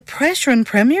pressure on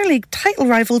Premier League title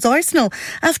rivals Arsenal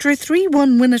after a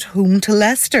 3-1 win at home to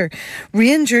Leicester.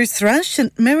 Rangers thrashed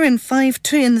St Mirren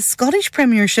 5-2 in the Scottish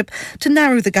Premiership to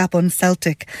narrow the gap on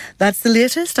Celtic. That's the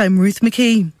latest. I'm Ruth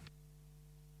McKee.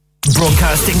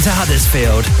 Broadcasting to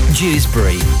Huddersfield,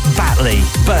 Dewsbury, Batley,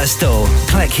 Birstall,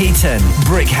 Cleckheaton,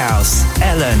 Brickhouse,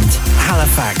 Elland,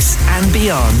 Halifax and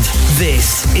beyond. This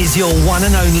is your one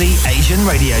and only Asian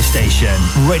radio station.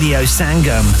 Radio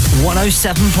Sangam,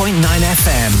 107.9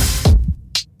 FM.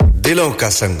 Dilon ka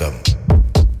sangam.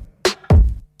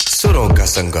 Suron ka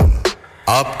sangam.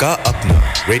 Aapka apna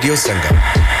Radio Sangam.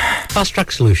 Fast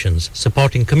Track Solutions,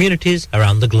 supporting communities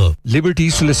around the globe. Liberty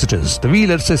Solicitors,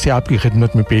 तवील अरसे से आपकी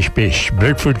खिदमत में पेश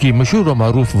Bradford की मशहूर और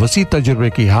मारूफ वसी तजुर्बे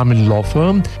की हामिल लॉ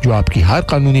फर्म जो आपकी हर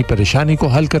कानूनी परेशानी को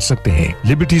हल कर सकते हैं.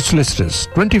 Liberty Solicitors,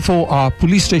 24-hour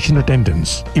police station attendance,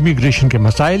 immigration के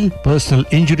मसाइल, personal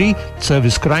injury,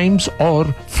 service crimes और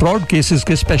fraud cases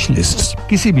के specialists.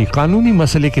 किसी भी कानूनी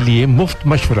मसले के लिए मुफ्त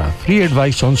मशवरा, free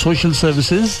advice on social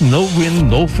services, no win,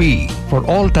 no fee for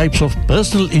all types of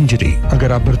personal injury.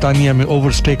 अगर आप बर्तानिया में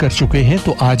ओवरस्टे कर चुके हैं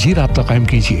तो आज ही राब्ता कायम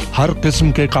कीजिए. हर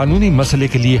किस्म के कानूनी मसले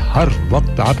के लिए हर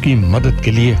वक्त आपकी मदद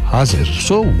के लिए हाजिर.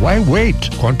 So why wait?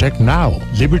 Contact now.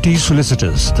 Liberty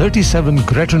Solicitors, 37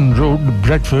 Gretton Road,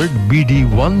 Bradford,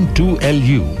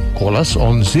 BD12LU. Call us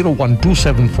on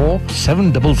 01274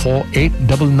 744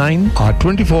 899. Our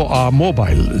 24-hour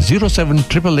mobile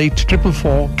 07888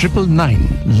 444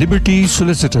 999. Liberty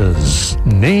Solicitors,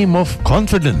 name of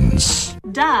confidence.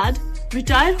 Dad,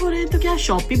 retire हो रहे हैं तो क्या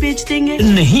शॉप भी बेच देंगे?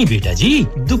 नहीं बेटा जी,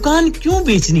 दुकान क्यों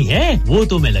बेचनी है? वो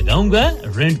तो मैं लगाऊंगा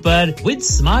रेंट पर with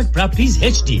Smart Properties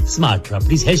HD. Smart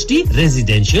Properties HD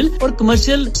residential और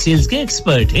कमर्शियल सेल्स के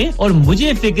एक्सपर्ट हैं और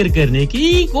मुझे फिक्र करने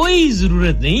की कोई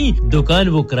जरूरत नहीं. दुकान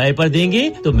वो किराए पर देंगे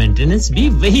तो मेंटेनेंस भी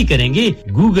वही करेंगे.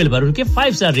 गूगल पर उनके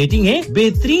 5 स्टार रेटिंग है.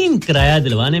 बेहतरीन किराया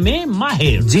दिलवाने में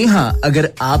माहिर. जी हां, अगर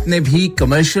आपने भी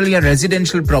कमर्शियल या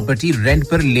रेजिडेंशियल प्रॉपर्टी रेंट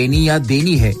पर लेनी या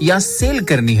देनी है या सेल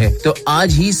करनी है तो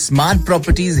आज ही स्मार्ट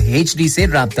प्रॉपर्टीज एचडी से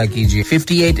राब्ता कीजिए.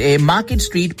 58A Market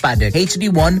Street, Paddock,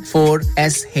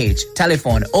 HD14SH.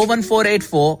 Telephone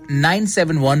 01484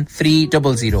 971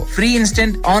 300. Free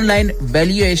instant online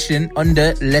valuation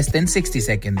under less than 60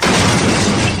 seconds.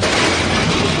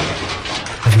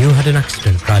 Have you had an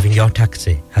accident driving your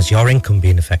taxi? Has your income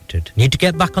been affected? Need to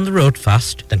get back on the road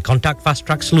fast? Then contact Fast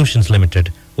Track Solutions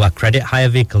Limited, who are credit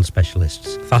hire vehicle specialists.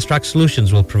 Fast Track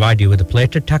Solutions will provide you with a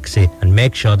plated taxi and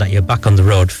make sure that you're back on the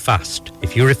road fast.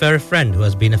 If you refer a friend who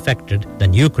has been affected,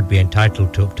 then you could be entitled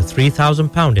to up to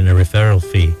 £3,000 in a referral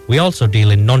fee. We also deal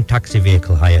in non-taxi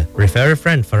vehicle hire. Refer a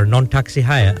friend for a non-taxi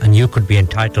hire and you could be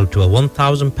entitled to a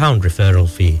 £1,000 referral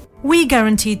fee. We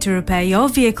guarantee to repair your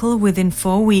vehicle within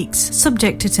 4 weeks,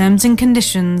 subject to terms and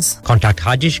conditions. Contact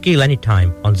Haji Shakil anytime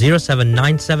on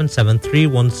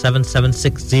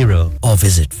 07977317760 or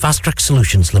visit Fast Track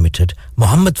Solutions Limited,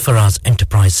 Mohammed Faraz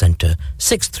Enterprise Centre,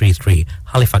 633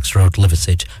 Halifax Road,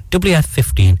 Liversedge,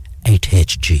 WF15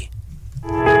 8HG.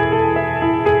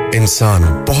 इंसान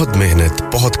बहुत मेहनत,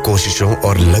 बहुत कोशिशों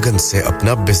और लगन से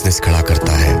अपना business खड़ा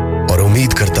करता है और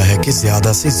उम्मीद करता है कि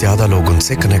ज्यादा से ज्यादा लोग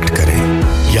उनसे कनेक्ट करें.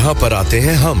 यहाँ पर आते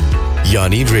हैं हम,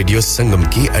 यानी रेडियो संगम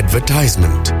की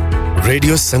एडवर्टाइजमेंट.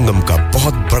 रेडियो संगम का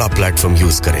बहुत बड़ा प्लेटफॉर्म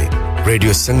यूज करें.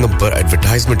 रेडियो संगम पर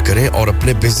एडवर्टाइजमेंट करें और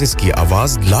अपने बिजनेस की आवाज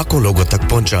लाखों लोगों तक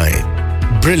पहुंचाएं.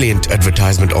 Brilliant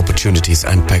advertisement opportunities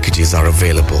and packages are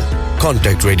available.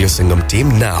 Contact Radio Sangam team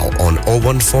now on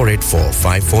 01484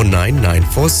 549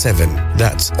 947.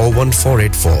 That's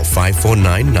 01484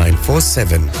 549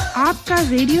 947. आपका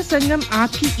रेडियो संगम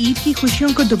आपकी ईद की खुशियों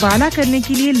को दुबारा करने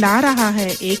के लिए ला रहा है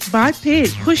एक बार फिर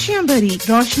खुशियां भरी,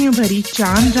 रोशनियों भरी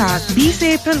चांद रात 20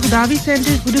 अप्रैल गुदावी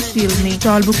सेंटर हुडर्सफील्ड में.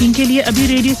 टॉल बुकिंग के लिए अभी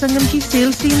रेडियो संगम की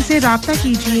सेल्स टीम से राब्ता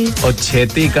कीजिए और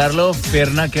छेती कर लो, फिर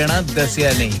ना कहना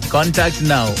दसिया नहीं. Contact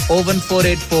now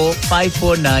 01484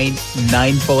 549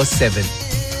 947.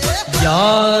 या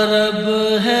रब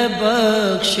है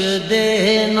बख्श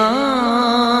देना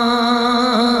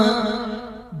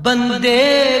बंदे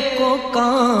को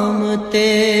काम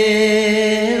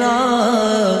तेरा.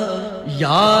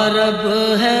 या रब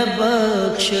है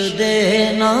बख्श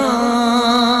देना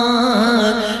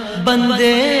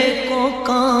बंदे को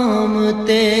काम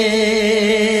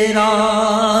तेरा.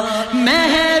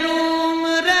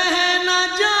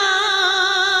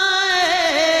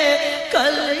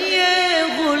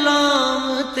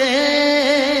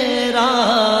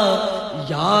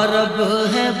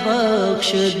 बख्श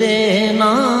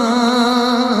देना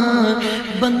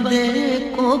बंदे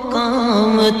को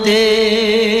काम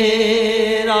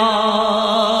तेरा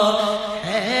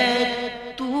है.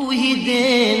 तू ही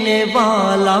देने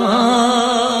वाला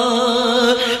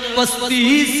पस्ती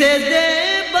से दे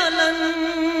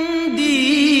बुलंद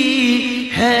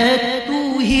तू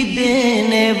ही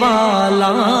देने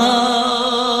वाला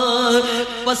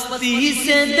पस्ती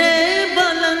से दे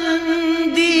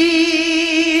बुलंदी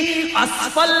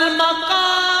असफल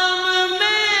मकाम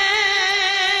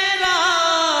मेरा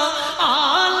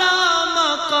आला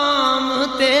मकाम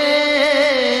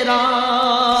तेरा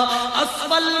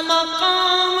असफल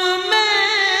मकाम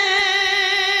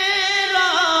मेरा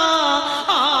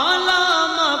आला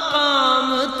मकाम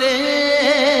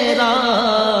तेरा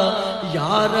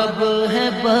या रब है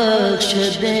बख्श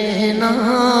देना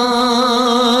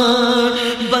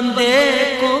बंदे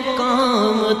को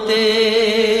काम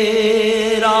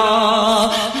तेरा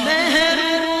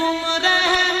महरूम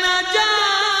रह न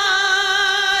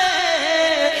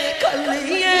जाए कल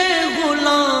ये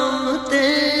गुलाम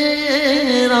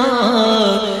तेरा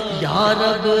या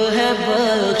रब है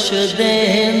बख्श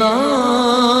देना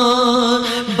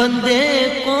बंदे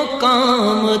को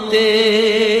काम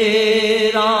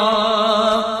तेरा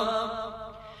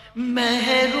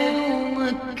महरूम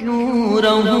क्यों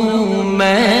रहूं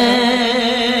मैं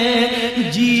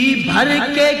जी भर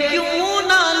के क्यों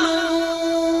ना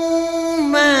लूं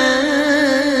मैं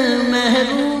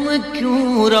महरूम क्यों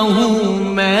रहूं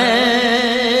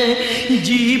मैं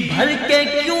जी भर के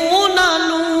क्यों ना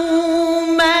लूं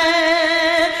मैं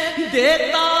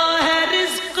देता है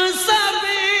रिज़्क़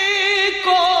सभी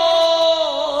को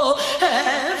है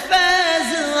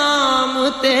फैज़ आम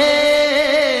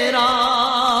तेरा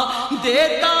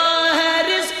देता है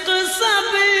रिज़्क़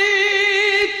सभी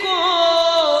को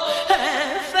है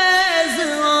फैज़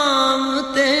आम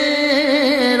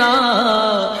तेरा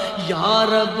या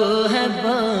रब है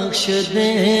बख्श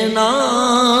देना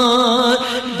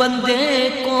बंदे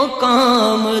को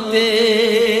काम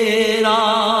तेरा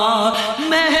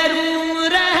महरूम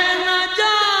रह न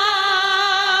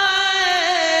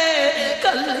जाए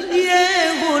कल ये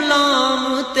गुलाम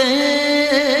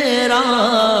तेरा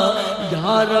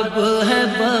या रब है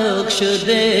बख्श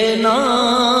देना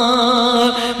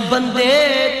बंदे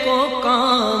को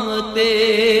काम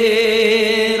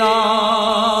तेरा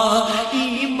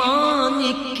ईमान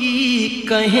की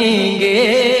कहेंगे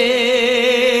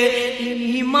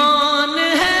ईमान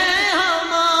है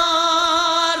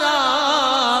हमारा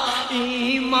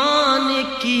ईमान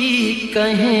की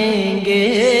कहेंगे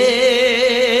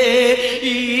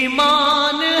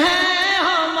ईमान है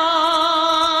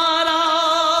हमारा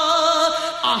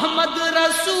अहमद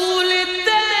रसूल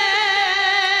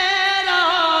तेरा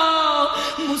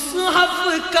मुसहफ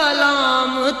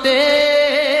कलाम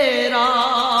तेरा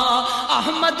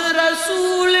अहमद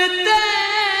रसूल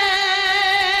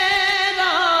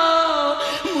तेरा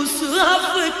मुसहफ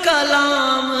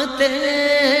कलाम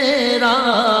तेरा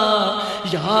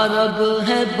या रब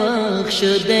है बख्श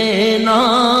देना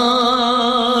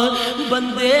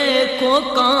बंदे को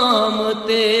काम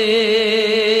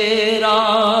तेरा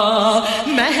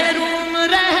महरूम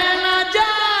रह न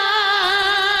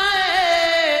जाए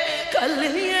कल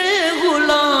ये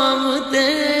गुलाम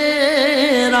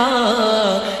तेरा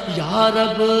या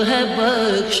रब है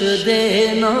बख्श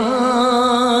देना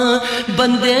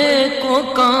बंदे को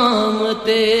काम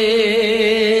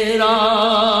तेरा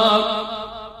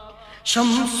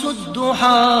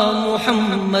शम्सुद्दुहा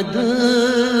मुहम्मद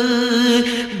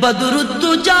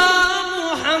बदरुद्दुजा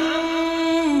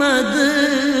मुहम्मद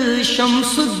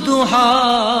शम्सुद्दुहा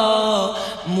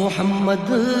मुहम्मद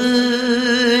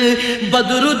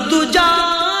बदरुद्दुजा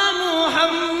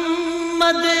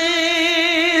मुहम्मद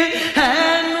है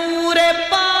नूरे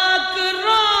पाक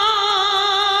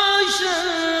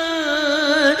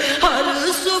रोशन हर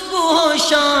सुबह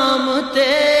शाम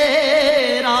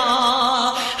तेरा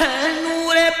है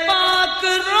नूरे पाक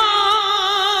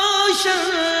रोशन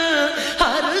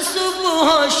हर सुबह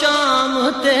शाम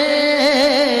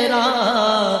तेरा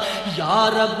या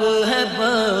रब है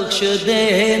बख्श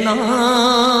देना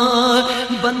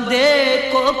बंदे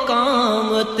को काम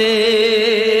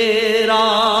तेरा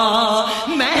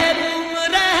महरूम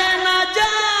रह न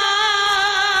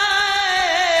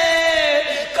जाए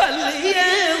कल ये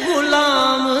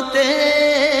गुलाम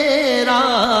तेरा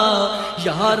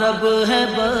या रब है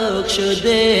बख्श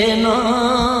देना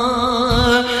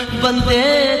बंदे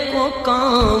को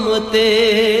काम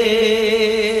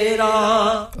तेरा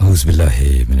औज़ुबिल्लाहि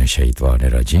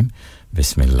मिनश्शैतानिर्रजीम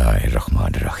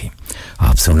बिस्मिल्लाहिर्रहमानिर्रहीम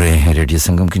आप सुन रहे हैं रेडियो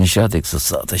संगम की निशात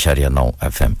 107.9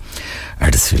 FM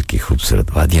एडसफील्ड की खूबसूरत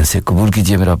वादियों से कबूल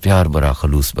कीजिए मेरा प्यार भरा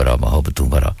खलूस भरा मोहब्बतों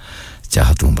भरा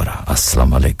चाहतों भरा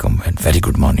अस्सलाम वालेकुम and very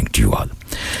good morning to you all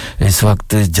इस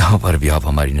वक्त जहां पर भी आप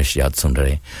हमारी नशियात सुन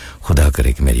रहे हैं खुदा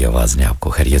करे कि मेरी आवाज ने आपको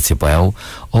खैरियत से पाया हो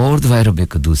और दुआए रब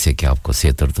कद्दूस से कि आपको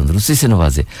सेहत और तंदुरुस्ती से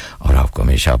नवाजे और आपको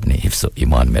हमेशा अपने हिफ्ज़ और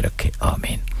ईमान में रखे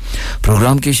आमीन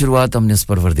प्रोग्राम की शुरुआत हमने उस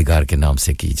परवरदिगार के नाम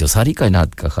से की जो सारी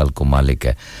कायनात का खालिक व मालिक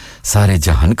है, सारे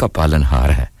जहान का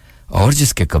पालनहार है और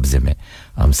जिसके कब्जे में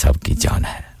हम सब की जान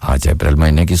है। आज अप्रैल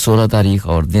महीने की 16 तारीख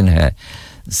और दिन है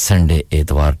संडे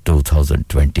इतवार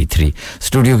 2023।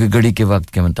 स्टूडियो की घड़ी के वक्त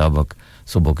के मुताबिक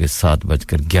सुबह के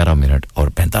 7:11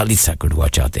 और 45 सेकंड हुआ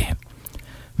चाहते हैं।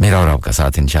 मेरा और आपका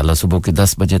साथ इंशाल्लाह सुबह के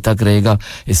 10 बजे तक रहेगा।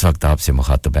 इस वक्त आपसे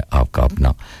मुखातब है आपका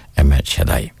अपना H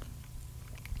शदाई।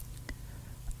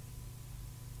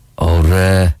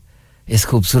 और इस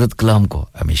खूबसूरत कलाम को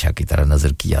हमेशा की तरह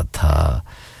नजर किया था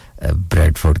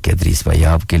ब्रेडफोर्ड के अदरीस भाई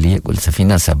आपके लिए,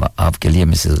 गुलसफीना साहबा आपके लिए,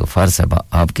 मिसेस गफार साहबा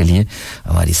आपके लिए,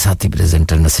 हमारी साथी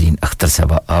प्रेजेंटर नसरीन अख्तर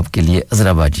साहबा आपके लिए,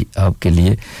 अजरा बाजी आपके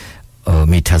लिए,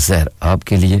 मीठा जहर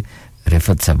आपके लिए,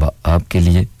 रिफत साहबा आपके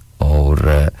लिए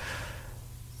और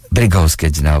ब्रिग हाउस के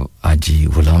जनाब आजी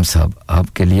गुलाम साहब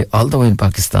आपके लिए, all the way in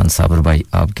Pakistan Sabar भाई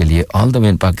आपके लिए, all the way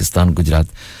in Pakistan Gujrat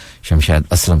Shamshad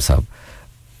Aslam Sahab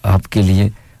आपके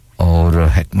लिए और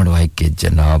हैकमंड भाई के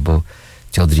जनाब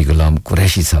चौधरी गुलाम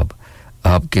कुरैशी साहब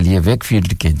आपके लिए,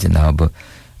 वेकफील्ड के जनाब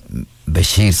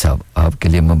बशीर साहब आपके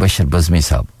लिए, मुबशर बज़मी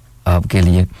साहब आपके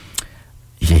लिए।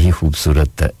 यही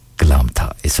खूबसूरत कलाम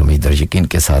था। इस उम्मीद और यकीन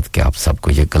के साथ कि आप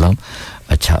सबको ये कलाम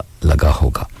अच्छा लगा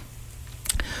होगा।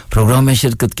 प्रोग्राम में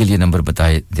शिरकत के लिए नंबर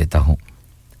बताए देता हूं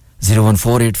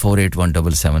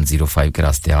 01484817705 के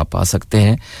रास्ते आप आ सकते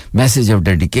हैं। मैसेज और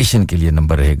डेडिकेशन के लिए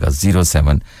नंबर रहेगा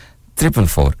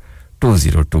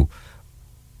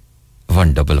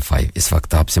 07444202155। इस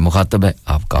वक्त आपसे मुखातब है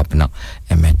आपका अपना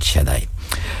H शदाई।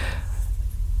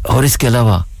 और इसके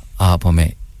अलावा आप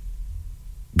हमें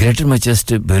Greater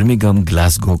Manchester, Birmingham,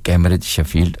 Glasgow, Cambridge,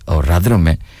 Sheffield और रादरहम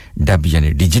में डब यानी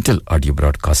डिजिटल ऑडियो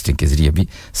ब्रॉडकास्टिंग के जरिए भी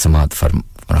समाअत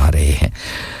फरमा रहे हैं।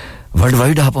 वर्ल्ड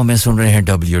वाइड आप हमें सुन रहे हैं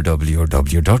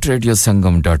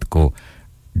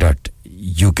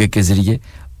www.radiosangam.co.uk के जरिए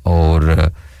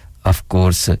और ऑफ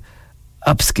कोर्स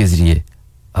एप्स के जरिए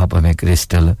आप हमें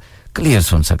क्रिस्टल क्लियर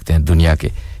सुन सकते हैं। दुनिया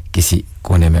के किसी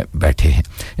कोने में बैठे हैं,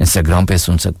 इंस्टाग्राम पे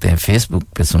सुन सकते हैं, फेसबुक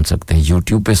पे सुन सकते हैं,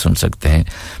 यूट्यूब पे सुन सकते हैं,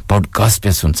 पॉडकास्ट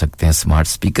पे सुन सकते हैं, स्मार्ट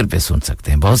स्पीकर पे सुन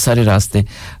सकते हैं। बहुत सारे रास्ते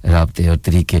और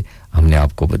तरीके हमने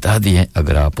आपको बता दिए हैं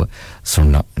अगर आप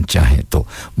सुनना चाहें तो।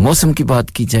 मौसम की बात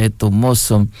की जाए तो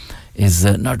मौसम is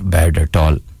not bad at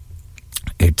all,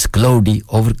 it's cloudy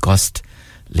overcast,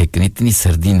 लेकिन इतनी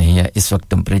सर्दी नहीं है। इस वक्त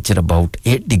temperature about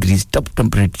 8 degrees, top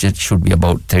temperature should be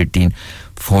about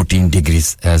 13-14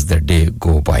 degrees as the day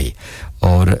go by.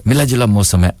 और मिला जुला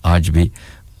मौसम है आज भी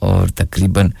और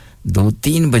तकरीबन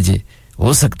 2-3 बजे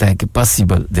हो सकता है कि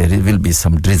possible there will be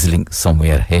some drizzling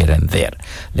somewhere here and there,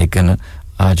 लेकिन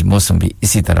आज मौसम भी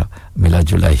इसी तरह मिला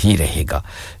जुला ही रहेगा।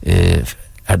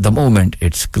 At the moment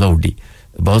it's cloudy,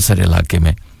 बहुत सारे इलाके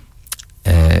में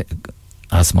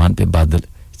आसमान पे बादल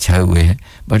छाए हुए हैं,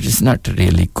 but it's not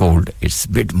really cold, it's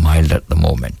bit mild at the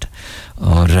moment.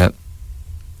 और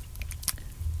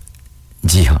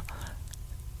जी हाँ,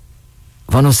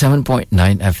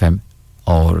 107.9 FM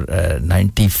और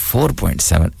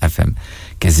 94.7 FM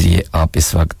के जरिए आप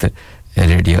इस वक्त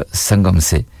रेडियो संगम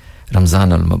से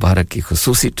रमज़ान अल मुबारक की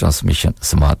खुसूसी ट्रांसमिशन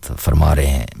समाअत फरमा रहे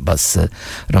हैं। बस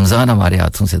रमज़ान हमारे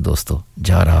हाथों से दोस्तों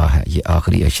जा रहा है, ये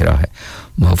आखिरी अशरा है,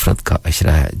 मग़फ़रत का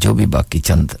अशरा है। जो भी बाकी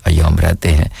चंद अय्याम रहते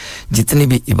हैं, जितनी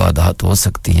भी इबादत हो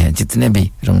सकती हैं, जितने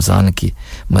भी रमज़ान की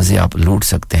मज़े आप लूट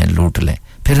सकते हैं लूट लें,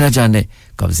 फिर न जाने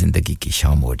कब ज़िंदगी की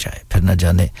शाम हो जाए, फिर न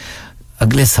जाने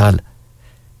अगले साल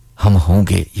हम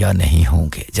होंगे या नहीं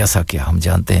होंगे। जैसा कि हम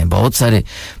जानते हैं बहुत सारे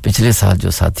पिछले साल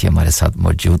जो साथी हमारे साथ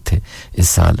मौजूद थे इस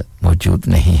साल मौजूद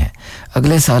नहीं हैं,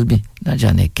 अगले साल भी न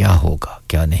जाने क्या होगा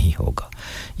क्या नहीं होगा,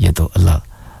 ये तो अल्लाह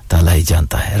ताला ही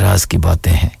जानता है। राज की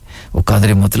बातें हैं, वो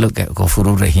कादिर मुतलक है,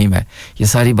 गफूरुर रहीम है, ये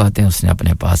सारी बातें उसने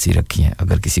अपने पास ही रखी हैं।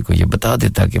 अगर किसी को ये बता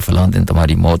देता कि फलां दिन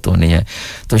तुम्हारी मौत होनी है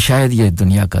तो शायद ये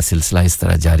दुनिया का सिलसिला इस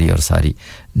तरह जारी और सारी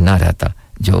ना रहता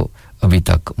जो अभी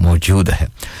तक मौजूद है।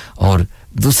 और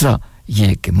दूसरा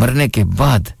ये कि मरने के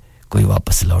बाद कोई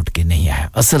वापस लौट के नहीं आया,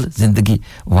 असल ज़िंदगी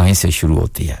वहीं से शुरू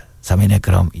होती है। सामीन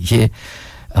इकराम, ये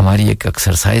हमारी एक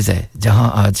एक्सरसाइज है जहां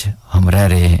आज हम रह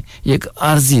रहे हैं, ये एक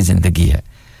आर्जी ज़िंदगी है,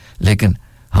 लेकिन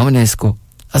हमने इसको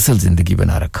असल ज़िंदगी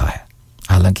बना रखा है।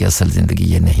 हालांकि असल ज़िंदगी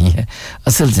ये नहीं है,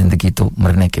 असल ज़िंदगी तो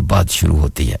मरने के बाद शुरू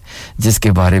होती है,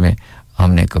 जिसके बारे में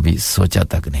हमने कभी सोचा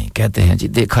तक नहीं। कहते हैं जी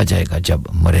देखा जाएगा जब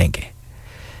मरेंगे,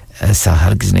 ऐसा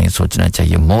हरगिज़ नहीं सोचना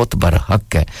चाहिए। मौत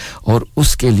बरहक है और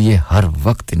उसके लिए हर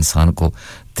वक्त इंसान को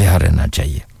तैयार रहना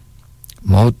चाहिए।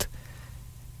 मौत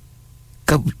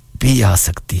कब भी आ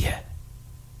सकती है,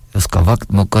 उसका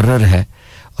वक्त मुकर्रर है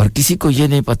और किसी को ये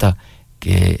नहीं पता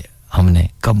कि हमने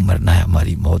कब मरना है,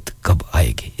 हमारी मौत कब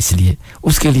आएगी। इसलिए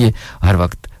उसके लिए हर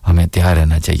वक्त हमें तैयार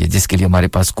रहना चाहिए जिसके लिए हमारे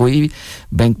पास कोई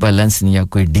बैंक बैलेंस नहीं है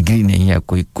कोई डिग्री नहीं है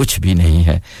कोई कुछ भी नहीं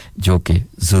है जो कि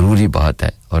ज़रूरी बात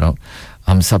है और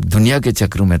हम सब दुनिया के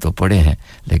चक्रों में तो पड़े हैं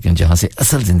लेकिन जहां से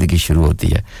असल जिंदगी शुरू होती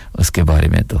है उसके बारे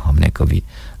में तो हमने कभी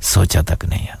सोचा तक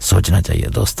नहीं है सोचना चाहिए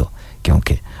दोस्तों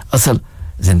क्योंकि असल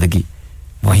जिंदगी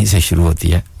वहीं से शुरू होती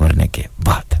है मरने के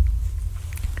बाद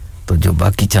तो जो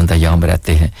बाकी चंद अयाम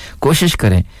रहते हैं कोशिश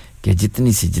करें कि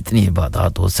जितनी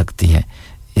इबादत हो सकती हैं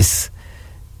इस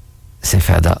से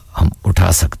फायदा हम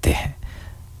उठा सकते हैं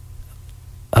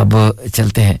अब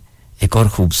चलते हैं एक और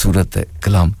खूबसूरत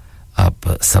कलाम आप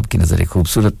सबकी नजर एक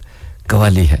खूबसूरत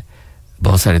कवाली है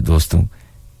बहुत सारे दोस्तों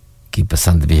की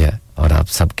पसंद भी है और आप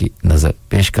सबकी नजर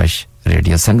पेशकश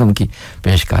रेडियो संगम की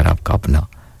पेशकार आपका अपना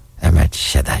H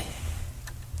Shadye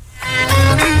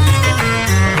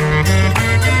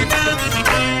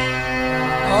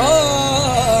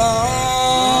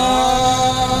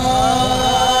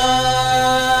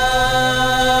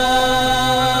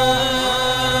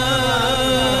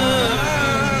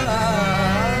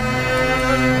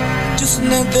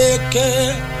जिसने देखे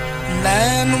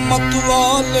नैन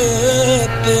मतवाले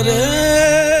तेरे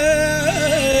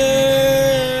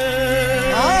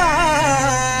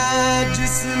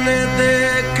जिसने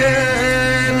देखे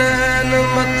नैन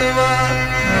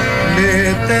मतवाले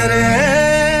तेरे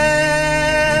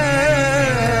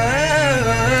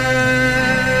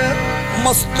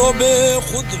मस्तो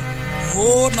बेखुद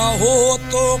वो ना हो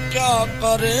तो क्या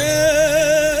करे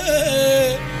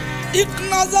एक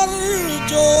नजर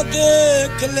जो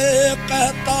देख ले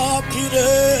कहता फिरे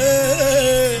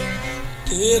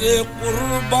तेरे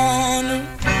कुर्बान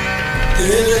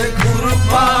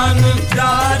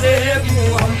प्यारे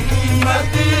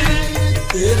मोहम्मद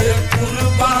तेरे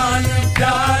कुर्बान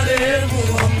प्यारे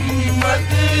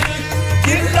मोहम्मद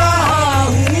गिर रहा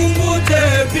हूँ मुझे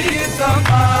भी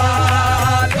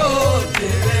संभालो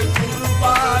तेरे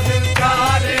कुर्बान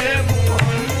प्यारे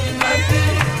मोहम्मद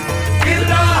गिर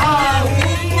रहा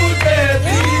हूँ मुझे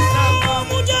भी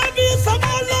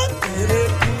संभालो तेरे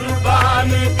कुर्बान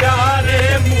प्यारे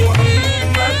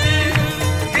मोहम्मद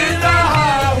गिर रहा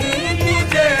हूँ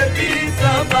मुझे भी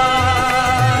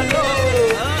संभालो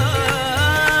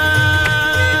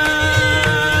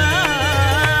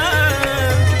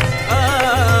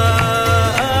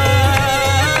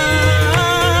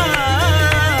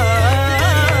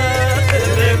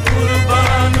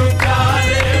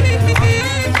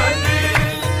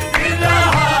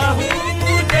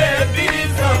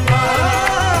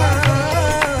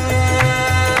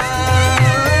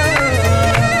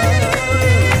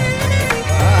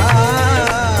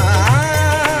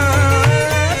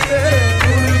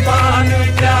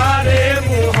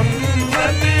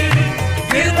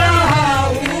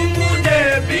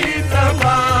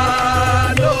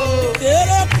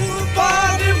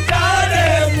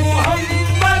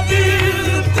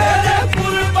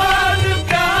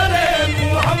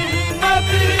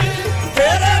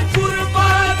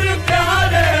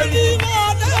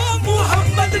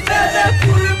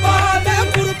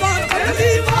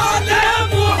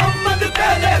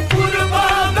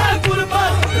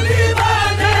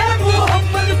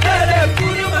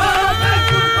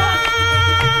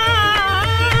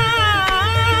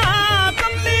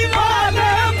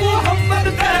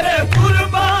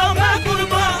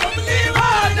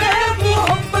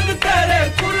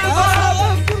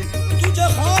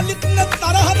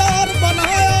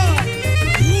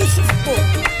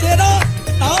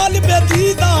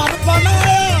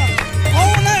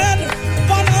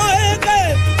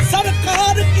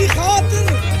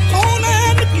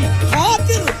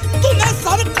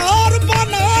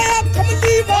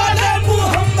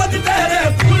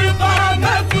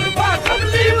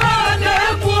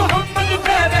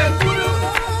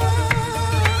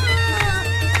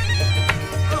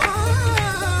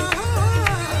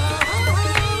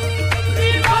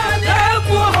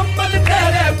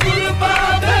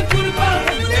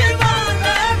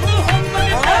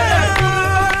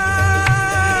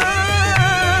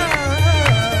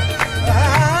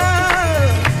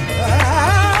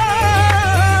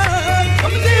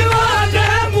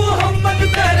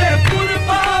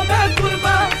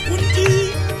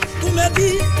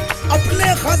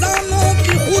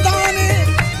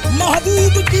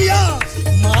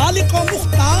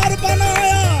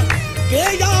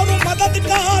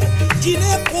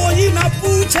जिन्हें कोई न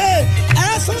पूछे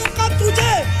ऐसों का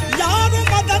तुझे यार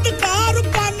मददगार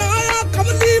बनाया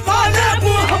कमली वाले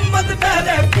मोहम्मद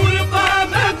तेरे कुर्बान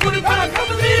मैं कुर्बान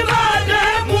कमली वाले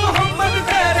मोहम्मद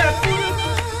तेरे कुर्बान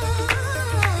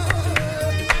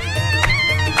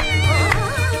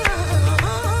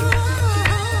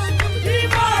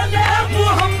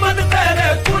मोहम्मद तेरे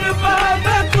कुर्बान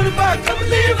मैं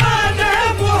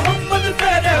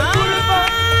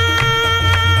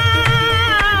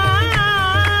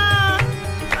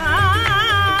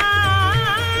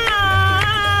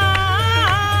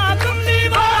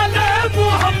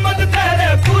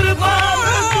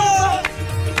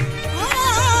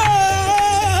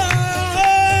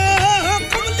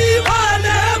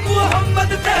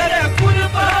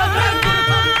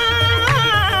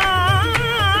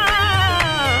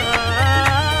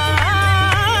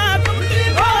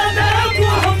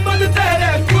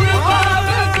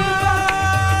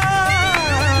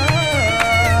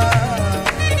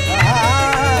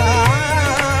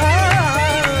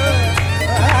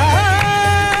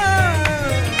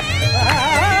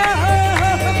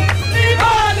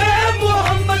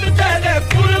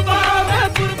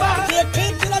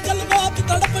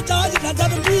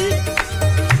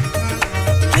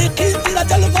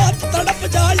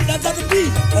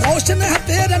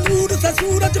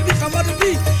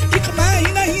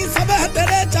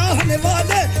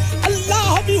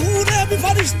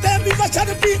फरिश्ते भी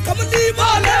बशर भी कमली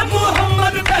वाले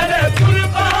मोहम्मद तेरे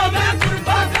कुर्बा मैं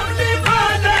कुर्बा कमली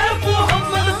वाले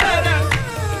मोहम्मद तेरे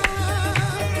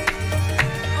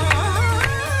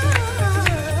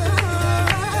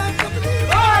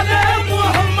वाले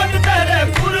मोहम्मद तेरे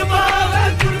कुर्बा मैं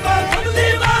कुर्बा कमली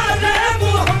वाले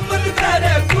मोहम्मद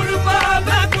तेरे कुर्बा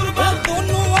मैं कुर्बा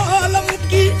दोनों आलम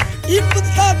की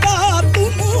इब्तिदा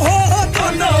तुम हो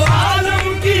दोनों आलम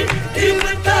की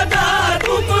इब्तिदा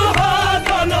तुम हो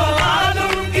दोनों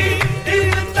आलम की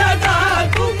इब्तिदा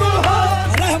तुम हो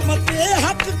रहमते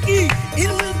हक की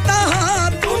इंतहा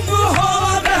तुम हो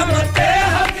रहमते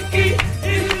हक की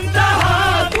इंतहा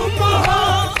तुम हो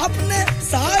अपने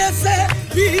साए से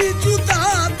भी जुदा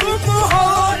तुम हो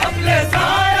अपने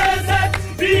साए से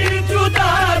भी जुदा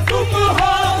तुम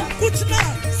हो कुछ ना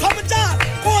समझा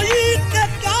कोई के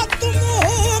क्या तुम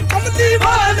हो कमली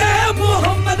वाले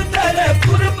मोहम्मद तेरे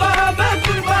कुर्बा मैं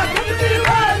कुर्बा कमली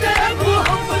वाले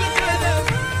मोहम्मद तेरे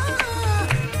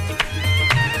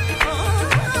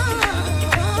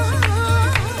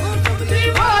कमली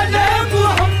वाले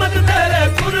मोहम्मद तेरे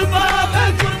कुर्बा मैं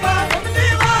कुर्बा कमली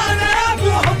वाले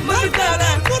मोहम्मद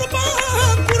तेरे कुर्बा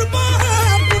कुर्बा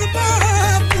कुर्बा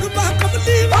कुर्बा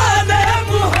कमली वाले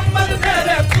मोहम्मद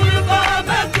तेरे कुर्बा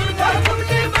मैं कुर्बा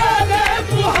कमली वाले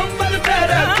मोहम्मद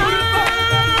तेरे कुर्बा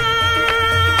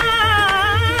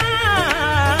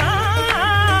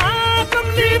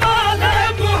कमली वाले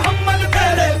मोहम्मद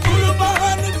तेरे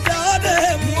कुर्बान प्यारे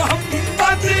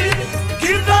मोहम्मद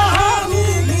गिर रहा हूँ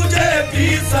मुझे भी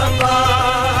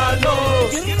संभालो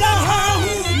गिर रहा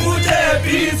हूँ मुझे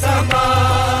भी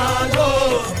संभालो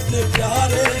अपने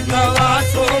प्यारे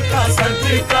नवासों का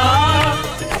सदका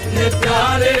अपने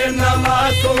प्यारे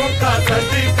नवासों का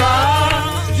सदका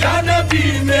या नबी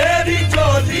मेरी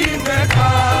झोली में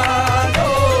डालो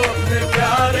अपने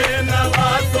प्यारे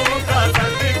नवासों का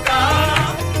सदका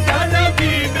या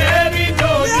नबी मेरी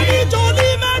झोली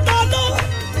में डालो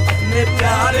अपने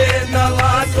प्यारे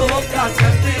नवासों का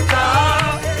सदका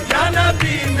या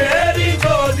नबी मेरी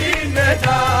झोली में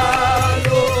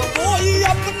डालो कोई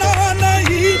अपना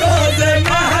नहीं रोज़े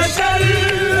महशर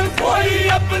कोई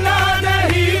अपना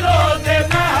नहीं रोज़े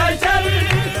महशर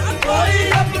कोई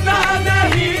अपना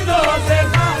नहीं रोज़े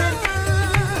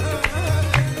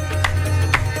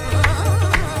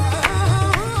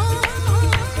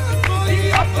कोई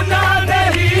अपना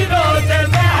नहीं रोज़े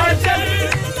महशर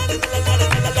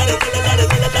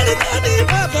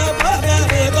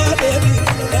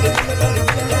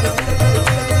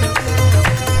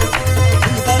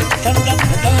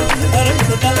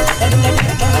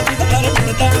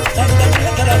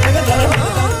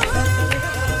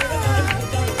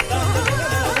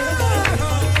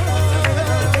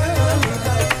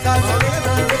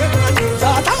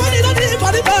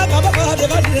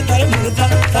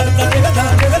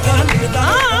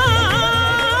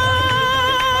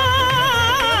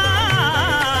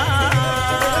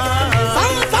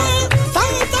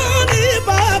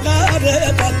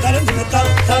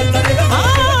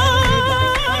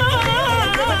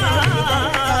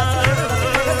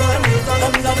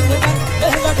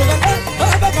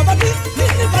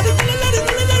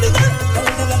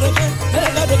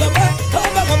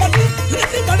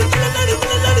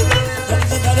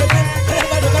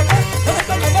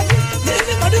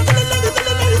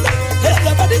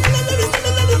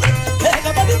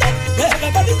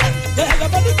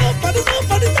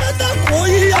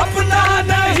कोई अपना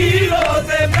नहीं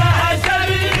रोज़े महशर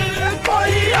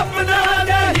कोई अपना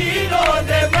नहीं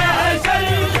रोज़े महशर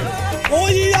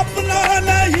कोई अपना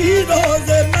नहीं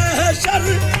रोज़े महशर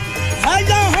है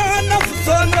यहाँ नफ्स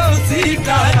नफ्सी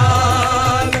का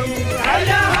आलम है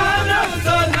यहाँ नफ्स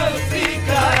नफ्सी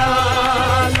का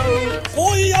आलम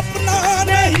कोई अपना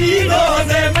नहीं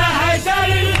रोज़े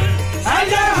महशर है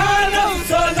यहाँ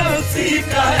नफ्स नफ्सी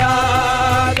का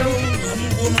आलम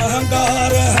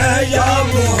गुनाहगार है या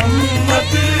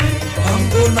मोहम्मद हम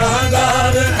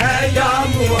गुनाहगार है या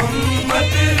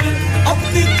मोहम्मद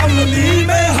अपनी कमली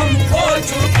में हमको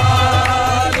छुपा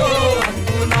लो हम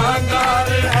गुनाहगार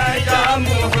है या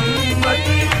मोहम्मद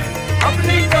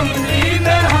अपनी कमली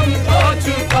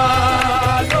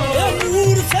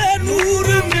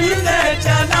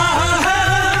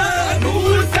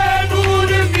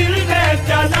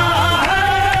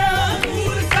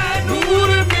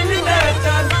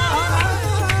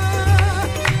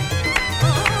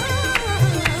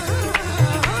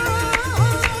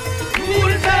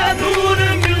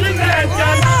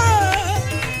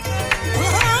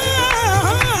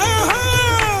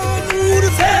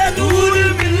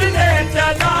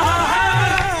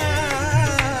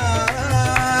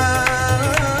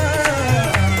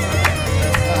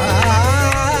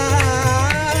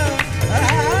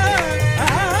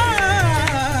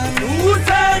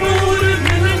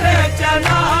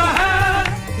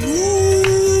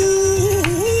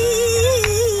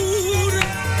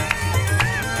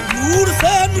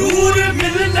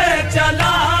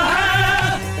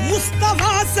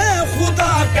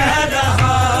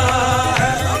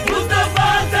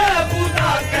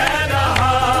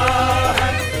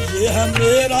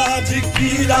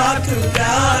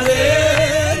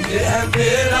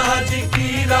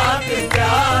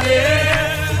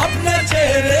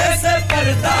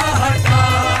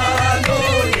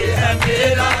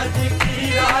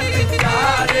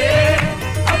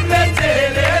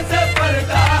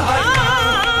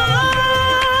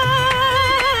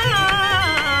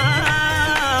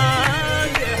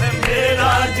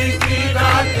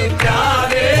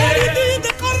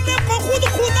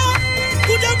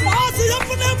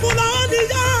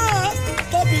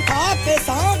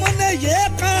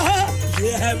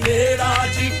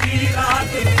मेराज की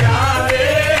रात प्यारे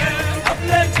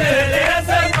अपने चेहरे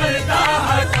से पर्दा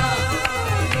हटा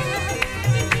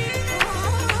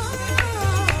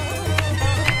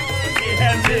ये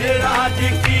है मेराज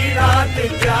की रात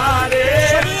प्यारे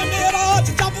शबे मेराज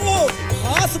जब वो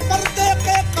खास पर्दे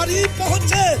के करीब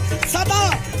पहुंचे सदा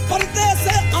पर्दे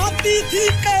से आती थी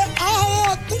कि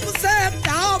आओ तुमसे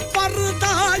क्या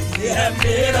पर्दा ये है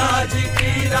मेराज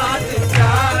की रात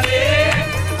प्यारे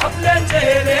अपने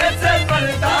चेहरे से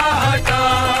पर्दा हटा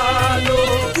लो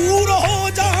दूर हो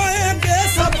जाएंगे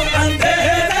सब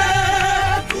अंधेरे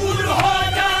दूर हो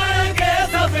जाएंगे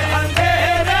सब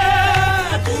अंधेरे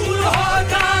दूर हो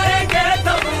जाएंगे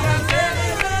सब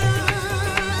अंधेरे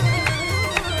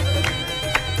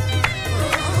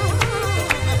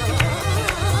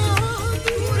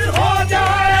दूर हो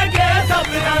जाएंगे सब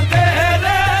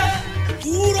अंधेरे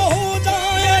दूर हो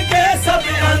जाएंगे सब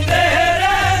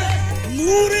अंधेरे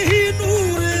नूर ही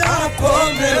नूर आंखों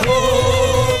में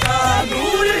होगा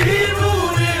नूर ही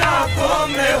नूर आंखों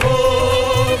में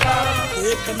होगा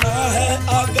देखना है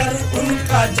अगर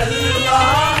उनका जलवा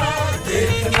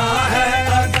देखना है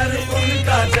अगर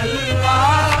उनका जलवा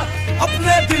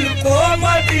अपने दिल को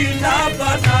मदीना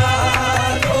बना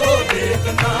लो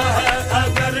देखना है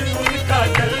अगर उनका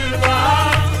जलवा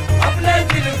अपने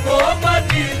दिल को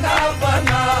मदीना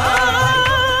बना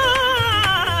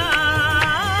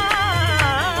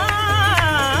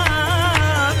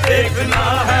देखना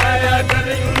है अगर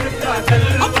उनका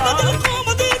जलवा अपने दिल को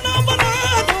मदीना बना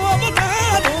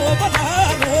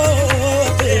दो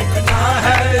देखना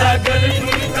है अगर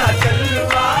उनका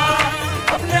जलवा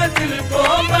अपने दिल को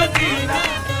मदीना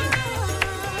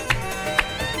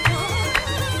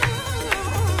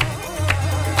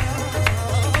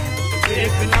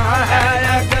देखना है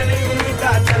अगर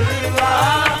उनका जलवा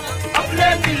अपने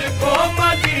दिल को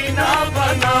मदीना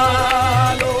बना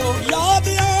लो याद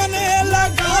आने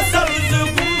लगा सब्ज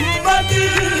गुंबद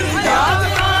याद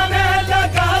आने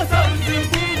लगा सब्ज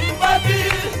गुंबद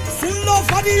सुन लो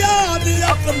फरियाद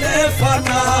अपने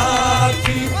फना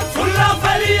की सुन लो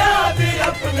फरियाद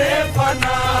अपने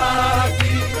फना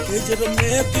की हिज्र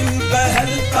में दिल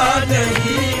बहलता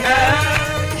नहीं है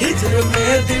हिज्र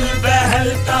में दिल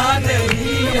बहलता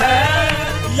नहीं है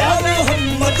या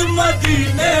मोहम्मद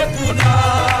मदीने बुला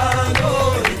लो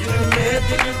हिज्र में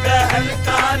दिल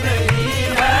बहलता नहीं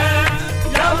है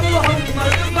या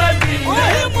मोहम्मद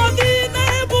मदीने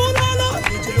बुला लो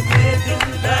हिज्र में दिल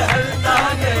बहलता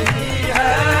नहीं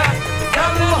है या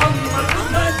मोहम्मद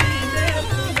मदीने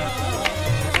बुला लो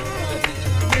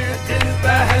दिल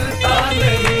बहलता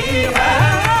नहीं है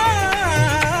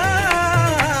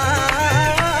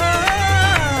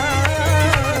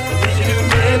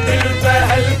दिल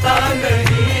बहलता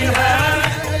नहीं है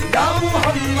या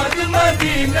मोहम्मद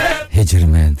मदीने हिजर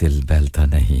में दिल बहलता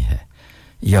नहीं है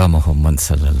या मोहम्मद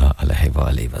सल्लल्लाहु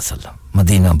अलैहि वसल्लम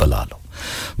मदीना बुला लो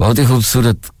बहुत ही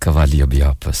खूबसूरत कवाली अभी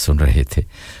आप सुन रहे थे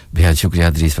बेहद शुक्रिया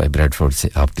अदरीस भाई ब्रैडफोर्ड से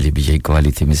आपके लिए भी यही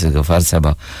कवाली थी मिसेस गफार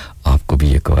साहबा आपको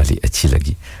भी ये कवाली अच्छी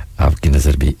लगी आपकी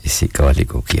नजर भी इसी कवाली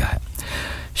को किया है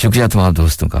शुक्रिया तमाम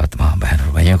दोस्तों का तमाम बहन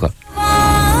और भाइयों का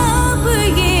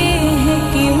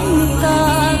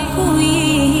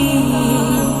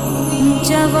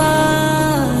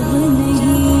जवाब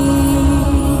नहीं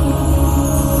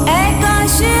ऐ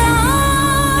काश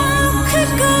आँख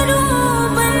करूं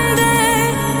बंद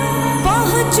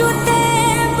पहुंचूं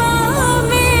तैबा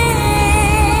में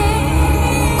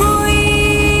कोई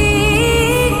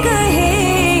कहे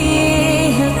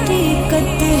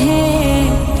हकीकत है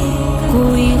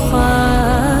कोई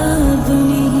ख्वाब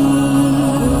नहीं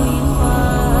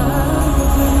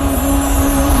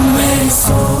मैं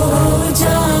सो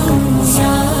जाऊं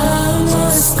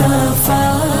मुस्तफा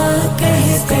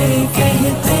कहते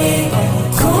कहते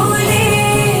खोले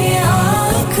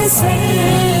आँख से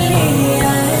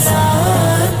आजा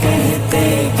कहते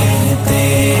कहते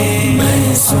मैं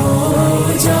सो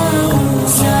जाऊं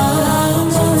या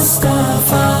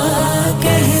मुस्तफा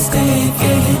कहते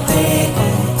कहते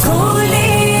खोले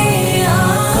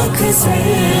आँख से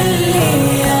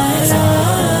आजा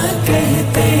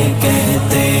कहते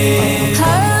कहते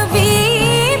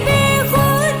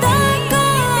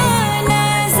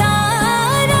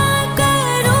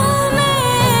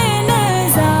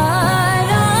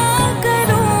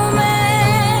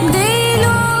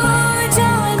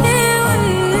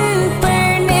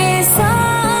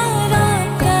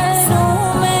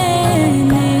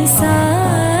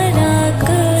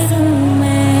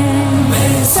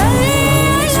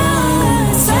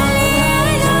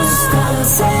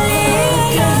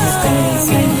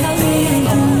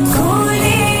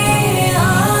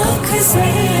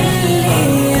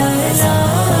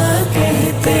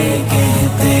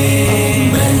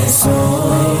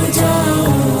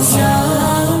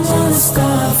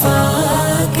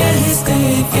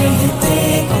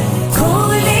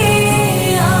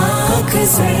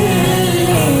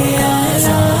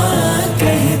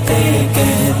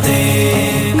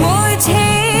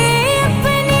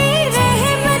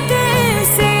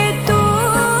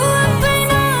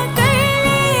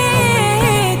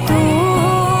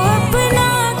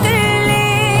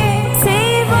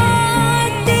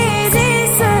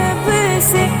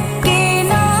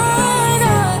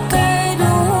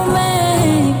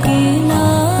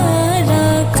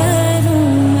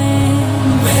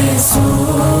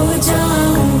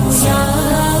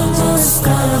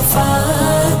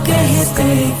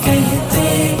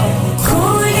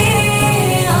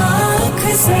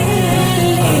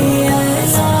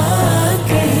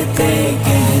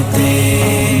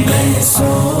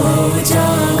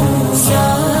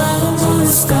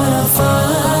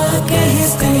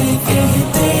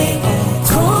कहते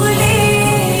खोले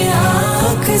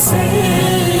आँख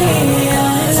सल्ले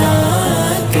आला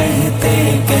कहते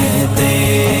कहते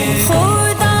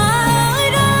खुदा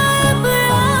रब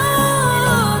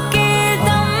आके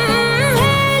दम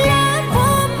है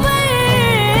लबों पर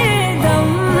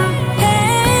दम है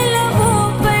लबों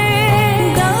पर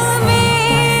गामे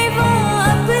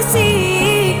वापसी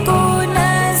को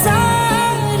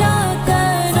नजारा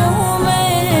करूं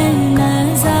मैं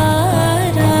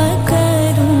नजारा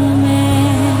करूं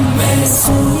मैं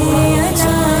सोया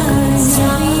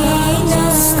जाना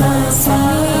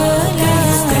सफाया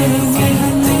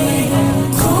कहते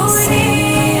खोले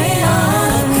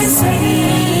आँख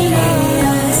सल्ले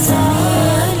आला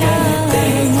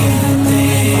कहते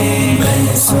मैं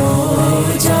सो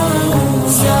जाऊं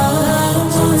या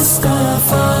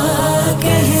मुस्तफा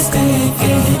कहते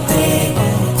कहते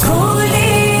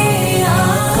खोले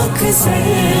आँख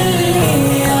सल्ले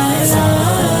आला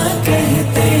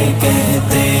कहते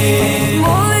कहते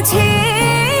मुझे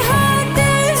हाथ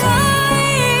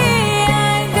आए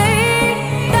अगर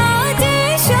ताज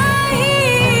शाही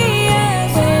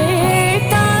अगर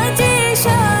ताज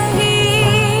शाही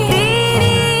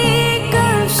तेरी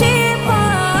कफ़्शे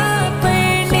पाप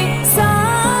ने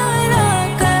सारा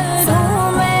करूं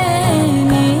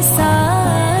मैं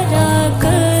सारा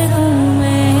करूं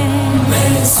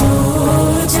मैं सो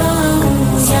जाऊं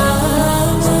या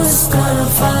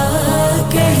मुस्तफा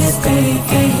कहते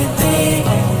कहते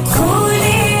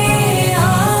खोले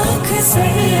आँख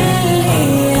सल्ले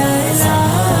आला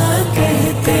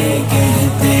कहते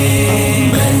कहते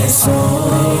मैं सो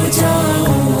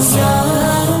जाऊं या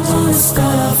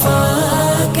मुस्तफा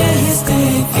कहते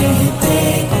कहते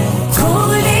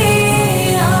खोले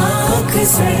आँख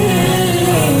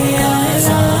सल्ले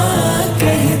आला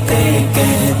कहते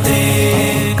कहते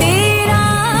तेरा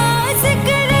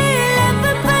जिक्र लब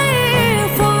पर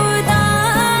खुदा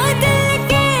दिल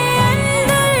के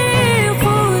अंदर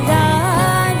खुदा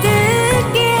दिल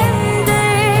के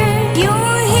अंदर यूं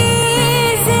ही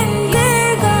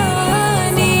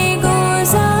जिंदगानी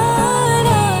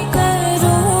गुजारा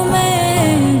करूं मैं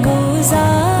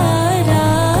गुजारा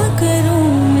करूं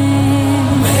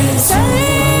मैं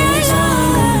सल्ला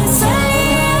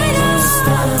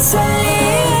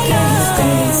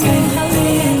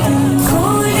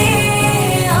खोले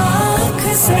आँख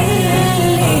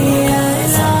सल्ले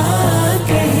आला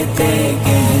कहते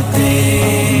कहते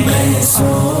मैं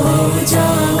सो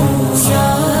जाऊं या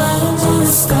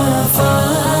मुस्तफा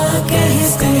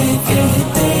कहते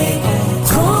कहते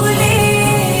खोले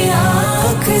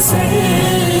आँख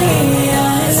सल्ले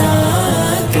आला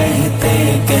कहते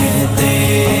कहते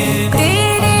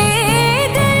तेरे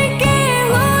दर के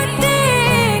होते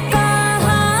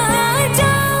कहाँ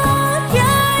जाओ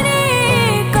प्यारे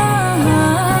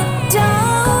कहाँ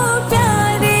जाओ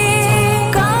प्यारे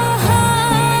कहाँ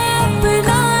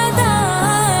अपना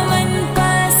दामन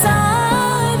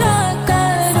पसारा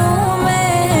करूं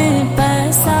मैं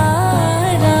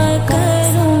पसारा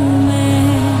करूं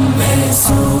मैं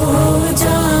सो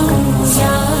जाऊं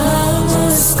या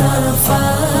मुस्तफा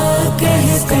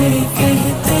कहते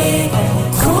कहते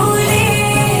खोले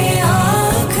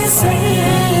आँख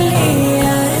सल्ले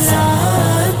आला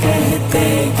कहते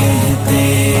कहते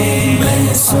मैं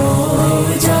सो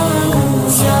जाऊं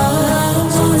या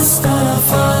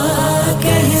मुस्तफा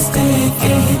कहते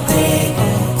कहते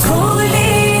खोले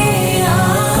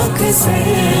आँख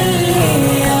सल्ले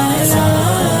आला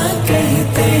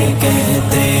कहते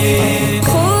कहते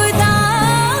खुदा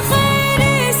खैर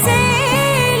से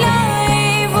लाए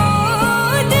वो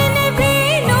दिन भी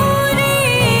नूरी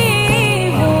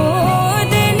वो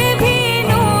दिन भी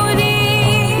नूरी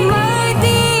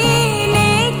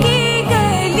मदीने की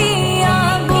गलियां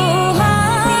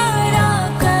बुहारा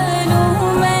करूं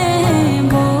मैं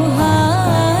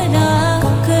बुहारा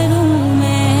करूं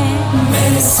मैं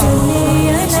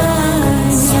सोया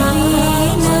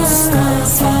जाना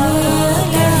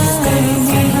सफाया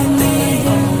कहते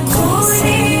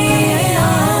खोले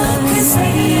आँख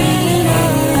सल्ले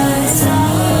आला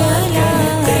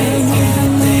कहते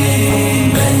कहते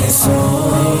मैं सो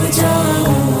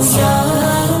जाऊं या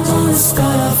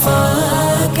मुस्तफा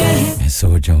कहते सो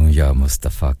जाऊं या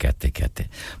मुस्तफा कहते कहते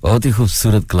बहुत ही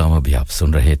खूबसूरत कलाम अभी आप सुन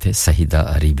रहे थे सहीदा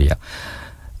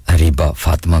अरीबा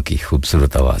फातिमा की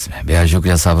खूबसूरत आवाज में बेहद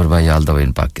शुक्रिया साबर भाई all the way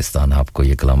in Pakistan आपको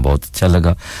ये कलाम बहुत अच्छा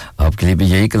लगा आपके लिए भी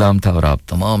यही कलाम था और आप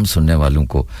तमाम सुनने वालों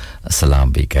को सलाम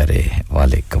भी कह रहे हैं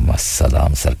वालेकुम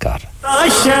अस्सलाम सरकार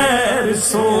शहर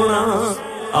सोना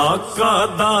आका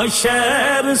दा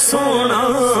शहर सोना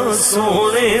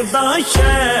सोने दा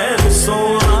शहर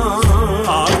सोना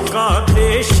आका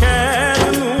दे शहर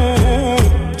नू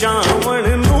जावण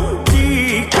नू जी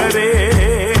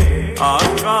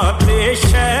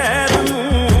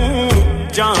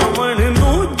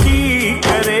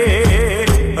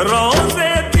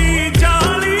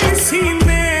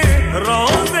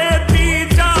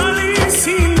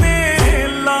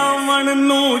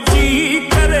ਨੂੰ ਜੀ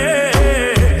ਕਰੇ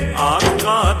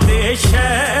ਆਕਾ ਦੇ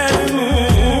ਸ਼ਹਿਰ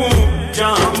ਨੂੰ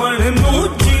ਜਾਵਣ ਨੂੰ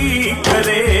ਜੀ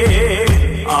ਕਰੇ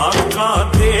ਆਕਾ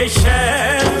ਦੇ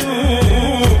ਸ਼ਹਿਰ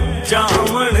ਨੂੰ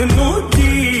ਜਾਵਣ ਨੂੰ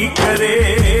ਜੀ ਕਰੇ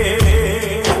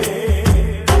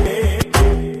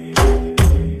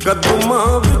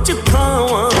ਕਦਮਾਂ ਵਿੱਚ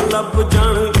ਥਾਵਾਂ ਲੱਭ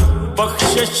ਜਾਣ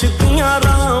ਬਖਸ਼ਿਸ਼ ਦੀਆਂ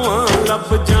ਰਾਵਾਂ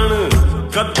ਲੱਭ ਜਾਣ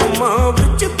ਕਦਮਾਂ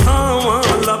ਵਿੱਚ ਥਾਵਾਂ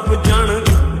ਲੱਭ ਜਾਣ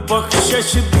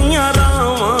ਬਖਸ਼ਿਸ਼ ਦੀਆਂ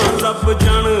ਰਾਵਾਂ ਲੱਭ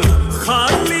ਜਾਣ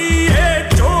ਖਾਲੀ ਏ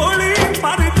ਝੋਲੀ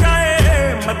ਭਰ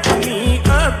ਜਾਏ ਮਦਨੀ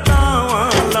ਅਤਾਵਾਂ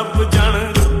ਲੱਭ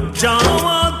ਜਾਣ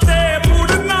ਜਾਵਾਂ ਤੇ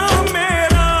ਮੁੜਨਾ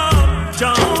ਮੇਰਾ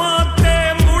ਜਾਵਾਂ ਤੇ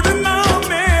ਮੁੜਨਾ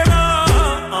ਮੇਰਾ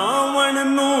ਆਵਣ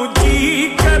ਨੂੰ ਜੀ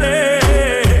ਕਰੇ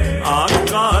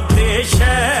ਆਕਾ ਦੇ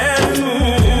ਸ਼ਹਿਰ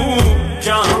ਨੂੰ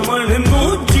ਜਾਵਣ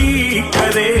ਨੂੰ ਜੀ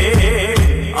ਕਰੇ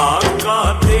ਆਕਾ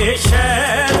ਦੇ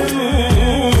ਸ਼ਹਿਰ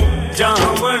ਨੂੰ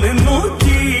ਜਾਵਣ ਨੂੰ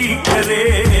ਜੀ ਕਰੇ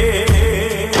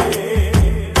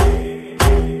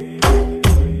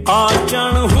ਆ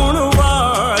ਜਾਣ ਹੁਣ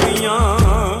ਵਾਰੀਆਂ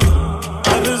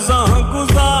ਅਰਜ਼ਾਂ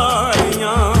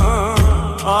ਗੁਜ਼ਾਰੀਆਂ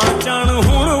ਆ ਜਾਣ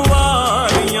ਹੁਣ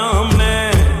ਵਾਰੀਆਂ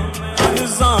ਮੈਂ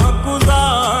ਅਰਜ਼ਾਂ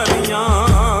ਗੁਜ਼ਾਰੀਆਂ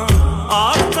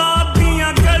ਆਕਾ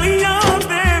ਦੀਆਂ ਗਲੀਆਂ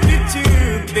ਦੇ ਵਿੱਚ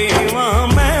ਦੇਵਾਂ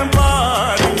ਮੈਂ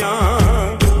ਬਾਰੀਆਂ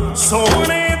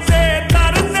ਸੋਹਣੇ ਦੇ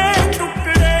ਦਰ ਦੇ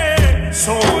ਟੁਕੜੇ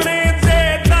ਸੋਹਣੇ ਦੇ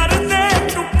ਦਰ ਦੇ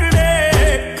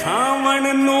ਟੁਕੜੇ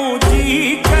ਖਾਵਣ ਨੂੰ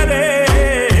ਜੀ ਕਰੇ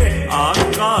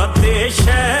ਆਕਾ ਦੇ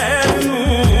ਸ਼ਹਿਰ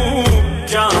ਨੂੰ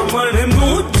ਜਾਵਣ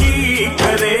ਨੂੰ ਜੀ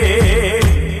ਕਰੇ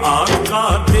ਆਕਾ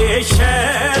ਦੇ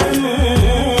ਸ਼ਹਿਰ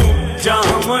ਨੂੰ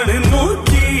ਜਾਵਣ ਨੂੰ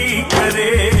ਜੀ ਕਰੇ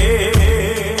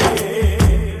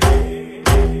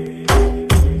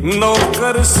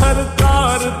ਨੌਕਰ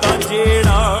ਸਰਕਾਰ ਦਾ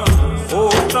ਜਿਹੜਾ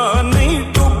ਉਹ ਤਾਂ ਨਹੀਂ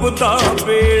ਡੁੱਬਦਾ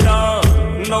ਬੇੜਾ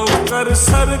ਨੌਕਰ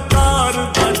ਸਰਕਾਰ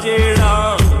ਦਾ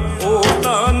ਜਿਹੜਾ ਉਹ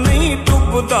ਤਾਂ ਨਹੀਂ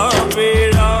ਡੁੱਬਦਾ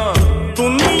ਬੇੜਾ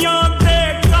ਦੁਨੀਆ ਦੇ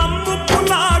ਕੰਮ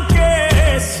ਭੁਲਾ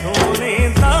ਕੇ ਸੋਨੇ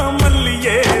ਦਾ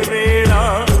ਮੱਲੀਏ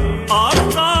ਵੇੜਾ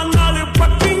ਆਕਾ ਨਾਲ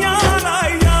ਪੱਕੀਆਂ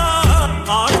ਰਾਈਆਂ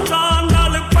ਆਕਾ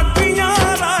ਨਾਲ ਪੱਕੀਆਂ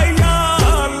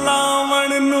ਰਾਈਆਂ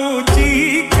ਲਾਵਣ ਨੂੰ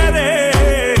ਜੀ ਕਰੇ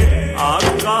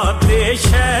ਆਕਾ ਦੇ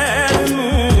ਸ਼ਹਿਰ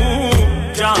ਨੂੰ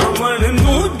ਜਾਵਣ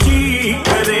ਨੂੰ ਜੀ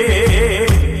ਕਰੇ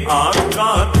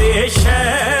ਆਕਾ ਦੇ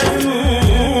ਸ਼ਹਿਰ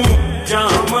ਨੂੰ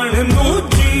ਜਾਵਣ ਨੂੰ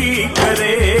ਜੀ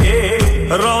ਕਰੇ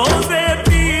ਰੋਜ਼ੇ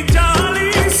ਦੀ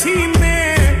ਜਾਲੀ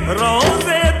ਸੀਨੇ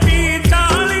ਰੋਜ਼ੇ ਦੀ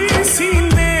ਜਾਲੀ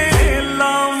ਸੀਨੇ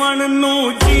ਲਾਵਣ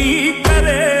ਨੂੰ ਜੀ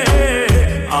ਕਰੇ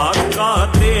ਆਕਾ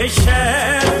ਦੇ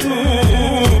ਸ਼ਹਿਰ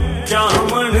ਨੂੰ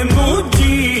ਜਾਵਣ ਨੂੰ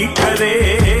ਜੀ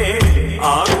ਕਰੇ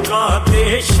ਆਕਾ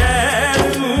ਦੇ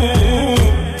ਸ਼ਹਿਰ ਨੂੰ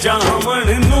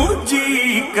ਜਾਵਣ ਨੂੰ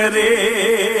ਜੀ ਕਰੇ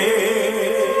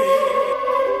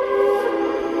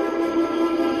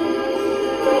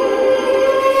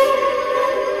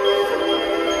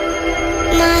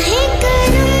माहे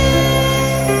करम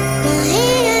माहे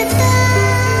अता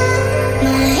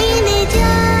माहे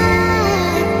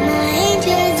निजात माहे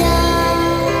जजा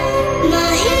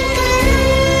माहे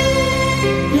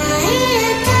करम माहे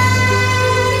अता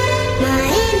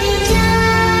माहे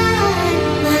निजात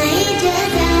माहे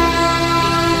जजा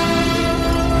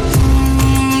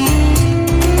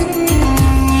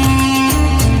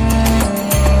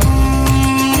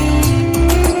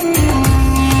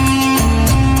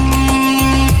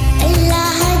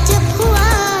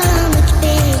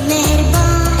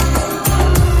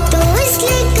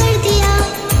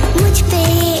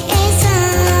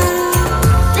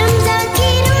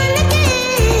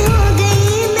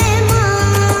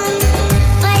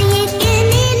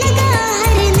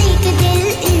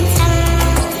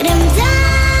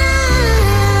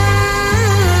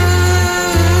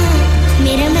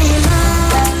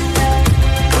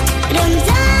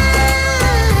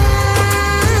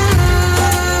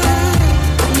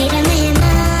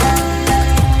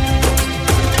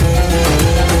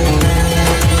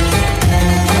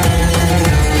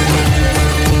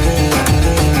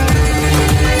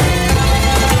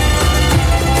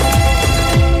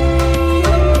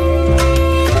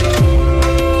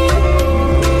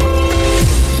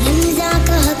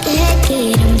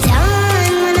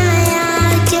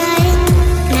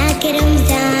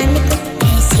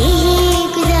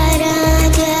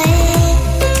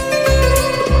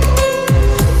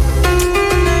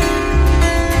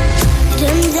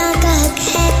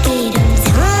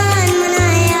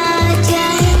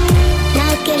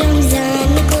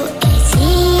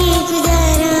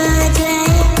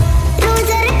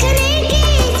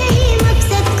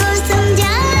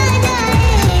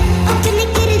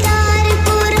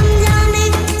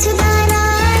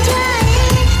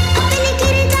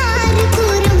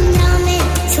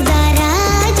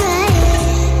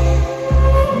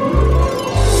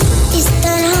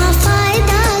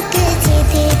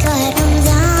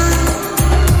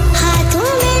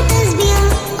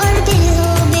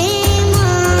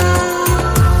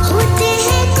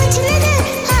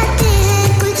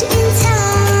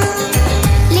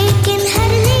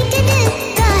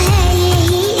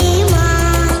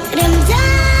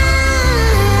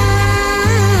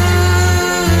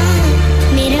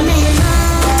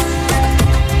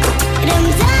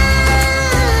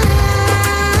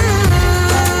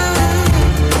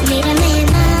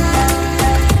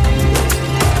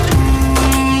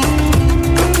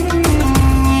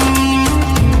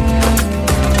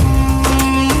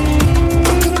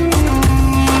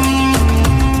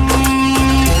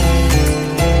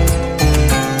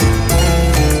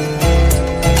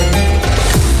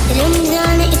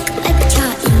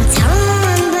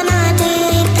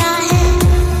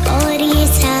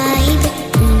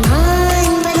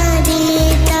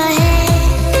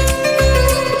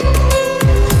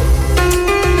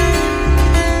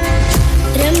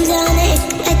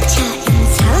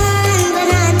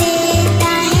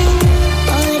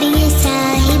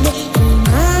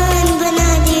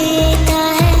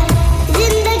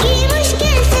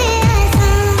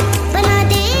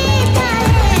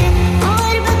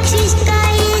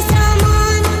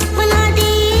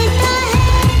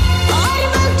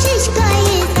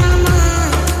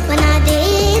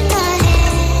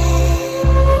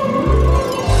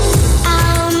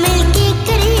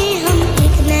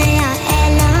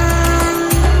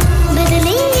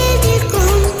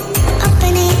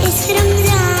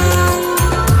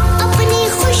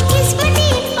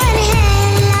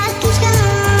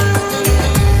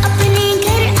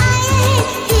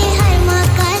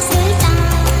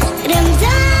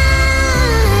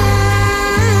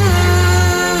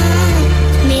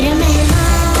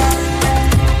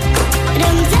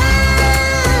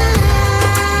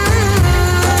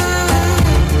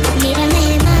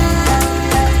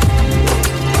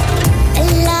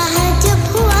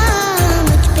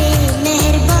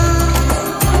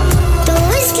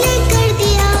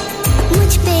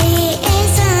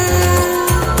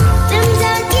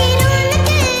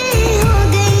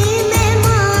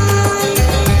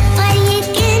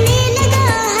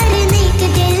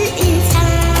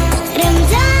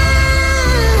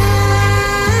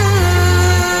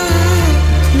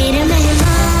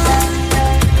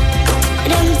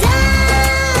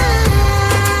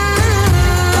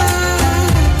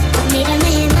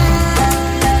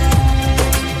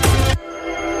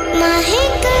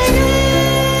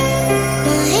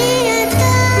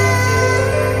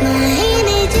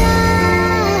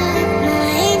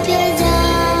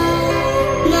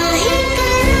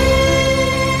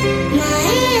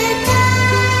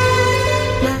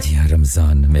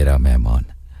मेरा मेहमान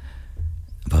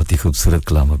बहुत ही खूबसूरत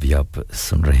कलाम अभी आप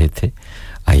सुन रहे थे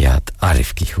आयात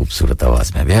आरिफ की खूबसूरत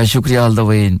आवाज में बेहद शुक्रिया all the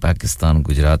way in Pakistan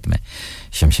Gujrat में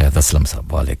शमशाद असलम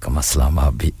साहब वालेकुम अस्सलाम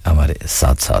आप भी हमारे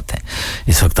साथ हैं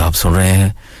इस वक्त आप सुन रहे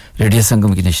हैं रेडियो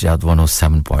संगम की नशरियात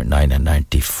 107.9 and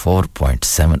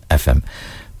 94.7 FM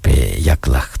पे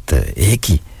यकलख्त एक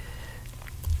ही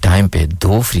टाइम पे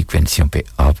दो फ्रीक्वेंसियों पे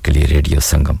आपके लिए रेडियो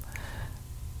संगम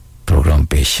प्रोग्राम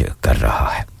पेश कर रहा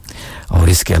है और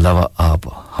इसके अलावा आप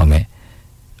हमें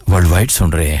वर्ल्ड वाइड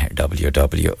सुन रहे हैं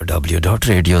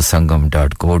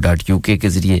www.radiosangam.co.uk के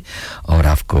जरिए और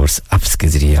ऑफ कोर्स एप्स के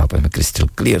जरिए आप हमें क्रिस्टल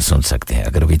क्लियर सुन सकते हैं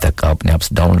अगर अभी तक आपने एप्स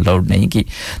डाउनलोड नहीं की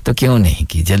तो क्यों नहीं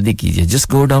की जल्दी कीजिए just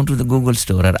go down to the Google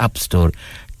store और app store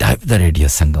type the radio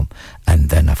Sangam and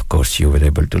then of course you will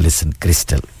able to listen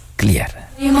crystal clear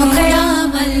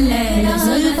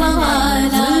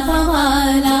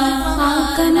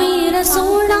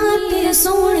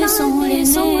सोने सोने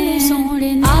सोने सोने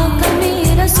आका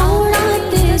मेरा सोना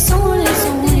ते सोने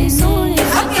सोने सोने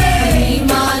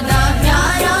मादा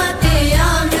प्यारा ते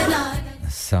Amla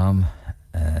Sam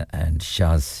and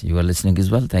Shaz you are listening as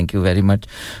well thank you very much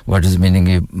what is meaning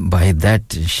by that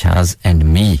Shaz and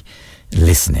me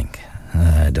listening I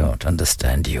don't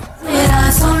understand you मेरा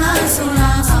सोना सोना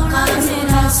आका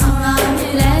मेरा सोना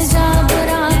ले जा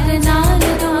बरात नाल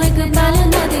तो एक पल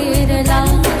न देर ला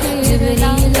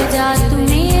जिबरील जा तू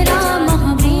मेरा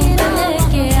महबूब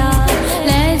लेके आ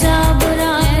ले जा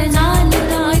बरात नाल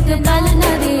तो एक पल न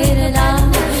देर ला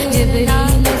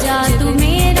जिबरील जा तू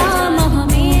मेरा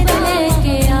महबूब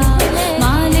लेके आ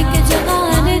मालिक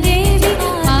जहान देवी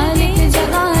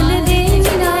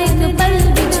ना एक पल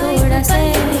भी छोड़ से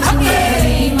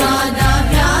मादा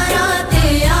प्यारा ते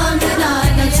आमला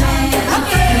दछे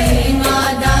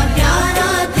मादा प्यारा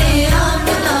ते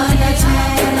आमला दछे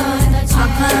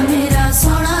आका मेरा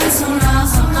सोना सोना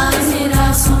आका मेरा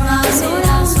सोना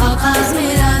सोना आका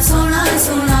मेरा सोना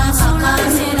सोना आका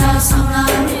मेरा सोना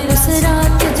उस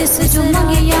रात जिस जो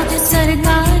मंगिया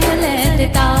सरकार ले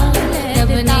देता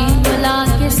रब ने बुला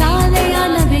के सारे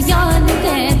अलब याद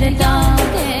कह देता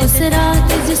उस रात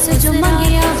जिस जो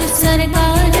मंगिया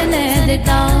सरकार ले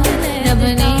देता रब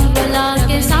ने बुला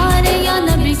के सारे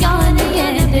अलब याद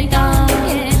कह देता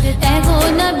ऐ गो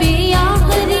नबी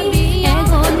आखरी ऐ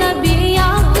गो नबी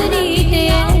आखरी ते ऐ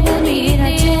गो मेरा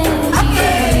चेहरा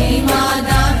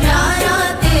मादा प्यारा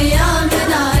ते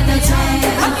आमला दछे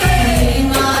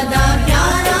मादा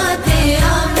प्यारा ते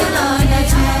आमला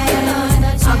दछे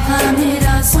आका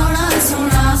मेरा सोना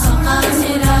सोना आका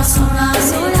मेरा सोना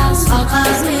सोना आका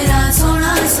मेरा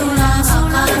सोना सोना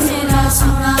आका मेरा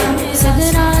सोना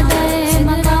सदरा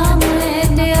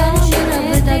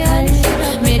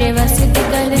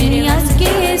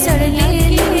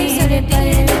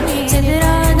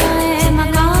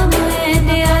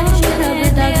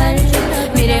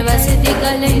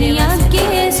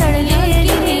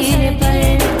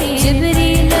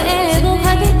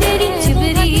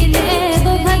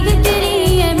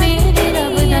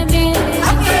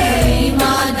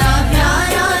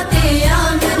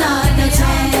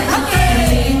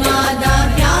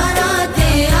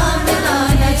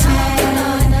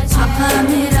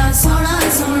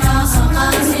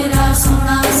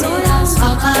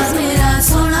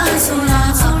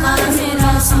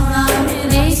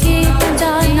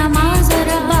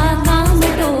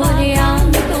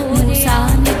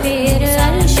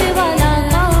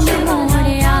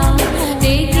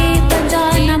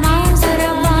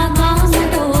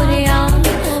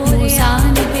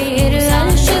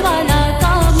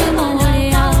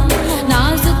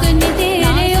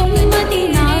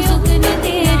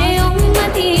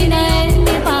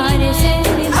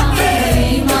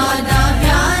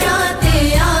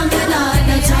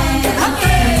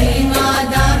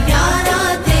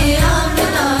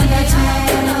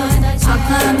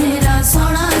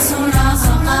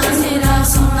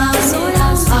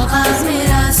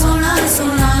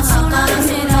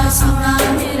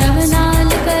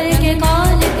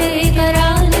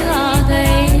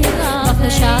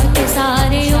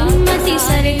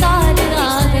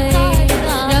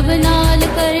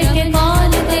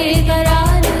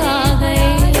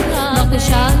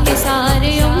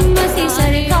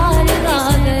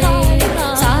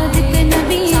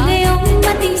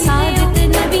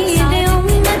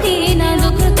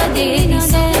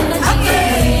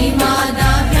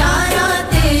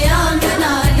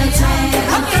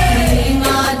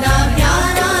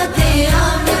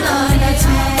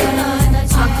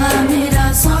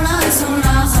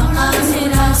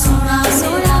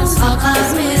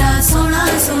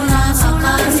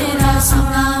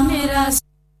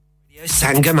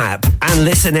Sangam app and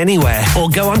listen anywhere or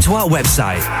go onto our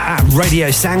website at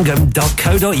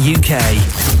radiosangam.co.uk.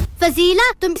 Fazila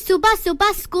तुम सुबह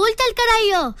सुबह स्कूल चल कर आई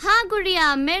हो हाँ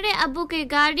गुड़िया मेरे अब्बू की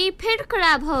गाड़ी फिर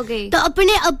खराब हो गई तो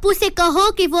अपने अब्बू से कहो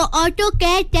कि वो ऑटो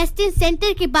केयर टेस्टिंग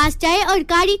सेंटर के पास जाए और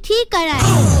गाड़ी ठीक कराए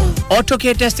Auto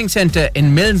Care Testing Center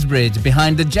in Millsbridge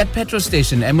behind the Jet Petrol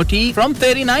Station MOT from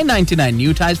 $39.99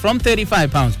 new tires from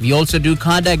 £35 we also do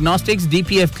car diagnostics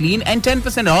DPF clean and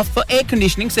 10% off for air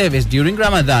conditioning service during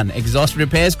Ramadan exhaust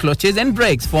repairs clutches and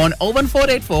brakes phone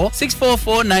 01484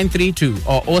 644 932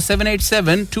 or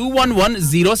 0787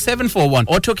 211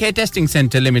 Auto Care Testing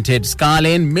Center Limited Scar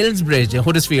Lane Millsbridge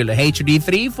Huddersfield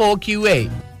HD3 4QA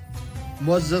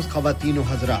मुअज़्ज़ज़ ख़वातीन व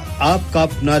हज़रात आपका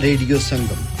अपना radio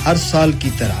संगम हर साल की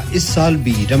तरह इस साल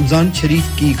भी रमज़ान शरीफ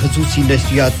की ख़ुसूसी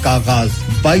नशरियात का आगाज़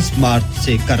 22 मार्च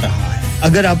से कर रहा है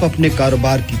अगर आप अपने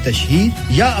कारोबार की तशहीर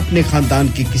या अपने खानदान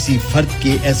के किसी फर्द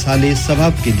के एहसाले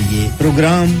सवाब के लिए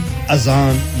प्रोग्राम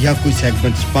अज़ान या कोई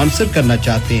सेगमेंट स्पॉन्सर करना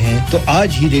चाहते हैं तो आज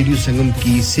ही रेडियो संगम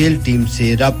की सेल टीम से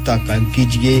राब्ता कायम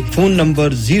कीजिए फोन नंबर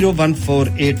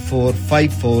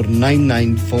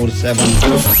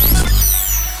 01484549947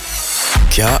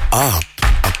 क्या आप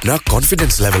अपना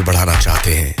कॉन्फिडेंस लेवल बढ़ाना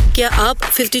चाहते हैं क्या आप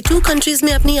 52 कंट्रीज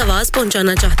में अपनी आवाज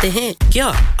पहुंचाना चाहते हैं क्या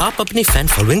आप अपनी फैन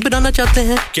फॉलोइंग बनाना चाहते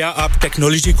हैं क्या आप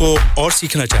टेक्नोलॉजी को और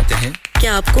सीखना चाहते हैं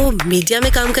क्या आपको मीडिया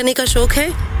में काम करने का शौक है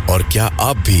और क्या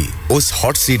आप भी उस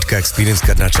हॉट सीट का एक्सपीरियंस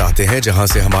करना चाहते हैं जहां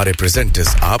से हमारे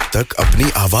प्रेजेंटर्स आप तक अपनी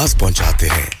आवाज पहुंचाते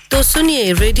हैं तो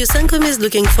सुनिए radio Sangam is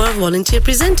looking for volunteer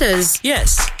presenters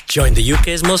yes join the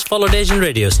UK's most followed Asian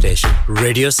radio station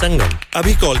Radio Sangam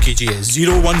abhi call kijiye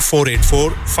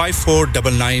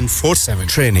 01484549947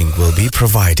 training will be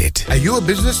provided Are you a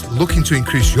business looking to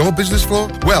increase your business flow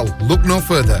well look no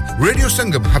further Radio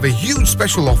Sangam have a huge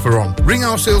special offer on ring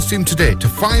our sales team today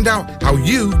to find out how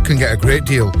you can get a great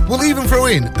deal we'll even throw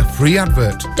in a free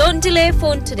advert don't delay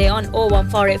phone today on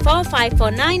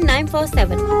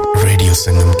 01484549947 Radio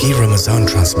Sangam की Ramzan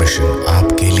transmission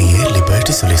आपके लिए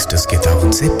liberty solicitors के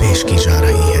ताउन से पेश की जा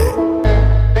रही है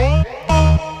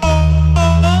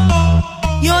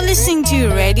You're listening to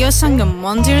Radio Sangam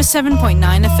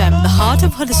 107.9 FM, the heart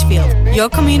of Huddersfield. Your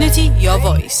community, your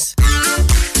voice.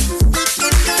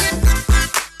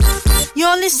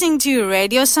 You're listening to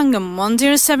Radio Sangam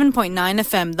 107.9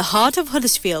 FM, the heart of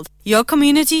Huddersfield. Your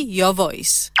community, your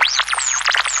voice.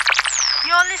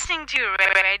 You're listening to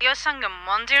Radio Sangam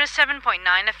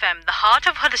 107.9 FM, the heart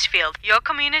of Huddersfield. Your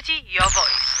community, your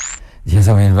voice. Yes, I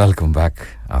mean, welcome back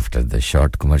after the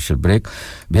short commercial break.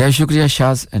 Behad shukriya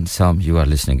Shaz and Sam, you are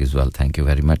listening as well. Thank you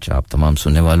very much. Aap tamam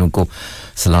sunne walon ko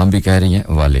salam bhi keh rahi hain.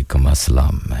 Walaikum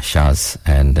assalam. Shaz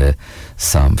and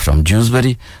Sam from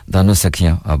Dewsbury. Dono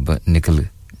sakhiyan ab nikal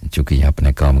चुकी हैं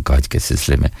अपने कामकाज के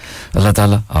सिलसिले में अल्लाह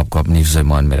ताला आपको अपनी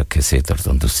ज़मान में रखे सेहत और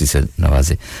तंदुरुस्ती से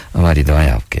नवाजे हमारी दुआएं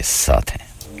आपके साथ हैं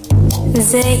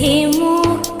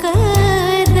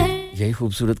यही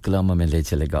खूबसूरत कलाम में ले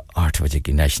चलेगा 8 बजे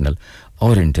की नेशनल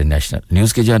और इंटरनेशनल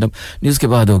न्यूज़ की जानिब न्यूज़ के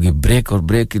बाद होगी ब्रेक और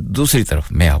ब्रेक की दूसरी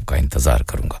तरफ मैं आपका इंतजार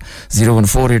करूंगा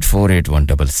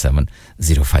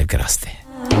 01484817705 के रास्ते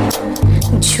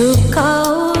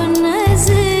झुकाओ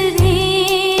नज़रें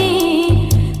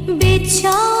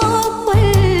बिछाओ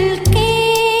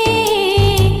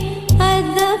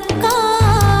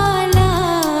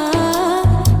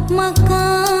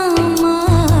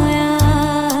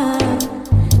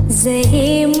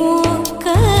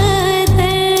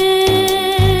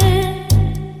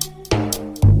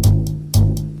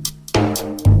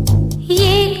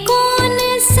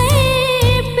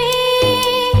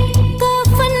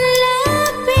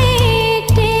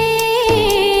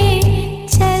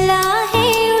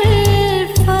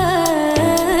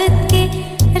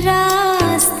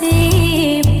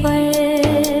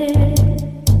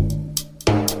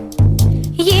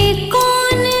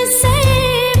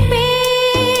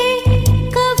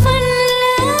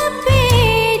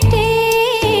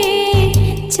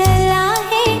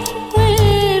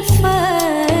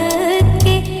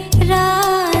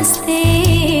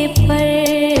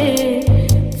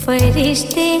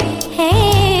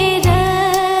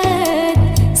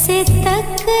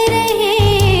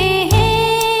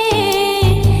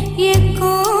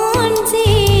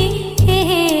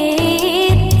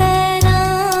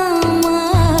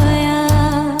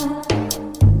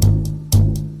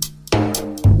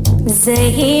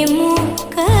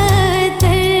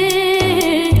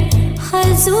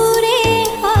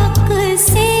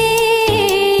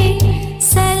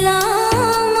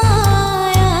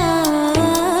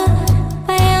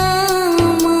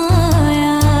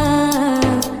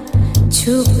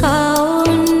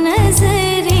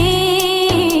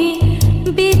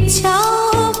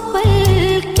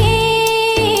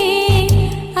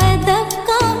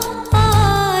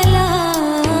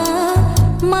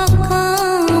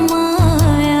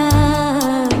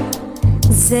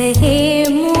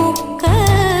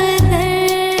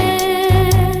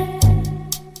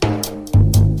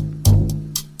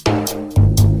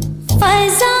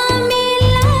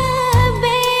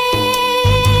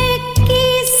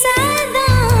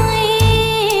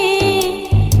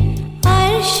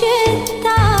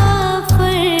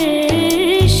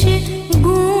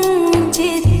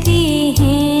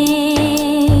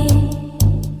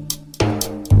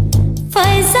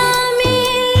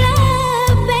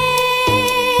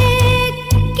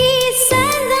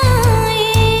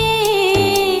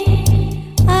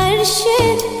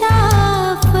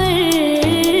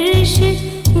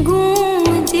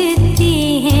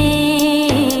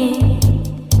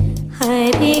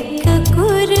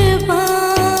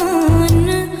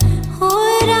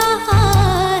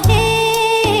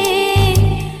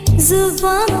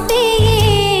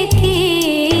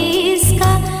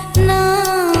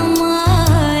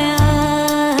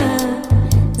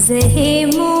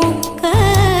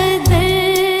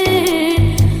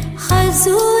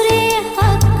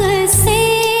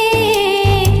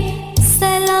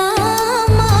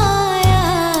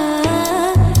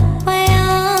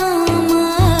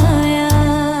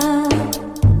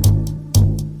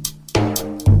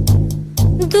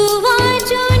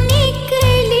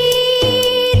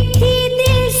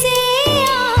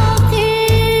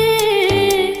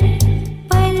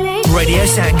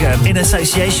In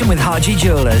association with Harji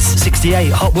Jewellers,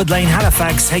 68 Hotwood Lane,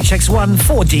 Halifax, HX1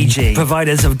 4DG.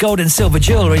 Providers of gold and silver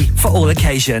jewellery for all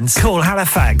occasions. Call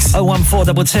Halifax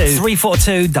 01422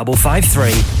 342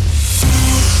 553.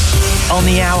 On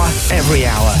the hour, every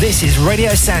hour. This is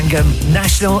Radio Sangam,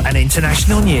 national and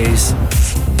international news.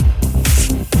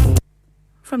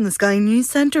 From the Sky News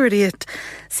Centre at 8.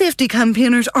 Safety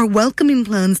campaigners are welcoming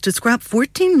plans to scrap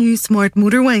 14 new smart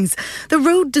motorways. The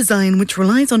road design, which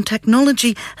relies on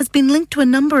technology, has been linked to a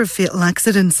number of fatal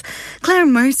accidents. Claire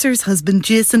Mercer's husband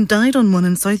Jason died on one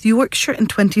in South Yorkshire in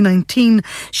 2019.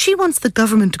 She wants the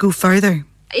government to go further.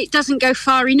 It doesn't go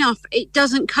far enough. It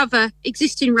doesn't cover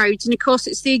existing roads. And of course,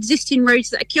 it's the existing roads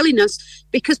that are killing us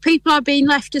because people are being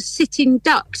left as sitting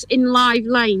ducks in live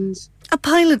lanes. A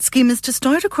pilot scheme is to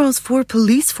start across 4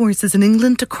 police forces in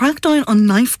England to crack down on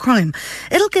knife crime.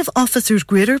 It'll give officers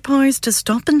greater powers to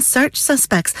stop and search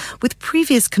suspects with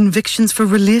previous convictions for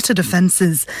related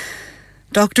offences.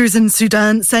 Doctors in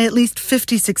Sudan say at least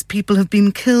 56 people have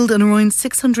been killed and around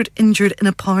 600 injured in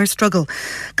a power struggle.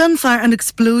 Gunfire and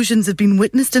explosions have been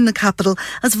witnessed in the capital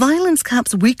as violence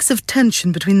caps weeks of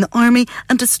tension between the army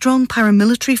and a strong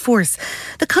paramilitary force.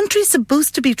 The country's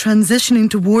supposed to be transitioning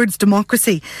towards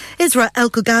democracy. Isra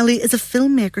El-Kogali is a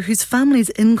filmmaker whose family's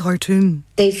in Khartoum.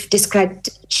 They've described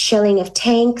shelling of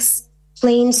tanks,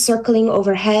 planes circling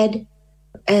overhead,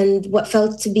 and what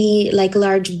felt to be like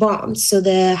large bombs, so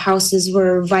the houses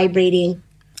were vibrating.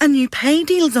 A new pay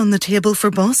deal's on the table for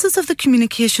bosses of the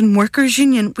Communication Workers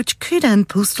Union, which could end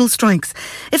postal strikes.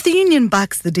 If the union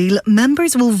backs the deal,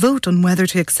 members will vote on whether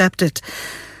to accept it.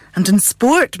 And in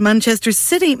sport, Manchester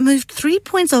City moved 3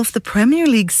 points off the Premier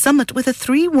League summit with a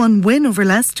 3-1 win over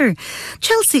Leicester.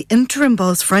 Chelsea interim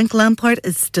boss Frank Lampard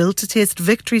is still to taste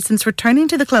victory since returning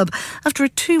to the club after a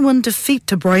 2-1 defeat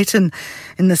to Brighton.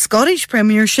 In the Scottish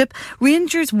Premiership,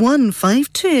 Rangers won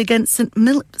 5-2 against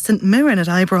St Mirren at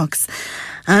Ibrox.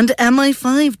 And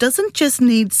MI5 doesn't just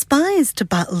need spies to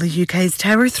battle the UK's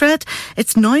terror threat,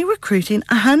 it's now recruiting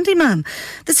a handyman.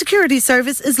 The security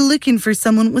service is looking for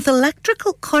someone with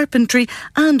electrical, carpentry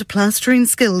and plastering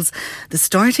skills. The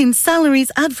starting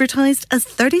salary's advertised as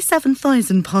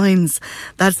 £37,000.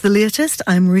 That's the latest.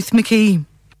 I'm Ruth McKee.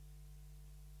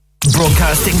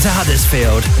 Broadcasting to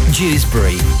Huddersfield,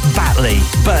 Dewsbury, Batley,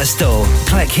 Birstall,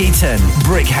 Cleckheaton,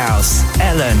 Brickhouse,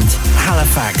 Elland,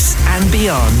 Halifax and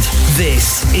beyond.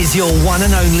 This is your one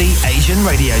and only Asian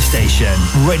radio station.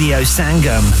 Radio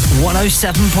Sangam,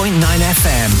 107.9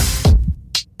 FM.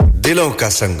 Dilon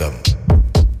ka sangam.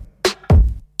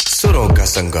 Suron ka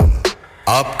sangam.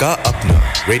 Aapka apna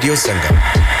Radio Sangam.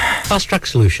 Fast Track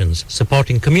Solutions,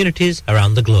 supporting communities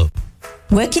around the globe.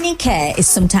 Working in care is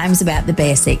sometimes about the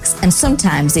basics and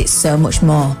sometimes it's so much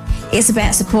more. It's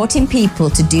about supporting people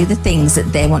to do the things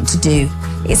that they want to do.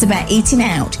 It's about eating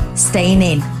out, staying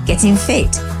in, getting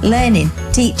fit, learning,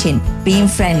 teaching, being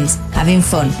friends, having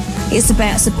fun. It's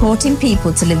about supporting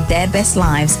people to live their best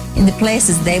lives in the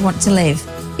places they want to live.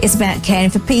 It's about caring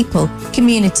for people,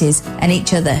 communities and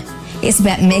each other. It's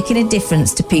about making a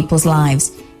difference to people's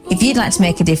lives. If you'd like to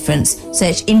make a difference,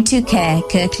 search Into Care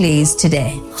Kirklees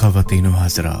today. ख़वातीन व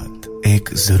हज़रात, एक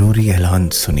ज़रूरी ऐलान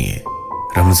सुनिए।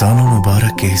 रमज़ान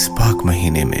मुबारक के इस पाक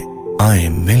महीने में आए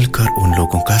मिलकर उन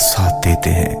लोगों का साथ देते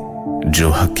हैं जो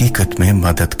हकीकत में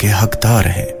मदद के हकदार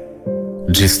हैं।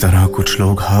 जिस तरह कुछ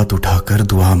लोग हाथ उठाकर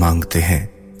दुआ मांगते हैं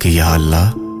कि या अल्लाह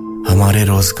हमारे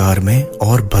रोजगार में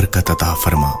और बरकत अता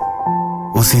फरमा,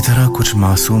 उसी तरह कुछ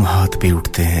मासूम हाथ भी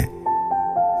उठते हैं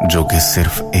जो कि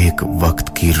सिर्फ एक वक्त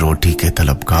की रोटी के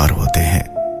तलबगार होते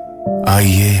हैं।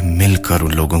 आइए मिलकर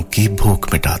उन लोगों की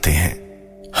भूख मिटाते हैं।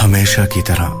 हमेशा की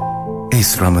तरह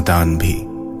इस रमजान भी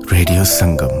रेडियो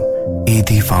संगम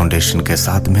ईदी फाउंडेशन के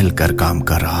साथ मिलकर काम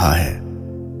कर रहा है।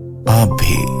 आप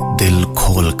भी दिल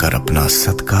खोलकर अपना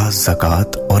सदका,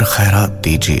 ज़कात और खैरात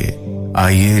दीजिए।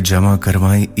 आइए जमा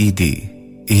करवाएं ईदी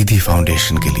ईदी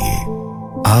फाउंडेशन के लिए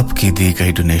आपकी दी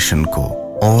गई डोनेशन को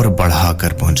और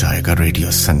बढ़ाकर पहुंचाएगा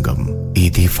रेडियो संगम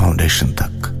ईदी फाउंडेशन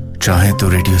तक चाहे तो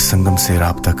रेडियो संगम से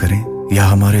राब्ता करें या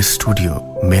हमारे स्टूडियो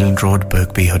मिलन रोड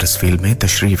बर्कबी हडर्सफील्ड में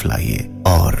तशरीफ लाइए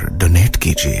और डोनेट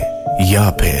कीजिए या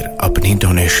फिर अपनी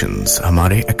डोनेशंस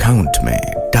हमारे अकाउंट में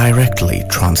डायरेक्टली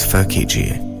ट्रांसफर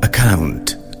कीजिए account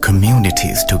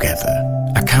Communities Together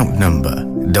account number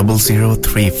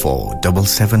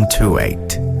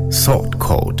 00347728 sort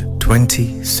code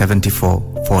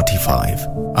 207445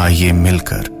 आइए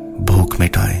मिलकर भूख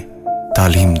मिटाएं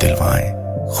तालीम दिलवाएं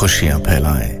खुशियां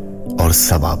फैलाएं और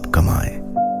सवाब कमाएं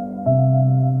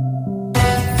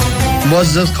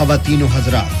मुअज़्ज़ज़ ख़वातीन व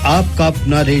हज़रात आपका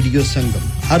अपना रेडियो संगम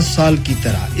हर साल की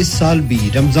तरह इस साल भी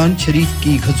रमजान शरीफ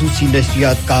की ख़ुसूसी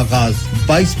नशरियात का आगाज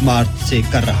 22 मार्च से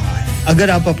कर रहा है अगर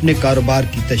आप अपने कारोबार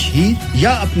की तशहीर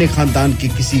या अपने खानदान के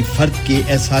किसी फर्द के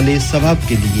एहसाले सवाब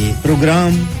के लिए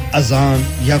प्रोग्राम अजान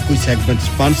या कोई सेगमेंट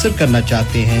स्पॉन्सर करना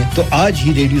चाहते हैं तो आज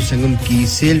ही रेडियो संगम की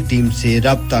सेल टीम से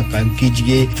राब्ता कायम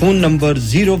कीजिए फोन नंबर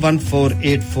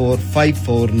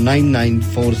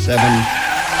 01484549947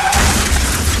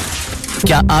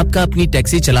 क्या आपका अपनी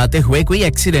टैक्सी चलाते हुए कोई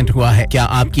एक्सीडेंट हुआ है क्या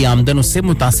आपकी आमदन उससे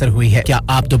मुतासर हुई है क्या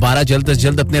आप दोबारा जल्द से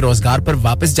जल्द अपने रोजगार पर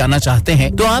वापस जाना चाहते हैं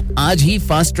तो आप आज ही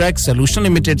फास्ट ट्रैक सॉल्यूशन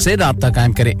लिमिटेड से राब्ता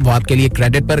कायम करें वो आपके लिए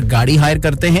क्रेडिट पर गाड़ी हायर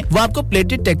करते हैं वो आपको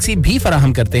प्लेटेड टैक्सी भी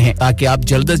फराहम करते हैं ताकि आप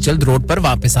जल्द से जल्द रोड पर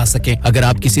वापस आ सकें अगर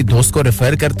आप किसी दोस्त को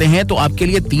रेफर करते हैं तो आपके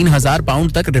लिए 3000 पाउंड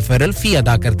तक रेफरल फी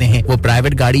अदा करते हैं वो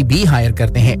प्राइवेट गाड़ी भी हायर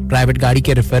करते हैं प्राइवेट गाड़ी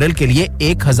के रेफरल के लिए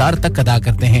 1000 तक अदा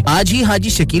करते हैं आज ही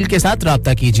हाजी शकील के साथ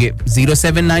राब्ता कीजिए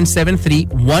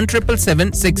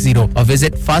 07973177760 or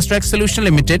visit Fast Track Solution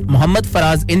Limited, Mohammed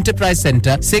Faraz Enterprise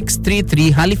Center,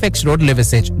 633 Halifax Road,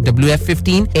 Liversedge,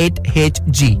 WF15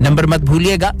 8HG. Number mat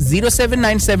bhuliega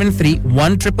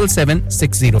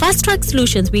 07973177760. Fast Track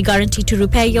Solutions, we guarantee to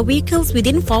repair your vehicles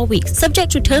within 4 weeks,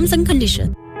 subject to terms and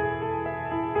conditions.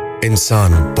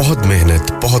 इंसान बहुत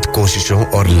मेहनत, बहुत कोशिशों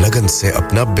और लगन से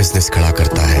अपना business खड़ा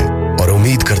करता है और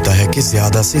उम्मीद करता है कि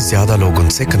ज्यादा से ज्यादा लोग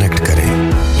उनसे कनेक्ट करें।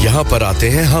 यहाँ पर आते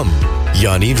हैं हम,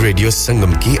 यानी रेडियो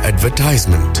संगम की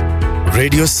एडवर्टाइजमेंट।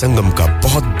 रेडियो संगम का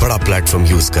बहुत बड़ा प्लेटफॉर्म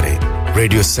यूज करें।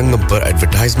 रेडियो संगम पर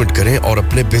एडवर्टाइजमेंट करें और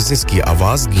अपने बिजनेस की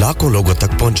आवाज लाखों लोगों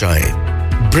तक पहुंचाएं।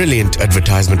 Brilliant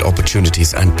advertisement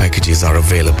opportunities and packages are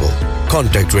available.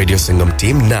 Contact Radio Sangam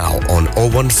team now on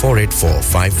 01484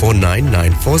 549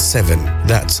 947.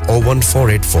 That's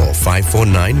 01484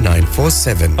 549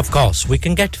 947. Of course, we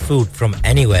can get food from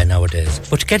anywhere nowadays,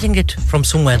 but getting it from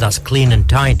somewhere that's clean and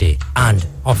tidy and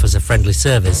offers a friendly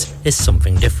service is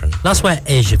something different. That's where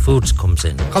Asia Foods comes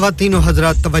in. ख़वातीन व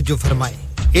हज़रात तवज्जो फरमाएं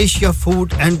Asia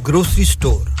food and grocery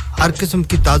store हर किस्म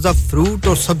की ताजा fruit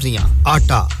और सब्जियां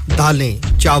आटा दालें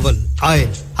चावल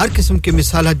ऑयल हर किस्म के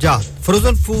मसाला जात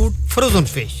फ्रोजन फूड फ्रोजन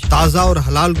फिश ताजा और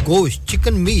हलाल गोश्त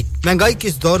चिकन मीट महंगाई के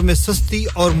इस दौर में सस्ती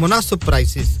और मुनासिब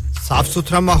प्राइसेस साफ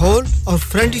सुथरा माहौल और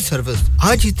फ्रेंडली सर्विस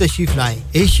आज ही तशरीफ लाएं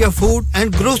Asia food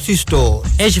and grocery store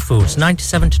Asia Foods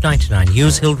 97 to 99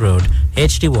 Hughes Hill Road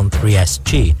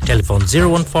HD13SG telephone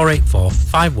 01484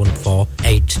 514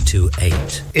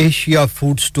 828 Asia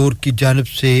food store की जानिब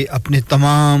से अपने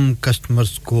तमाम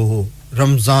कस्टमर्स को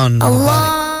रमजान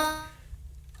मुबारक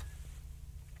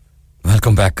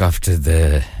Welcome back after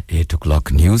the 8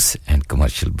 o'clock news and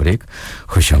commercial break.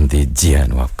 Khushamdeed ji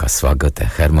aanu aapka swagat hai.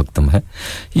 Khair maqdam hai.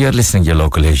 You are listening your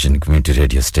local Asian community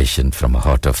radio station from the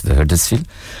heart of the Huddersfield,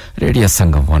 Radio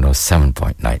Sangam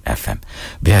 107.9 FM.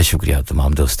 बेहद शुक्रिया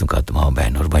तमाम दोस्तों का, तमाम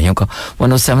बहन और भाइयों का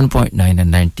 107.9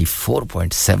 and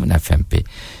 94.7 FM पे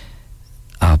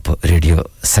आप रेडियो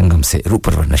संगम से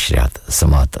रूपरवर नशरियात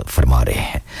समात फरमा रहे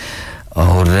हैं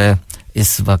और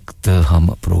इस वक्त हम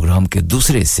प्रोग्राम के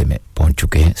दूसरे हिस्से में पहुंच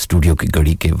चुके हैं स्टूडियो की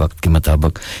घड़ी के वक्त के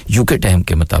मुताबिक यूके टाइम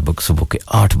के मुताबिक सुबह के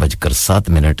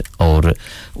 8:07 और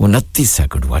 29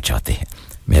 सेकंड हुआ चाहते हैं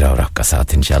मेरा और आपका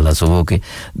साथ इंशाल्लाह सुबह के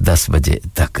 10 बजे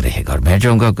तक रहेगा और मैं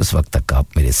चाहूंगा कि उस वक्त तक आप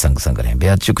मेरे संग रहें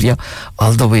बेहद शुक्रिया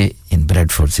all the way in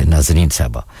Bradford से नाज़रीन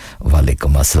साहबा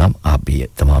वालेकुम अस्सलाम आप भी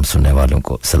तमाम सुनने वालों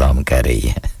को सलाम कह रही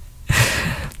हैं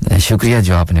शुक्रिया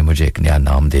जो आपने मुझे एक नया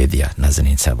नाम दे दिया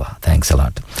नाज़रीन साहबा थैंक्स अ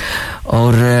लॉट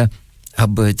और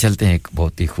अब चलते हैं एक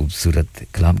बहुत ही खूबसूरत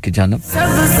कलाम की जानिब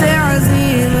सबसे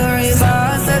अजीम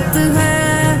इबादत है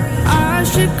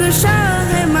आशिक शाह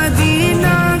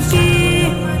मदीना की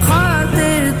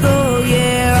खातिर तो ये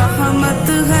रहमत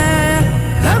है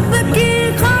रब की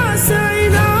खास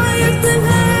इनायत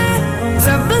है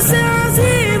सबसे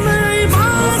अजीम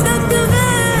इबादत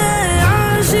है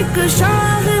आशिक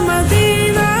शाह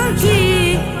मदीना की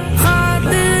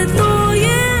खातिर तो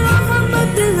ये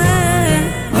रहमत है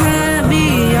मैं भी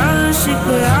आशिक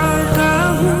आका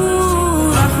हूँ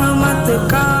रहमत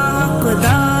का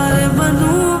हकदार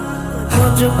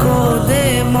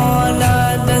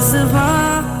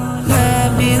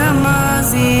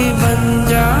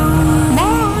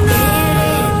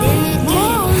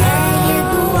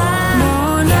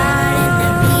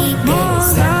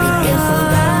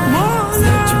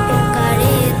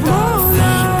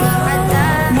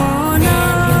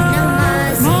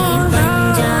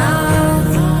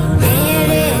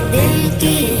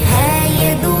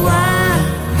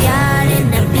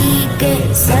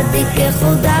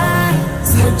खुदा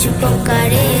मुझको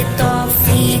करे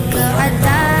तौफीक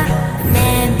अता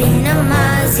मैं भी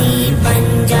नमाजी बन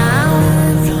जाऊं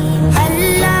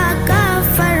अल्लाह का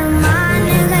फरमान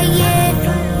है ये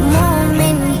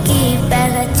मोमिन की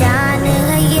पहचान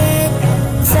है ये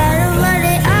सरवर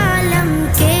आलम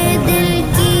के दिल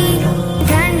की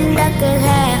ठंडक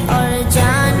है और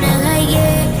जान है ये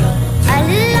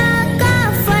अल्लाह का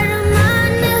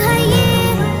फरमान है ये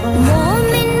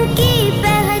मोमिन की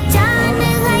पहचान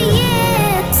है ये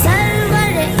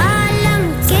सरवर आलम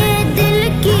के दिल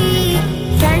की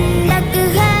ठंडक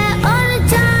है और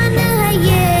जान है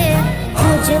ये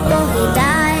मुझको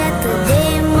हिदायत दे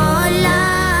मौला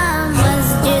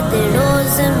मस्जिद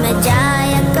रोज मैं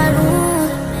जाया करूं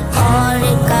और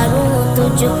करूं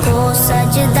तुझको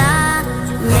सजदा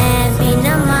मैं भी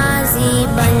नमाजी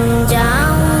बन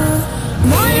जाऊं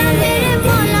मौला मेरे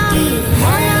मौला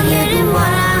मौला मेरे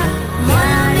मौला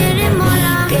मौला मेरे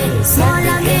मौला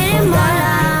मौला मेरे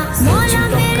मौला मौला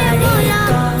मेरे मौला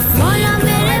मौला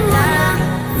मेरे मौला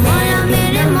मौला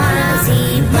मेरे मौला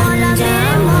मौला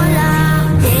मेरे मौला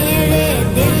तेरे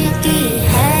दिल की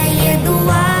है ये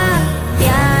दुआ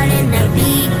प्यारे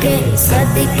नबी के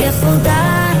सदके खुदा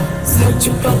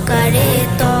मुझको करे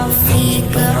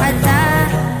तौफीक अता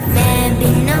मैं भी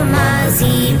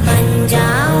नमाजी बन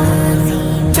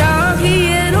जाऊं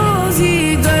चाहिए रोजी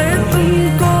गर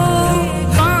तुमको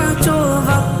पांचों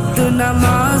वक्त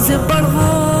नमाज पढ़ो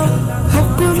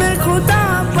हुक्म खुदा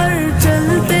पर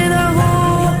चलते रहो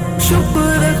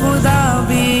शुक्र खुदा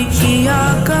भी किया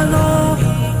करो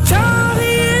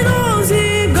चाहिए रोजी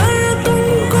गर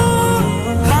तुमको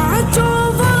पांचों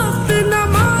वक्त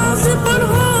नमाज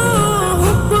पढ़ो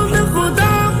हुक्म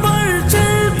खुदा पर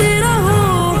चलते रहो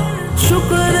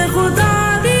शुक्र खुदा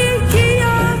भी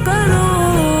किया करो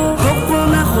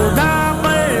हुक्म खुदा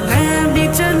पर मैं भी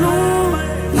चलूं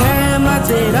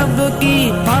रहमत रब की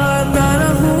पाता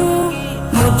रहूं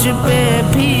मुझ पे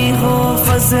भी हो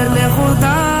फजल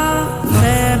खुदा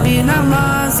मैं भी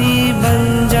नमाजी बन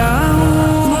जाऊं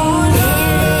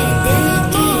मेरे दिल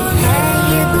की है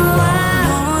ये दुआ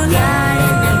प्यारे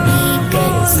नबी के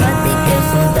सदके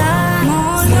खुदा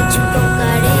मुझको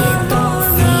करे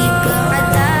तौफीक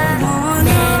अता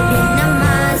मैं भी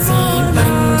नमाजी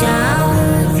बन जाऊं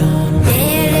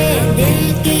मेरे दिल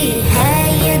की है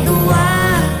ये दुआ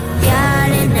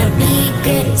प्यारे नबी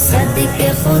के सदके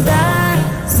खुदा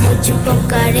मुझको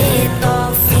करे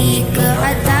तौफीक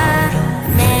अता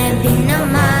मैं भी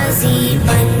नमाजी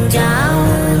बन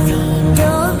जाऊं जो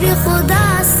भी खुदा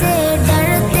से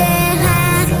डरते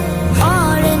हैं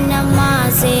और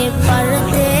नमाज़ें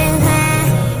पढ़ते हैं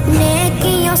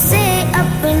नेकियों से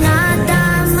अपना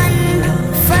दामन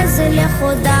फजल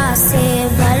खुदा से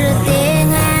भरते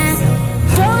हैं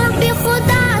जो भी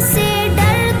खुदा से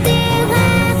डरते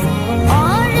हैं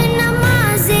और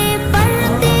नमाज़ें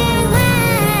पढ़ते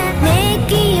हैं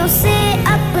नेकियों से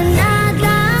अपना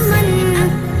दामन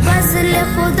फजल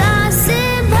खुदा से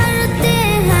भरते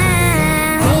हैं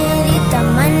मेरी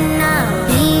तमन्ना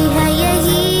भी है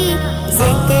यही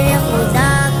जिक्र खुदा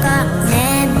का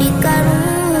मैं भी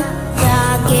करूं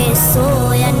जाके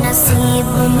सोया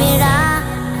नसीब मेरा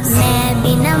मैं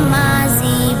भी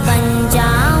नमाजी बन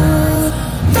जाऊं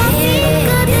तौफीक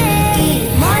दे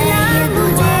मौला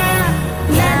मुझे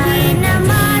मैं भी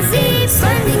नमाजी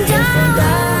बन जाऊं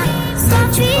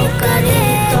तौफीक दे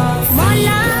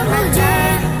मौला मुझे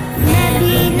मैं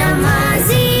भी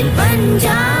नमाजी बन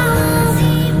जाऊं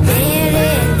मेरे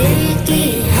दिल की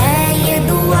है ये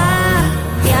दुआ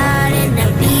प्यारे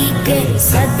नबी के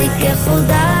सदके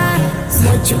खुदा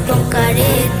मुझको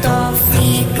करे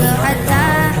तौफीक अता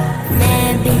मैं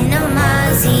भी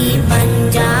नमाजी बन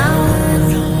जाऊं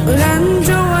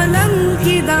रंजो अलम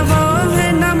की दवा है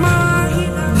नमाज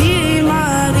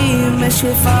बीमारी में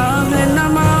शिफा है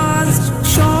नमाज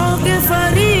शौक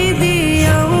फरीदी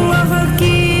अल्लाह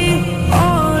की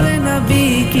और नबी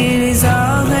की रज़ा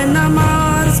है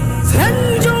नमाज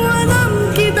रंजो अलम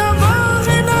की दवा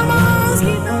है नमाज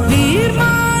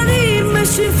बीमारी में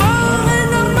शिफा है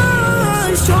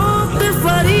नमाज शौक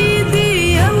फरीदी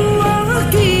अल्लाह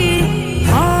की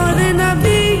और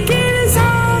नबी की रज़ा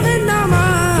है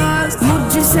नमाज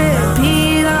मुझसे भी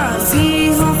राज़ी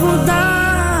हो खुदा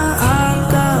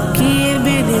आका की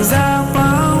भी रज़ा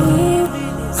पाऊं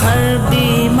हर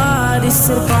बीमारी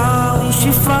से पाऊं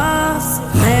शिफा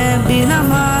मैं भी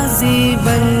नमाजी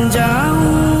बन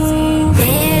जाऊं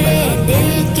तेरे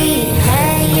दिल की है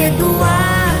ये दुआ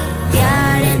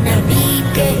प्यारे नबी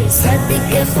के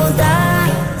सदके खुदा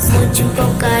मुझको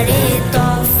करे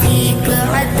तौफीक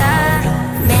अता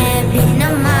मैं भी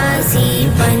नमाजी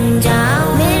बन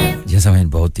जाऊं जैसा मैं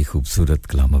बहुत ही खूबसूरत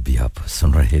कलाम अभी आप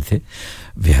सुन रहे थे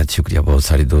बेहद शुक्रिया बहुत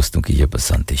सारे दोस्तों की ये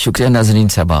पसंद थी शुक्रिया नाज़रीन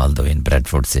साहब all the way in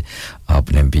Bradford से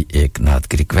आपने भी एक नात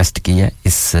की रिक्वेस्ट की है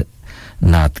इस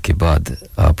नात के बाद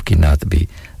आपकी नात भी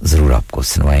ज़रूर आपको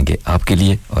सुनवाएंगे आपके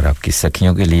लिए और आपकी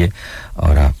सखियों के लिए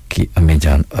और आपकी अम्मी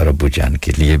जान और अब्बू जान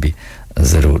के लिए भी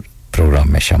ज़रूर प्रोग्राम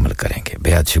में शामिल करेंगे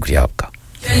बेहद शुक्रिया आपका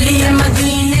चलिए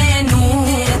मदीने नू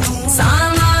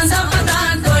सामा दा पता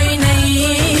कोई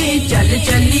नहीं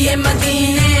चलिए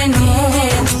मदीने नू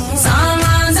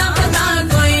सामा दा पता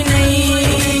कोई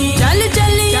नहीं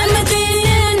चलिए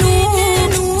मदीने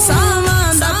नू सामा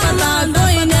दा पता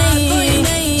कोई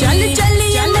नहीं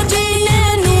चलिए मदीने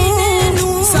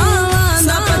नू सामा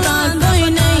दा पता कोई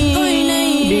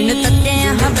नहीं बिन तके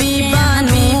हबीबा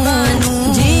नू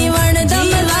जीवन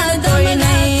दमला कोई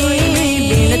नहीं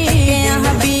बिन तके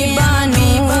हबीबा नू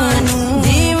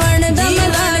जीवन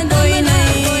दमला कोई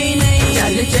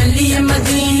नहीं चलिए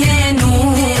मदीने नू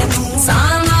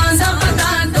सामा दा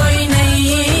पता कोई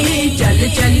नहीं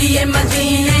चलिए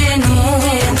मदीने नू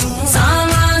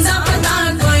सामा दा पता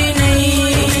कोई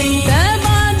नहीं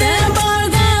तैबा दे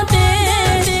बागाते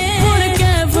मुड़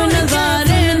के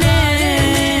फुनज़ारे ने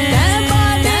तैबा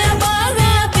दे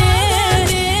बागाते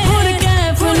मुड़ के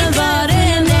फुनज़ारे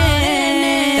ने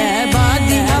तैबा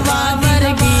दी हवा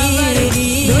वर्गी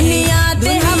दुनिया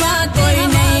ते हवा कोई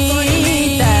नहीं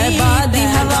तैबा दी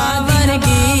हवा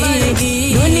वर्गी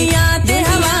दुनिया ते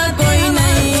हवा कोई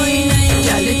नहीं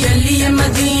चलिए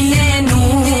मदीने नू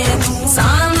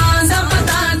सामा दा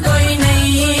पता कोई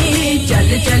नहीं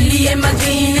चलिए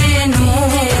मदीने नू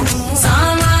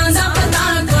सामा दा पता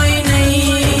कोई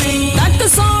नहीं तक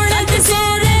सोने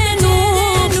सेरे नू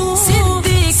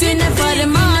सिद्दीक ने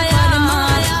फरमाया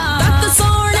तक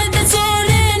सोने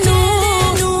सेरे नू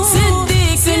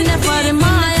सिद्दीक ने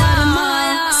फरमाया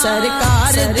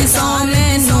सरकार दिसों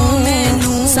में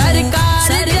नू सरकार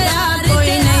दया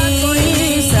कोई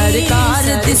नहीं सरकार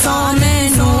दिसों में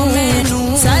नू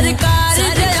सरकार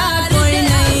दया कोई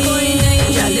नहीं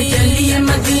चलिए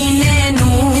मदीने नू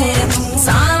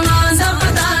सामा दा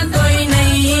पता कोई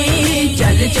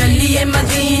नहीं चलिए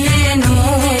मदीने नू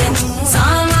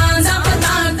सामा दा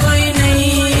पता कोई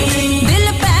नहीं दिल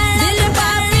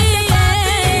पापी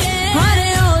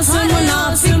हरे उस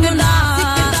मुनाफिक दा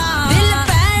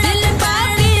दिल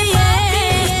पापी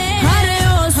हरे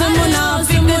उस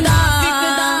मुनाफिक दा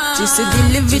जिस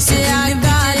दिल विच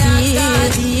आगा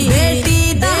दी बेटी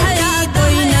दा हया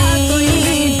कोई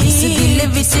नहीं जिस दिल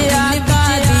विच आगा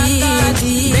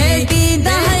दी बेटी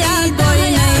दा हया कोई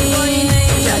नहीं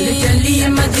चलिए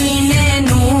मदीने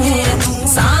नू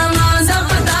सामा दा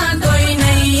पता कोई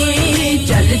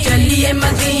नहीं चलिए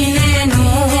मदीने नू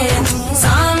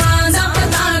सामा दा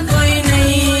पता कोई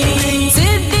नहीं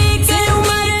सिद्दीक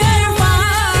उमर अरफा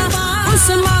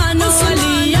उस्मान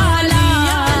अली आला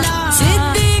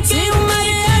सिद्दीक उमर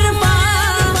अरफा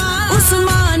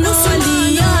उस्मान अली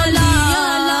आला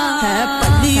है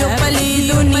पलियो पली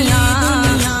दुनिया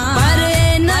पर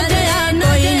न दया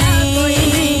कोई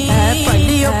नहीं है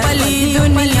पलियो पली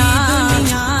दुनिया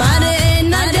पर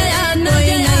न दया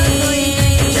कोई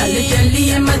नहीं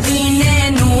चलिए मदीने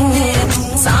नू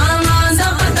सामा दा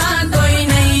पता कोई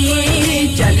नहीं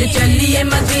चलिए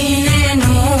मदीने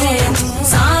नू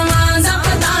सामा दा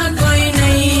पता कोई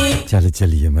नहीं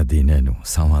चलिए मदीने नु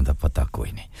सामा दा पता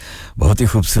कोई नहीं बहुत ही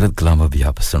खूबसूरत कलाम अभी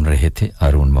आप सुन रहे थे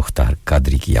अरुण मुख्तार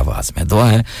कादरी की आवाज में दुआ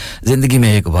है जिंदगी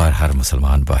में एक बार हर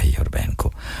मुसलमान भाई और बहन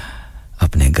को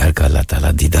अपने घर का अल्लाह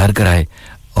ताला दीदार कराए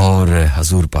और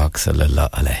हुजूर पाक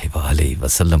सल्लल्लाहु अलैहि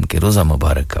वसल्लम के रोज़ा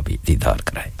मुबारक का भी दीदार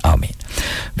कराए आमीन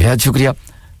बेहद शुक्रिया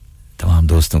तमाम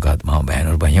दोस्तों का तमाम बहन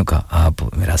और भाइयों का आप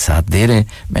मेरा साथ दे रहे हैं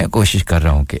मैं कोशिश कर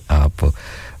रहा हूं कि आप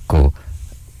को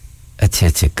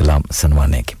अच्छे कलाम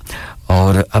सुनवाने की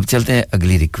और अब चलते हैं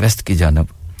अगली रिक्वेस्ट की जानिब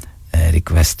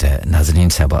रिक्वेस्ट है नाज़रीन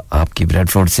साहबा आपकी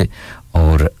ब्रैडफोर्ड से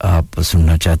और आप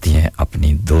सुनना चाहती हैं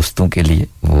अपनी दोस्तों के लिए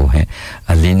वो हैं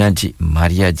अलीना जी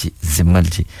मारिया जी जिम्मल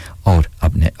जी और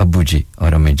अपने अब्बू जी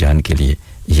और अम्मी जान के लिए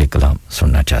ये कलाम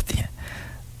सुनना चाहती हैं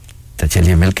तो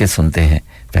चलिए मिलके सुनते हैं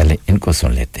पहले इनको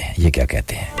सुन लेते हैं ये क्या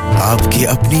कहते हैं आपकी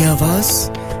अपनी आवाज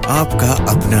आपका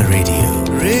अपना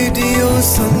radio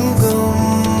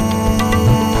Sangam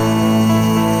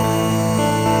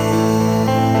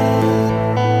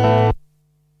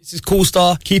This is Cool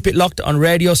Star. Keep it locked on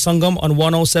Radio Sangam on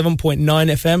 107.9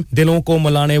 FM. Dilon ko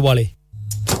milane wale.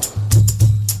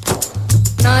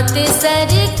 नात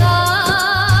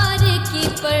सरकार की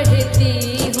पढ़ती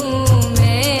हूँ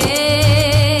मैं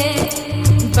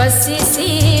बस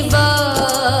इसी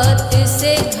बात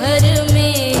से घर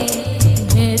में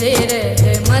मेरे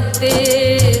रहमत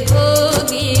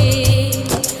होगी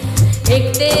एक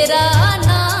तेरा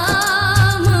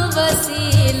नाम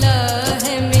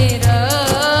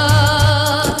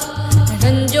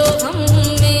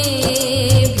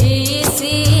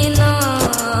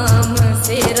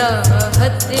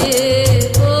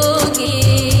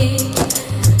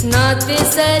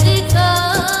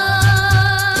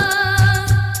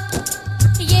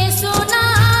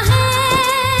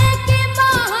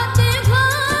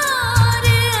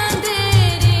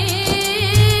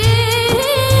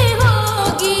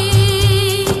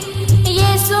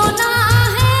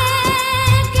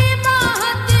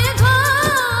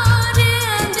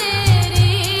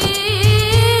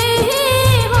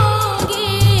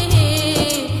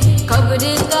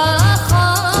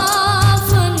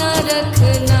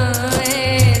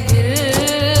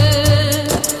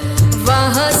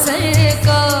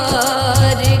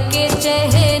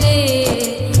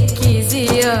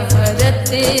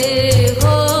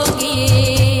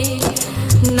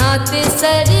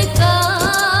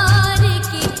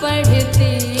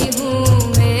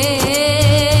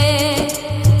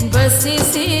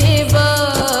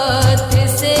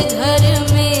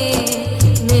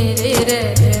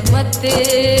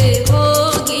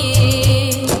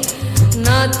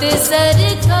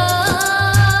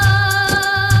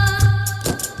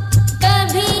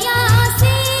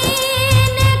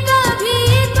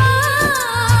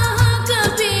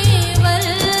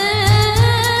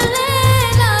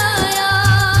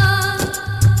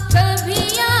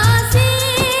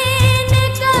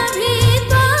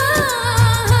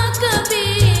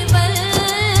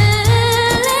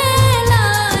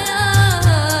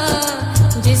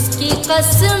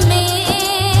बस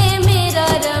में मेरा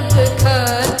रब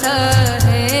खाता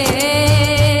है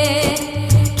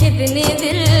कितनी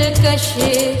दिलकश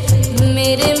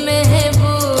मेरे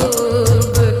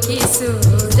महबूब की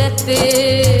सूरत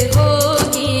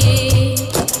होगी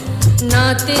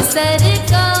नात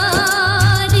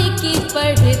सरकार की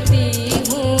पढ़ती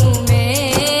हूँ मैं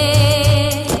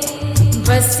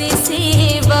बस इसी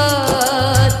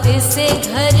बात से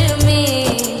घर में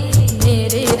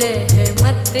मेरे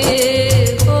रहमत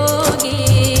होगी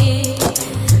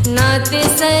नात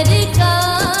सरकार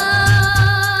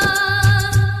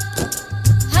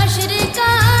हश्र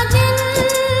का दिन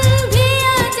भी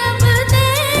अजब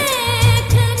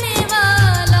देखने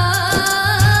वाला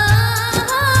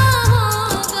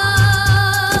होगा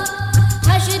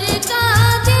हश्र का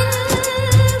दिन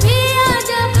भी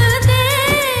अजब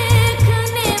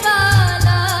देखने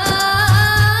वाला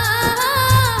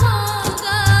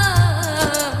होगा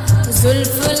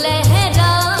जुल्फ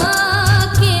लहरा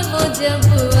के वो जब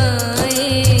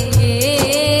आएंगे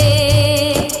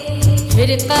फिर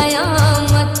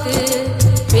कयामत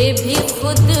पे भी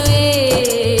खुद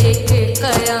एक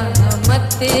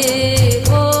कयामत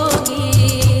होगी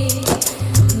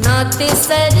नाते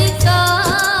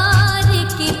सरकार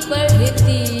की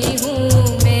पढ़ती हूँ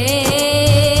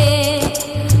मैं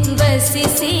बस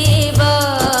इसी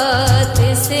बात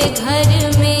से घर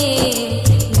में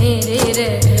मेरे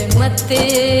रहमत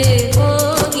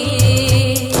होगी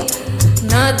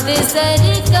नाते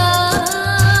सरकार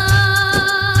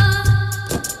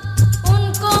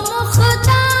उनको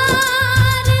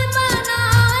मुख्तार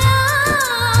बनाया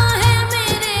है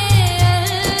मेरे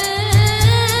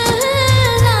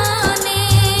अल्लाह ने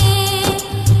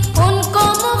उनको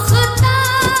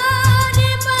मुख्तार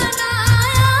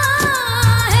बनाया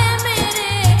है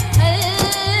मेरे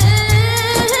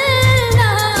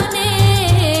अल्लाह ने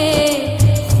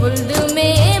खुल्द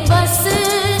में बस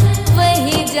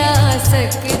वही जा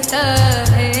सकता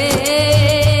है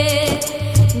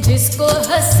जिसको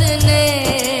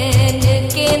हसनैन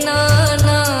के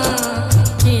नाना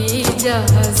की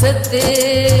इजाजत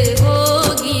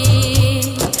होगी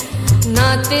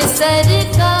नाते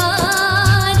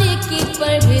सरकार की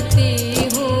पढ़ती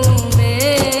हूँ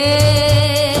मैं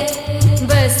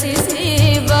बस इसी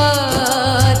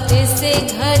बात से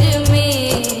घर में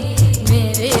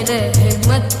मेरे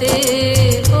रहमत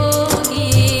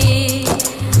होगी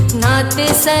नाते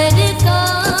सरकार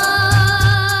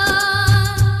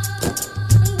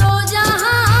दो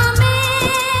जहां में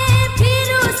फिर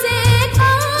उसे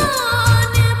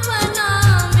कौन पनाह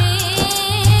में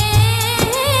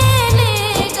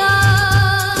लेगा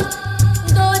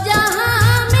दो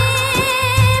जहां में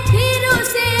फिर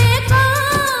उसे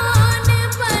कौन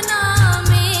पनाह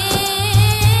में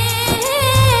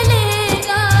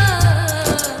लेगा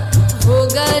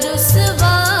होगा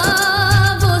रुसवा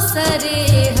वो सरे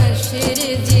हश्र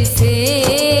जिसे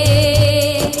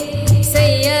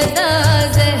सैयदा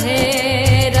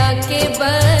ज़हरा के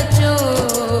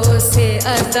बच्चों से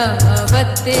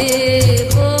अदावत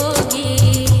होगी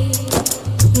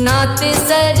नाते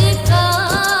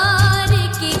सरकार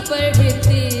की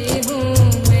पढ़ती हूँ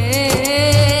मैं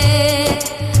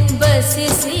बस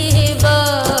इसी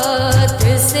बात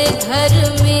से घर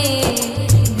में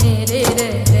मेरे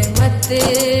रहमत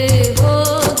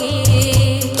होगी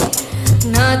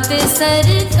नाते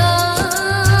सरकार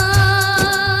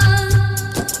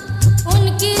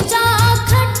उनकी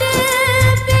चौखट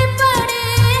पे पड़े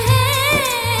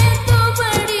हैं तो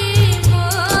बड़ी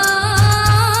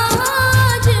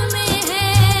मौज में है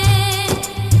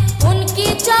उनकी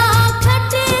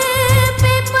चौखट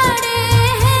पे पड़े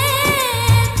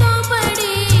हैं तो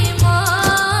बड़ी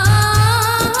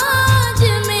मौज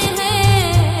में है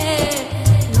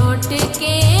लौट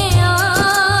के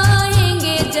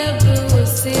आएंगे जब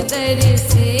उस दर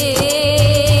से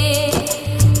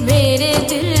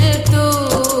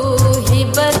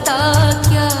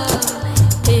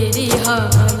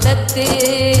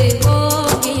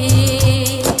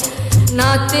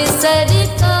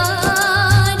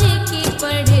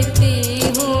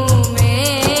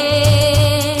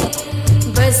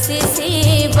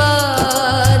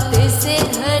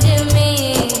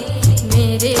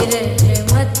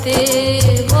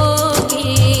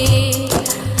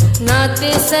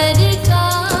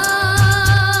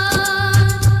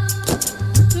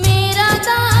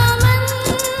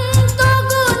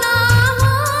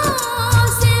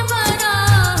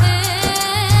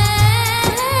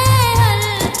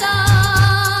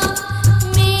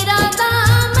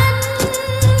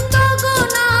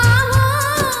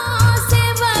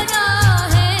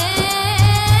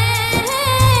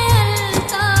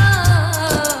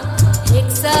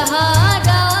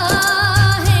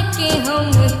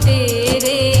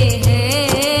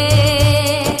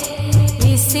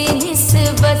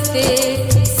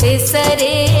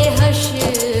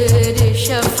हश्र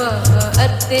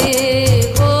शफाअत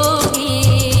होगी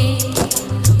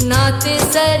नात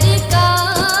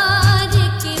सरकार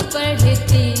की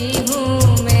पढ़ती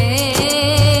हूँ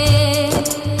मैं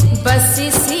बस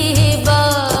इसी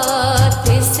बात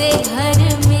से घर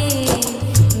में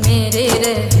मेरे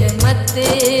रहमत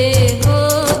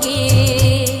होगी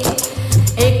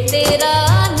एक तेरा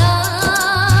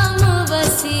नाम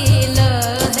वसीला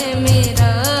है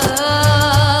मेरा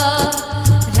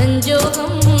रंजो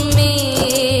हम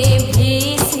में भी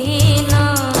सी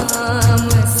नाम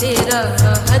से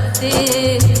राहत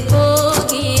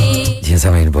होगी ये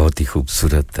ज़मीन बहुत ही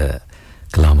खूबसूरत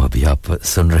कलाम अभी आप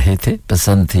सुन रहे थे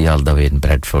पसंद थी all the way in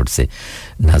Bradford से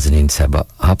नाज़नीन साहबा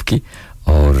आपकी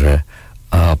और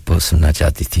आप सुनना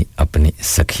चाहती थी अपनी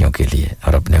सखियों के लिए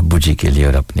और अपने अब्बू जी के लिए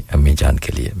और अपनी अम्मी जान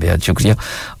के लिए बेहद शुक्रिया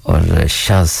और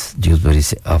शास जूसबरी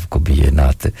से आपको भी ये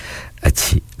नात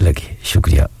अच्छी लगी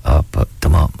शुक्रिया आप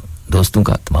तमाम दोस्तों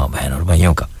का तमाम बहन और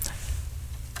भाइयों का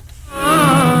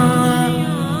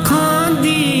खां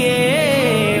दिए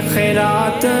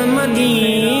खैरात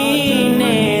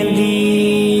मदीने दी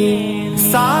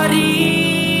सारी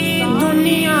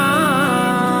दुनिया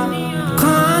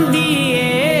खां दिए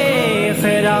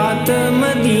खैरात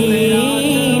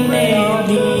मदीने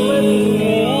दी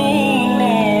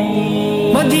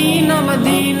मदीना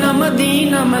मदीना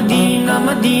मदीना मदीना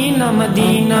मदीना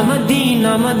मदीना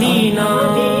मदीना मदीना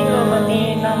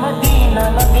मदीना मदीना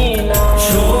मदीना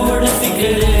छोड़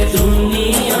फिक्र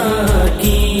दुनिया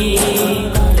की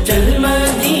चल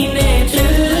मदीने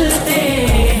चलते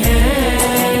हैं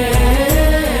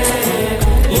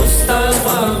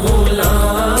मुस्तफा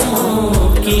गुलामों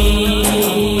की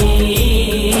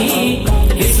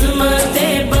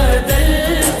किस्मतें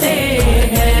बदलते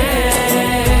हैं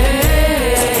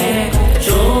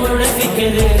छोड़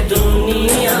फिक्र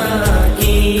दुनिया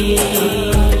की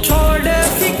छोड़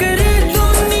फिक्र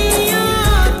दुनिया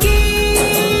की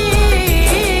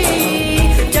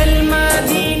चल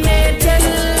मदीने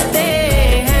चलते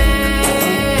हैं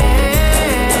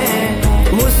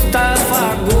मुस्तफा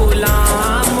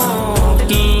गुलामों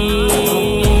की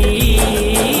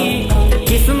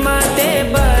किस्मतें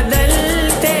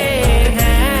बदलते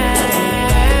हैं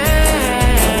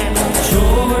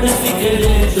छोड़ फिक्र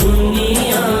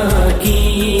दुनिया की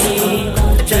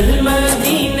चल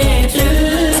मदीने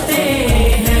चलते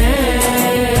हैं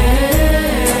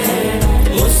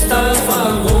मुस्तफा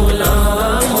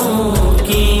गुलामों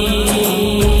की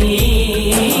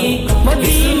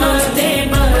मदीना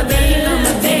मदीना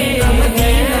मदीना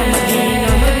मदीना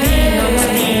मदीना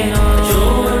मदीना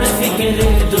छोड़ फिक्र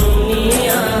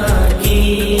दुनिया की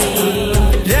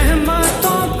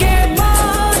रहमतों के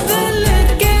बादल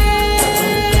के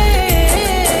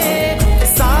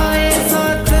साए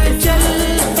साथ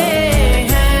चलते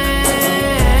हैं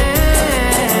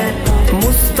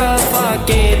मुस्तफा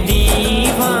के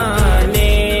दीवाने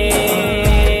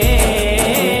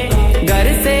घर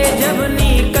से जब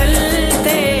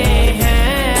निकलते हैं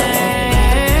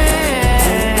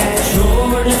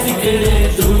छोड़ फिक्र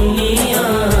दुनिया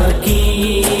की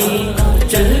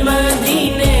चल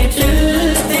मदीने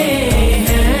चलते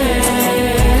हैं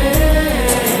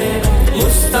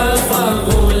मुस्तफा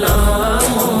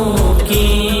गुलामों की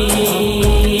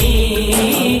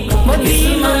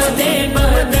मदीना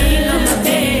मदीना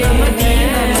मदीना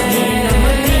मदीना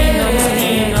मदीना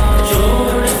मदीना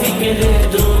छोड़ फिक्र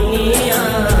दुनिया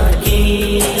की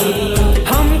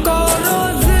हमको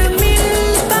रोज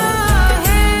मिलता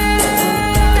है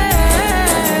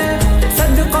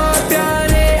सदका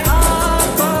प्यारे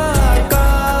आका का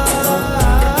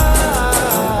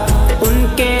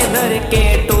उनके दर के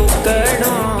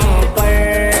टुकड़ों पर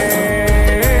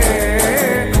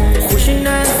खुश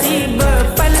नसीब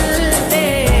पलते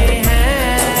हैं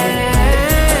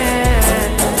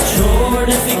छोड़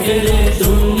फिक्र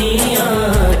दुनिया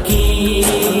की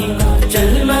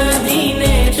चल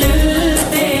मदीने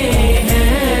चलते हैं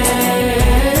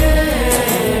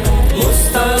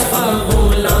मुस्तफा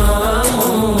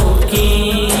गुलामों की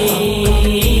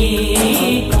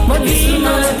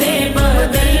मदीना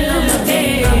मदीना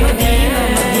मदीना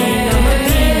मदीना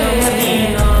मदीना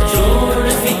मदीना छोड़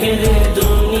फिक्र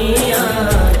दुनिया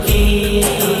की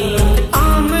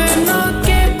आमना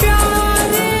के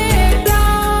प्यारे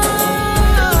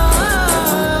प्यार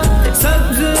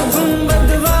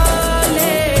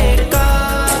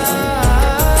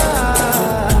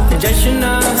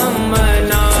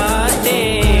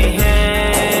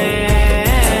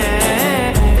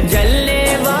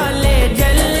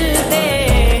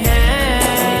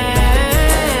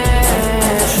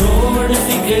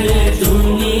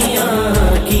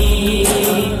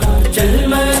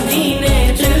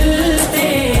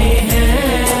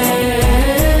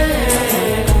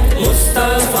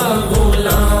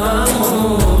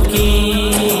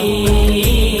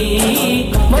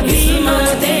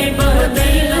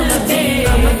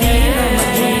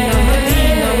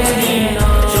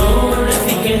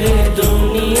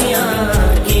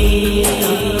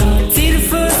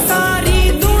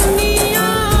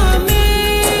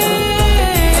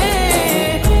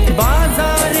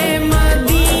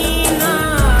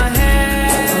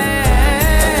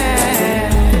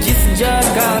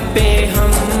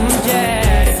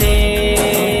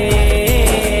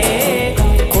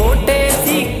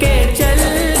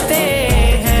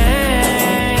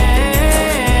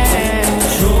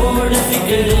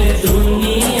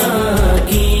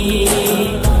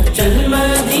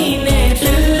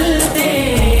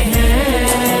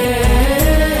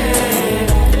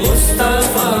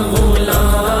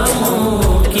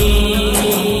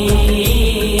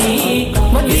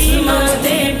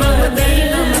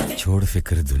छोड़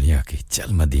फिक्र दुनिया की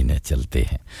चल मदीने चलते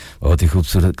हैं बहुत ही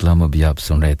खूबसूरत कलाम अभी आप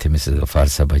सुन रहे थे मिसेस गफार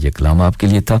साहब ये कलाम आपके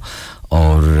लिए था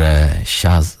और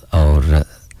शाज और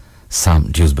साम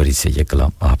ड्यूसबरी से ये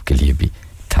कलाम आपके लिए भी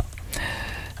था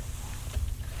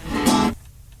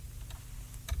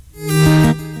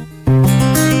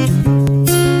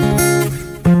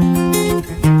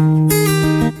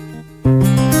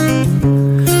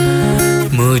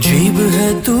मुजीब है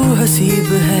तू हसीब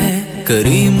है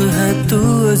करीम है तू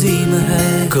अजीम है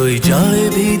कोई जाए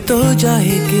भी तो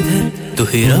जाए किधर तू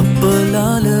ही रब्बुल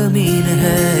आलमीन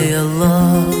है अल्लाह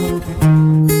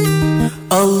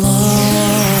अल्लाह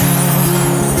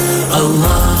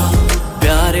अल्लाह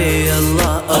प्यारे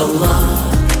अल्लाह अल्लाह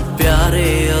प्यारे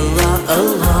अल्लाह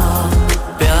अल्लाह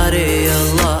प्यारे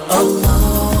अल्लाह अल्लाह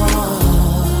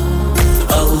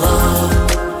अल्लाह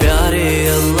प्यारे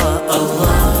अल्लाह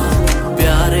अल्लाह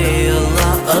प्यारे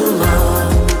अल्लाह अल्लाह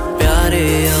प्यारे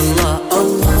अल्लाह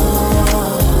अल्लाह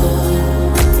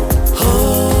हो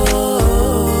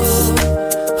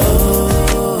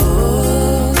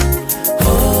हो हो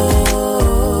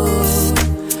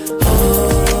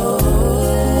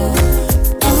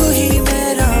तू ही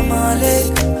मेरा मालिक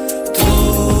तू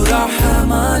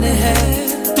रहमान है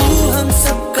तू हम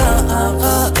सबका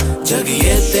आका जग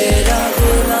ये तेरा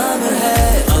गुलाम है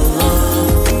अल्लाह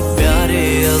प्यारे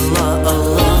अल्लाह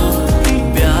अल्लाह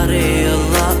प्यारे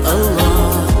अल्लाह अल्लाह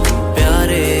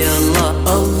प्यारे अल्लाह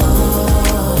अल्लाह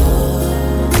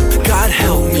God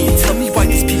help me tell me why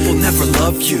these people never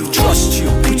love you trust you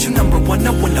put you number one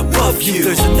no one above you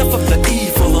there's enough of the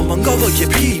evil among all of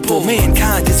your people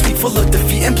mankind is weak full of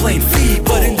defeat and plain feeble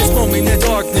but in this moment of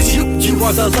darkness you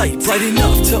are the light bright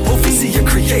enough to oversee your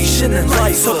creation and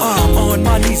life so I'm on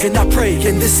my knees and I pray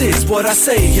and this is what I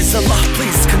say is Allah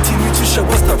please continue to show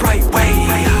us the right way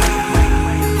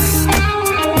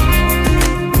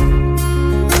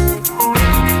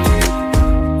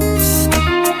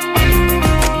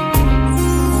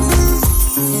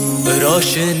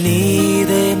रोशनी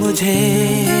दे मुझे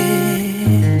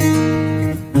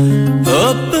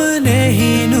अपने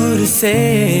ही नूर से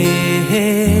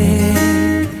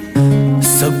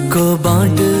सबको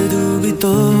बांट दूं भी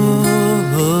तो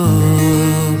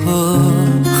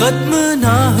खत्म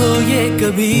ना हो ये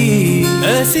कभी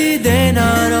ऐसी देना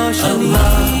रोशनी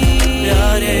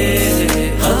प्यारे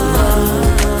अल्लाह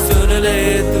सुन ले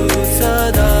तू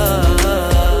सदा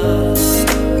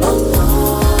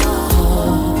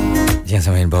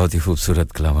जैसा बहुत ही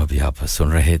खूबसूरत कलाम अभी आप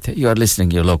सुन रहे थे you are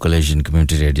listening your local Asian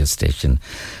community radio station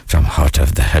from heart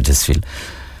of the Huddersfield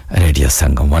radio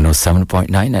Sangam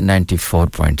 107.9 and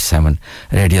 94.7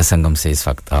 radio Sangam से इस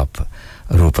वक्त आप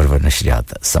रूपरवर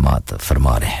नशरियात समात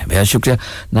फरमा रहे हैं बेहद शुक्रिया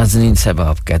नाज़रीन साहब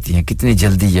आप कहती हैं कितनी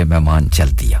जल्दी ये मेहमान चल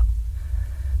दिया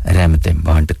रहमतें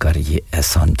बांट कर ये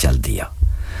एहसान चल दिया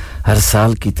हर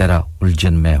साल की तरह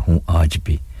उलझन में हूं आज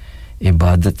भी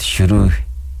इबादत शुरू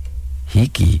ही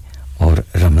की और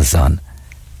रमजान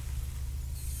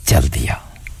चल दिया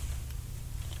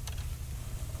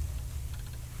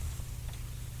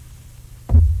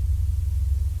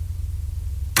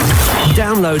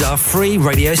Download our free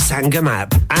Radio Sangam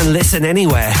app and listen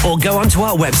anywhere or go onto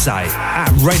our website at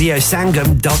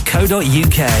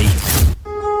radiosangam.co.uk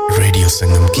radio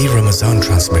Sangam की रमजान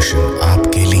ट्रांसमिशन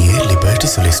आपके लिए लिबर्टी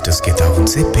सोलिसिटर्स के ताउन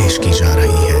से पेश की जा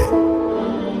रही है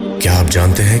क्या आप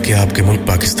जानते हैं कि आपके मुल्क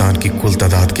पाकिस्तान की कुल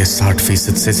तादाद के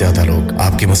 60% से ज्यादा लोग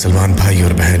आपके मुसलमान भाई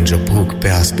और बहन जो भूख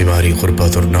प्यास बीमारी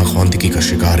गुर्बत और नाखवानदगी का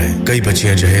शिकार हैं कई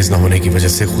बच्चियां जहेज न होने की वजह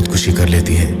से खुदकुशी कर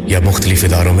लेती हैं या मुख्तलिफ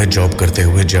इदारों में जॉब करते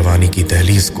हुए जवानी की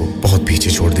दहलीज को बहुत पीछे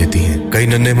छोड़ देती हैं कई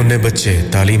नन्हे मुन्ने बच्चे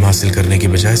तालीम हासिल करने की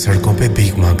बजाय सड़कों पे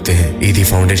भीख मांगते हैं ईदी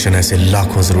फाउंडेशन ऐसे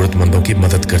लाखों जरूरतमंदों की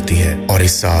मदद करती है और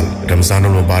इस साल रमजान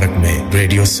उल मुबारक में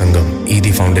रेडियो संगम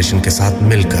ईदी फाउंडेशन के साथ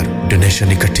मिलकर डोनेशन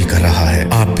इकट्ठी कर रहा है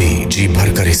आप भी जी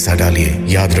भरकर हिस्सा डालिए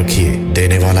याद रखिए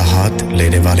देने वाला हाथ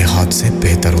लेने वाले हाथ से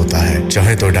बेहतर होता है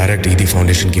चाहे तो डायरेक्ट ईदी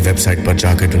फाउंडेशन की वेबसाइट पर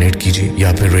जाकर डोनेट कीजिए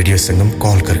या फिर रेडियो संगम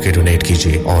कॉल करके डोनेट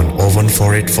कीजिए ऑन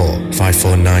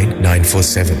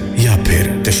 01484549947 या फिर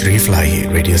तशरीफ लाइए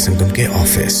रेडियो संगम के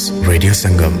ऑफिस रेडियो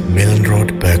संगम मिलन रोड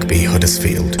बर्कबी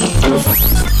हडर्सफील्ड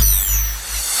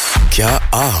क्या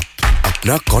आप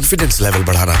अपना कॉन्फिडेंस लेवल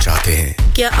बढ़ाना चाहते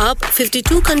हैं क्या आप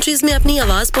 52 कंट्रीज में अपनी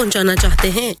आवाज पहुंचाना चाहते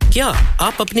हैं क्या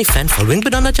आप अपनी फैन फॉलोइंग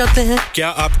बनाना चाहते हैं क्या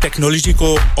आप टेक्नोलॉजी को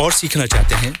और सीखना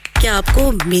चाहते हैं क्या आपको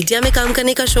मीडिया में काम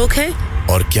करने का शौक है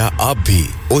और क्या आप भी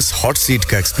उस हॉट सीट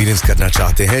का एक्सपीरियंस करना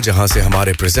चाहते हैं जहां से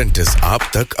हमारे प्रेजेंटर्स आप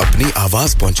तक अपनी आवाज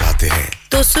पहुंचाते हैं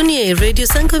तो सुनिए radio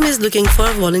Sangam is looking for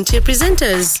volunteer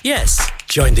presenters yes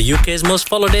Join the UK's most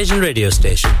followed Asian radio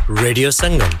station, Radio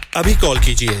Sangam. Abhi call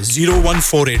kijiye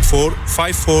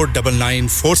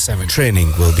 01484549947.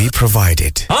 Training will be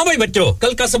provided. हाँ भाई बच्चों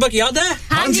कल का सबक याद है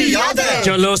हाँ जी याद है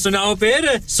चलो सुनाओ फिर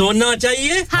सोना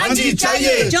चाहिए हाँ जी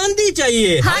चाहिए चांदी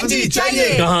चाहिए हाँ जी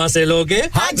चाहिए कहाँ से लोगे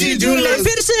हाजी जूलर्स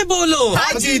फिर से बोलो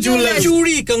हाजी जूलर्स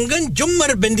चूड़ी कंगन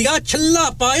झुमर बिंदिया छल्ला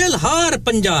पायल हार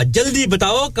पंजा जल्दी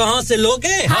बताओ कहाँ से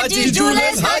लोगे हाजी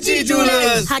जूलर्स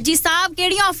हाजी साहब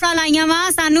केड़ी ऑफर लाईया वा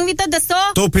सानू भी तो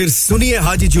दसो तो फिर सुनिए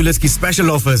हाजी जूलर्स की स्पेशल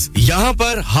ऑफर्स यहाँ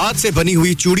पर हाथ से बनी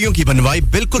हुई चूड़ियों की बनवाई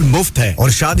बिल्कुल मुफ्त है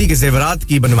और शादी के जेवरात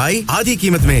की बनवाई आधी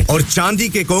कीमत में और चांदी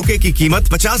के कोके की कीमत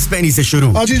 50 पैसे से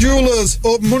शुरू Haji Jewellers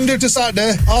open Monday to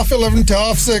Saturday half 11 to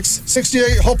half 6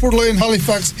 68 Hopwood Lane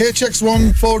Halifax HX1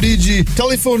 4DG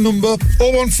telephone number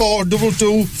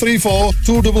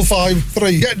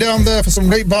 01422342553 get down there for some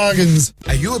great bargains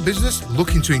Are you a business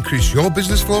looking to increase your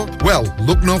business flow? Well,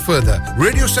 look no further.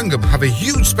 Radio Sangam have a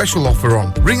huge special offer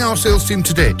on. Ring our sales team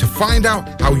today to find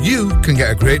out how you can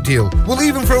get a great deal. We'll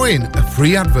even throw in a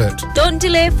free advert. Don't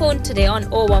delay phone today on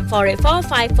 01484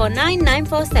 549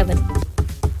 947.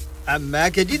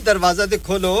 मैं के जी दरवाजा दे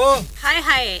खोलो हाय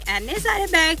हाय एने सारे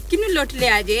bag किनु लुट ले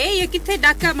आजे ये किथे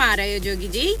डाका मार रहे हो जोगी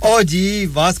जी ओ जी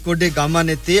वास्को डे गामा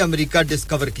ने ते अमेरिका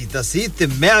डिस्कवर कीता सी ते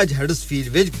मैं आज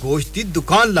हडर्सफील्ड विच गोश्त दी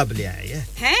दुकान लब ले आए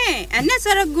हैं एने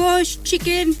सारा गोश्त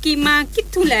चिकन कीमा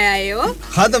किथु ले आए हो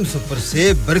खादम सुपर से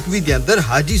बरकवी दे अंदर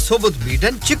हाजी सोबत मीट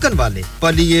एंड चिकन वाले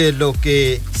पलिए लोके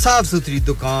साफ सुथरी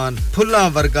दुकान फुल्ला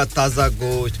वर्गा ताजा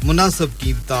गोश्त मुनासिब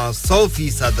कीमतां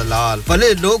 100% दलाल भले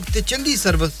लोग ते चंगी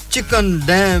service chicken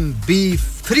lamb beef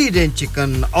free range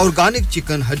chicken organic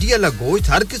chicken हड्डी वाला गोश्त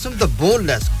हर किस्म दा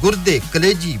बोनलेस गुर्दे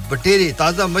कलेजी बटेरे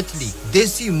ताजा मछली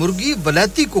देसी मुर्गी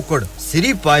बलाती कुकड़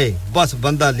सिरी पाए बस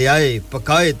बंदा ले आए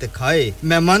पकाए ते खाए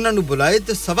मेहमानां नु बुलाए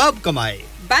ते सवाब कमाए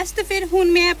बस तो फिर हुन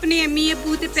मैं अपने अम्मी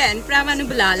अब्बू ते भैन भरावां नु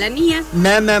बुला लेनी है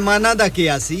मैं मेहमानां दा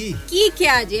किया सी की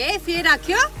क्या जे फिर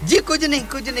आखियो जी कुछ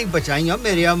नहीं बचाइयो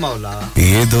मेरे मौला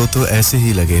ये दो तो ऐसे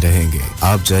ही लगे रहेंगे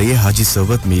आप जाइए हाजी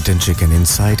सोबत meet and chicken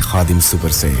inside Khadim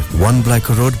super से 1 Black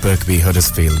Road Birkby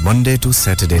Huddersfield Monday to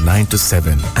Saturday 9 to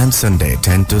 7 and Sunday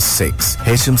 10 to 6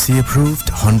 HMC approved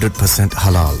 100%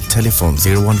 halal telephone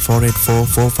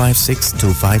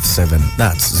 01484456257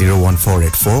 that's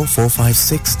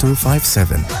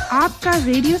 01484456257 आपका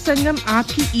रेडियो संगम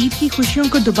आपकी ईद की खुशियों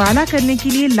को दुबारा करने के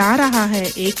लिए ला रहा है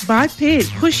एक बार फिर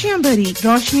खुशियां भरी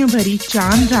रोशनियों भरी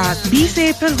चांद रात 20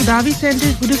 अप्रैल गुदावी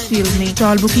सेंटर हुडर्सफील्ड में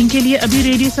टॉल बुकिंग के लिए अभी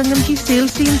रेडियो संगम की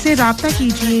सेल्स टीम से राब्ता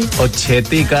कीजिए और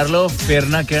छेती कर लो फिर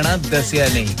ना कहना दसिया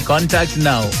नहीं contact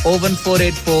now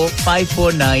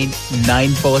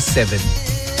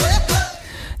 01484549947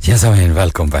 Yes, I mean,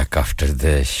 welcome back after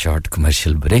the short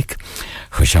commercial break.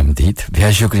 खुशामदीद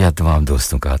बहुत शुक्रिया तमाम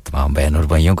दोस्तों का तमाम बहन और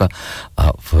भाइयों का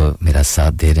आप मेरा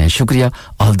साथ दे रहे हैं शुक्रिया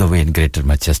all the way in Greater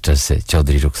Manchester से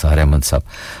चौधरी रुखसार अहमद साहब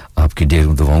आपकी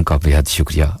ढेरों दुआओं का बेहद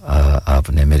शुक्रिया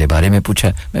आपने मेरे बारे में पूछा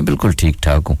मैं बिल्कुल ठीक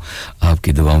ठाक हूं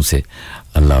आपकी दुआओं से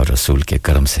अल्लाह और रसूल के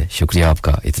करम से शुक्रिया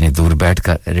आपका इतने दूर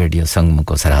बैठकर रेडियो संगम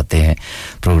को सराहते हैं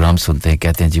प्रोग्राम सुनते हैं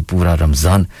कहते हैं जी पूरा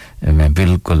रमजान मैं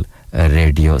बिल्कुल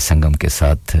रेडियो संगम के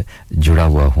साथ जुड़ा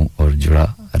हुआ हूं और जुड़ा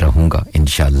रहूंगा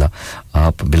इंशाल्लाह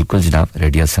आप बिल्कुल जनाब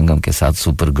रेडियो संगम के साथ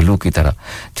सुपर ग्लू की तरह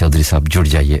चौधरी साहब जुड़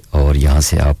जाइए और यहां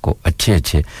से आपको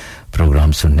अच्छे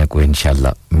प्रोग्राम सुनने को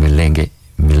इंशाल्लाह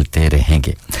मिलते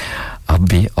रहेंगे अब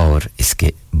भी और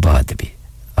इसके बाद भी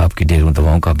आपकी ढेरों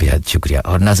दुआओं का बेहद शुक्रिया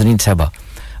और नाज़रीन साहबा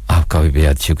आपका भी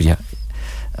बेहद शुक्रिया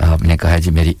आपने कहा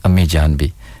जी मेरी अम्मी जान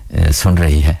भी सुन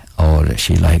रही है और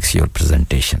शी लाइक्स योर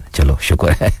प्रेजेंटेशन चलो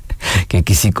शुक्र है कि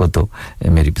किसी को तो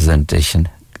मेरी प्रेजेंटेशन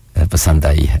पसंद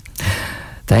आई है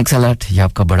थैंक्स अ लॉट ये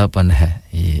आपका बड़ापन है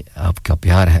ये आपका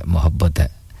प्यार है मोहब्बत है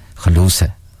खलूस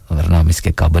है वरना हम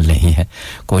इसके काबिल नहीं है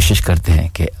कोशिश करते हैं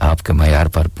कि आपके मयार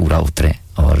पर पूरा उतरें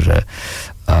और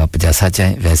आप जैसा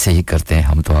चाहें वैसे ही करते हैं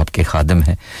हम तो आपके खादिम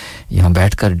हैं यहां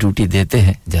बैठकर ड्यूटी देते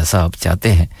हैं जैसा आप चाहते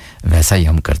हैं वैसा ही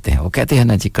हम करते हैं वो कहते हैं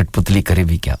ना जी कठपुतली करे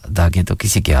भी क्या दागे तो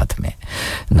किसी के हाथ में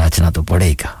नाचना तो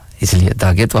पड़ेगा इसलिए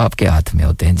धागे तो आपके हाथ में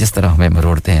होते हैं जिस तरह हमें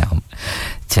मरोड़ते हैं हम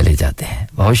चले जाते हैं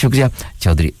बहुत शुक्रिया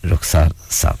चौधरी रुखसार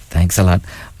साहब थैंक्स अ लॉट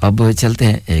अब चलते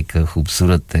हैं एक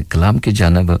खूबसूरत कलाम की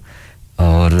जानिब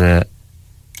और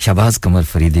शहबाज कमर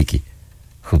फरीदी की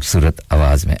खूबसूरत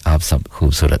आवाज में आप सब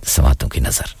खूबसूरत समातों की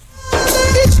नजर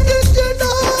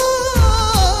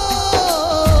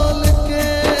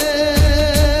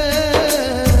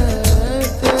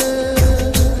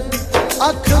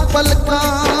अख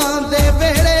पलकां दे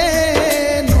वेड़े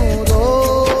नू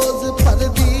रोज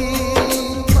भरदी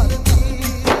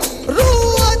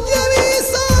रूह अजरी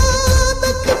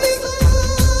सादक दी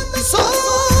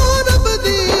सौरभ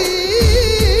दी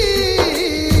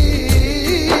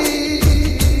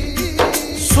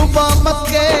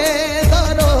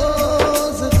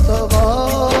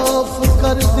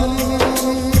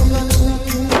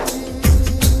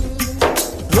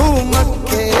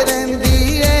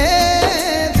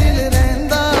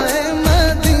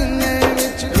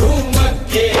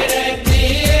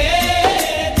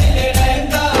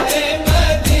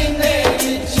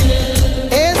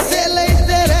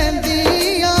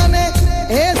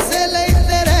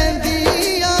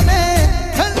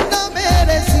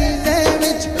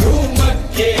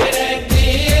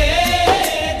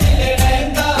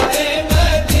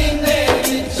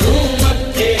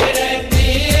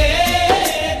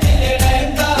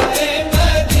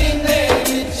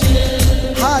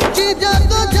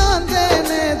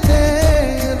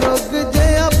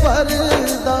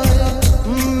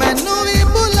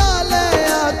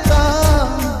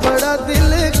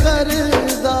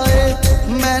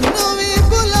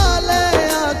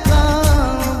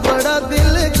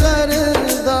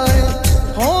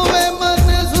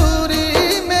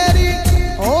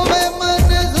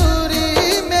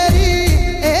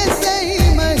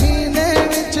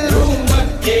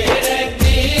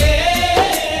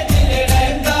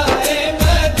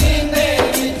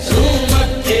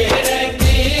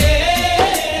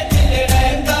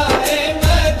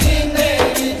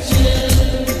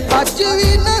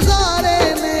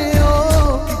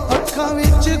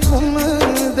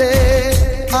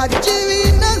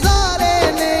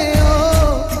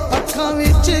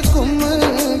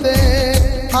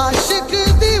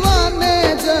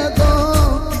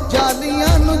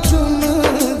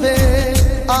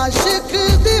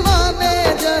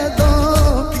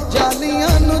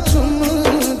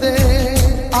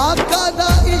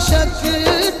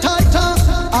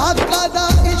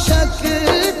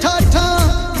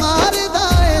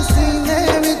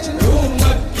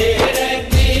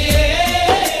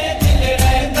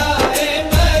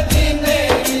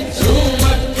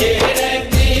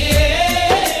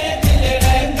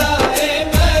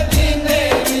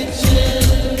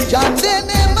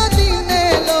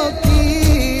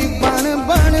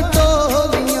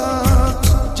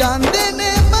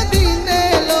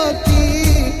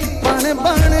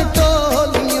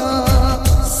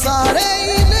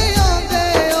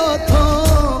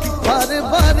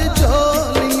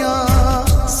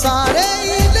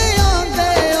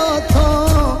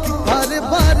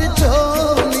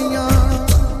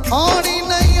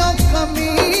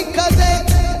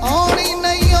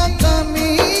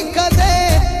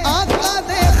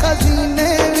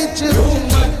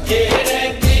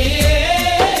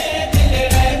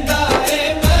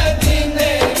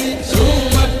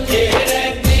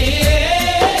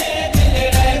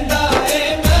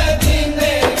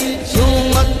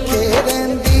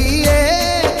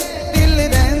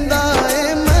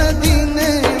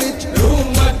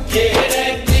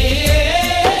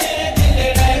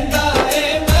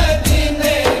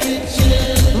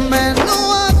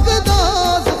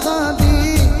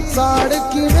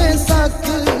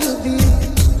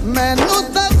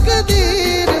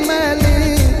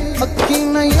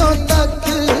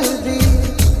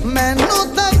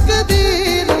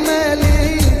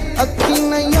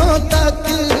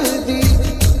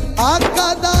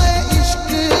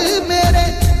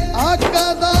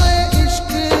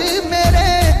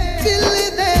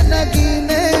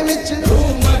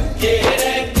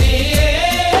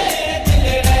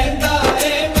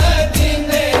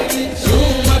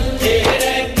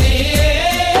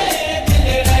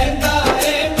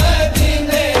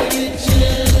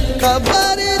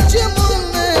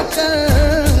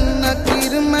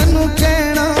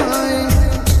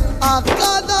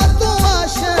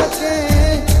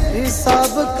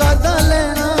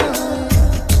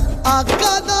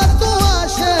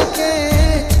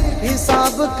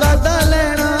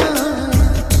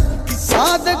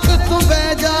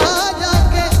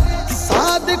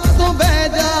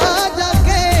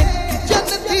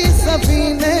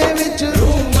सीने विच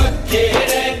रूह मक्के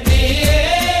रहती है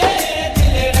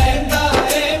दिल रहंदा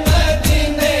है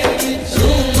मदीने विच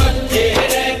रूह मक्के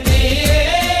रहती है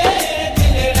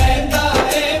दिल रहंदा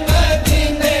है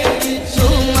मदीने विच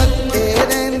रूह मक्के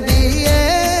रहंदी है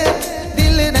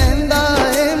दिल रहंदा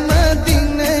है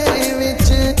मदीने विच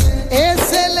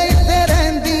ऐसे लईते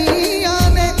रहंदियां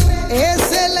ने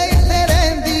ऐसे लईते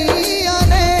रहंदियां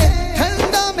ने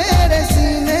ठंडा मेरे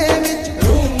सीने विच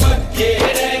रूह मक्के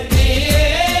रहती है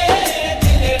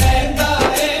दिल रहंदा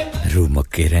है रूह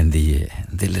मक्के रहंदी है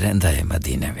दिल रहंदा है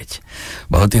मदीने विच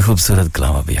बहुत ही खूबसूरत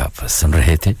कलाम अभी आप सुन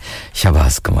रहे थे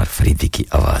शहबाज कमर फरीदी की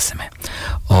आवाज में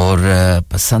और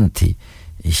पसंद थी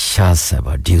शाह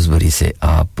साहबा ड्यूसबरी से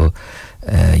आप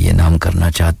ये नाम करना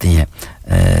चाहती हैं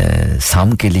साम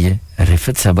के लिए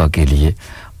रिफत साहबा के लिए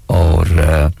और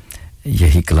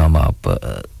यही कलाम आप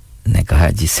ने कहा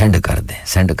है जी सेंड कर दें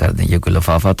ये कोई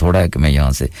लिफाफा थोड़ा है कि मैं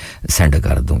यहाँ से सेंड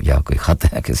कर दूं या कोई खत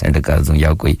है कि सेंड कर दूं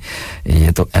या कोई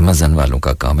ये तो अमेज़न वालों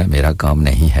का काम है मेरा काम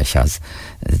नहीं है शाज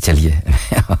चलिए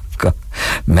मैं आपका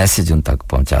मैसेज उन तक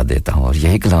पहुंचा देता हूं और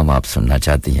यही कलाम आप सुनना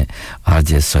चाहती हैं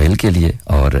आरजे सोहेल के लिए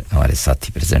और हमारे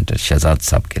साथी प्रेजेंटर शहजाद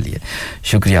साहब के लिए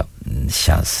शुक्रिया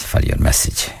शाज फॉर योर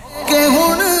मैसेज के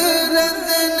हुन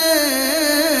रंगने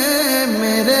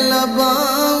मेरे लबां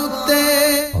उते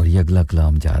और ये अगला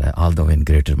कलाम जा रहा है all the way in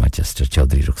Greater Manchester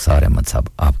Chaudhry Rukhsar Ahmed Sahab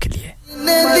आपके लिए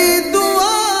दी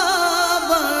दुआ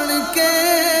बन के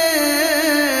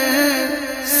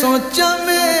सोचा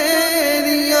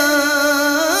मेरिया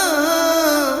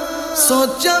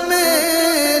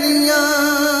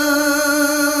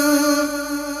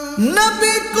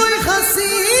नबी कोई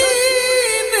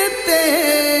हसीन ते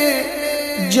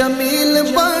जमील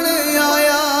बन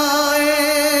आया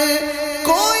है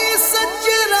कोई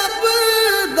सच्चे रब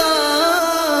दा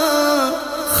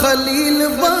खलील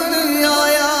बन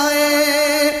आया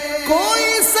है कोई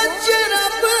सच्चे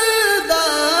रब दा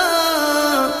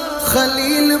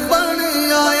खलील बन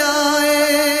आया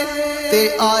है ते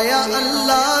आया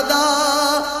अल्लाह दा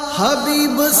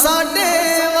हबीब साडे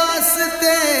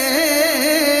वास्ते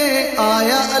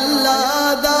आया अल्लाह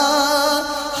दा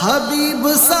हबीब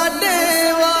साडे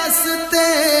वास्ते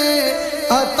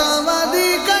अतावां दी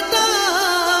कटा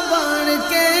बन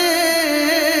के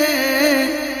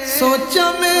सोचा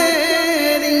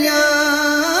मेरिया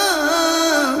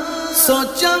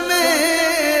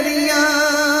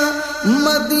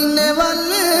मदीने वल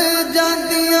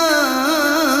जांदियां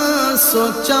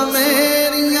सोचा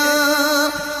मेरिया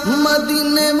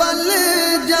मदीने वल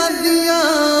जांदियां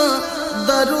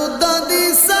दरूदां दी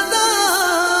सदा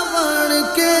बन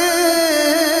के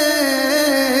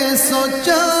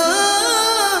सोचा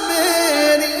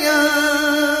मेरिया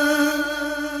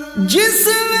जिस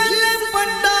वेले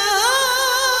पंडा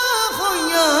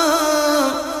होइयां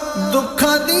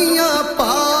दुखां दियां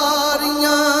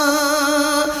पारियां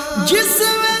जिस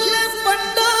वेले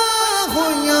पंडा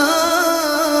होइयां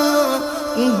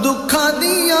दुखां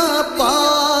दियां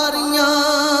पारियां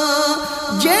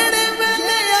जेड़े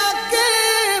वेले आके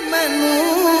मैनू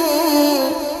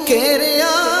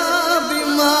घेरिया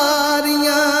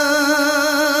बीमारियां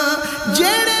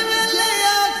जेड़े वेले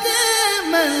आके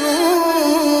मैनू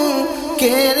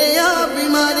घेरिया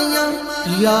बीमारियां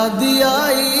याद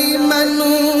आई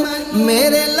मैनू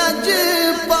मेरे लज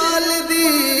पाल दी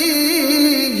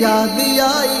याद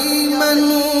आई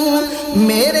मैनू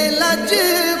मेरे लज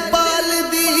पाल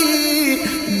दी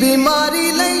बीमारी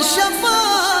लई शफा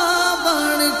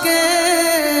बन के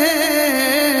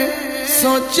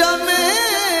सोचा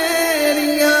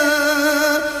मेरिया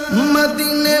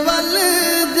मदीने वल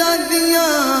जांदियां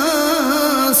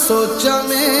सोचा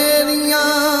मेरिया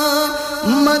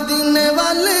मदीने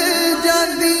वल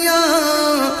जांदियां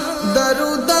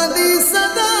दरूदां दी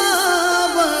सदा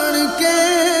बन के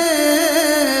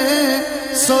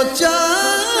सोचा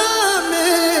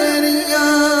मेरिया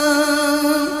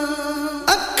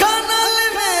अखां नाल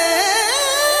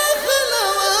वेख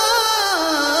लवां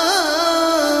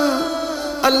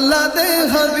अल्लाह दे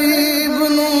हबीब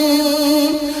नू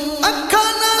अखां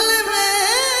नाल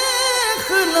वेख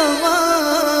लवां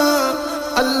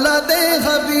अल्लाह दे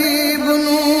हबीब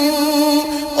नू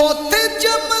ओथे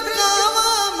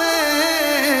चमकावां मैं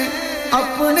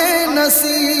अपने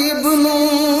नसीब नू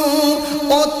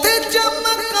ओथे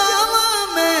चमकावां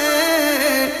मैं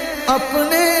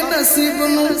अपने नसीब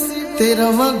नू तेरा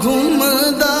वा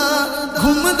घूमदा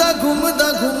घूमदा घूमदा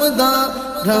घूमदा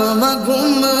रावा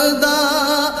घूमदा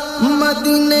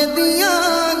मदीने दियां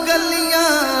गलियां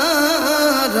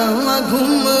रावा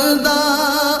घूमदा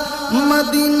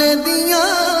मदीने दियां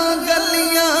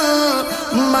गलियां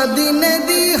मदीने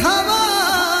दी हवा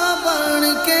बन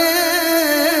के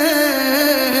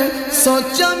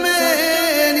सोचा मैं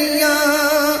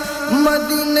ਮੇਰੀਆਂ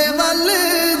ਮਦੀਨੇ ਵੱਲ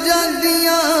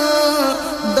ਜਾਂਦੀਆਂ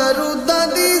ਦਰੂਦਾਂ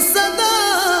ਦੀ ਸਦਾ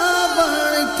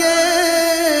ਬਣ ਕੇ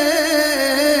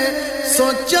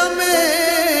ਸੋਚਾਂ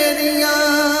ਮੇਰੀਆਂ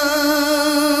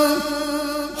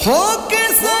ਹੋ ਕੇ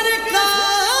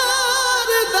ਸਰਕਾਰ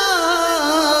ਦਾ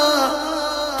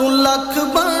ਤੂੰ ਲੱਖ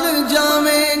ਬਣ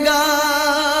ਜਾਵੇਂਗਾ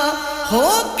ਹੋ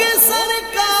ਕੇ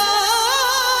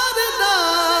ਸਰਕਾਰ ਦਾ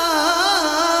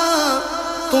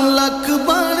ਤੂੰ ਲੱਖ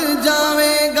ਬਣ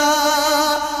ਜਾਵੇਂਗਾ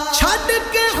ਛੱਡ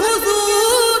ਕੇ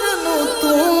ਹੁਜ਼ੂਰ ਨੂੰ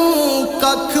ਤੂੰ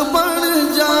ਕੱਖ ਬਣ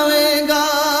ਜਾਵੇਂਗਾ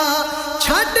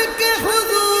ਛੱਡ ਕੇ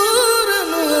ਹੁਜ਼ੂਰ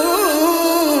ਨੂੰ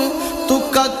ਤੂੰ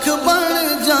ਕੱਖ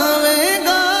ਬਣ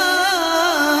ਜਾਵੇਂਗਾ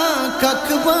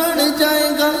ਕੱਖ ਬਣ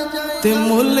ਜਾਏਗਾ ਤੇ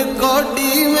ਮੁੱਲ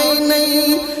ਕੋਡੀ ਮੈਂ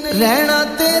ਨਹੀਂ ਰਹਿਣਾ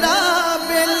ਤੇਰਾ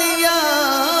ਬੇਲੀਆ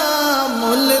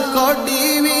ਮੁੱਲ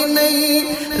ਕੋਡੀ ਵੀ ਨਹੀਂ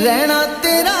ਰਹਿਣਾ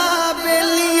ਤੇਰਾ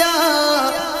ਬੇਲੀਆ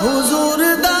ਹੁਜ਼ੂਰ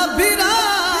ਦਾ ਫਿਰਾ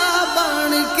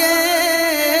ਬਣ ਕੇ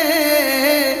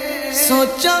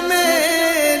ਸੋਚਾਂ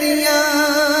ਮੇਰੀਆਂ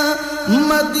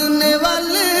ਮਦੀਨੇ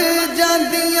ਵੱਲ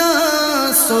ਜਾਂਦੀਆਂ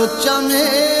ਸੋਚਾਂ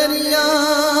ਮੇਰੀਆਂ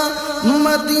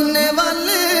ਮਦੀਨੇ ਵੱਲ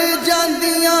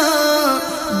ਜਾਂਦੀਆਂ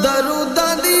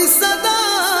ਦਰੂਦਾਂ ਦੀ ਸਦਾ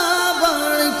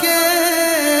ਬਣ ਕੇ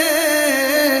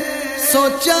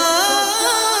ਸੋਚਾਂ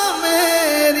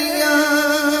ਮੇਰੀਆਂ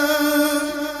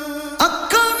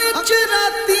ਅੱਖਾਂ ਵਿੱਚ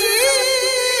ਰਾਤੀ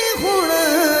ਹੁਣ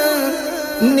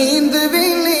ਨੀਂਦ ਵੀ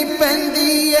ਨਹੀਂ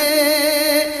ਪੈਂਦੀ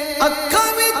ਏ ਅੱਖਾਂ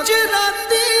ਵਿੱਚ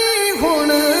ਰਾਤੀ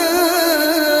ਹੁਣ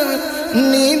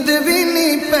ਨੀਂਦ ਵੀ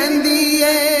ਨਹੀਂ ਪੈਂਦੀ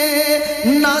ਏ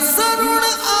ਨਾ ਸਰੁਣ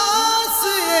ਆਸ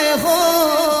ਹੋ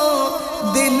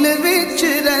ਦਿਲ ਵਿੱਚ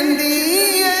ਰਹਿੰਦੀ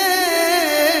ਏ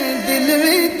ਦਿਲ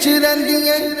ਵਿੱਚ ਰਹਿੰਦੀ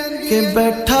ਏ ਕਿ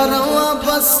ਬੈਠਾ ਰਵਾਂ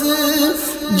ਬਸ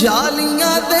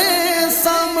ਜਾਲੀਆਂ ਦੇ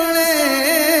ਸਾਹਮਣੇ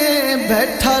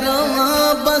ਬੈਠਾ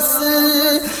ਰਵਾਂ ਬਸ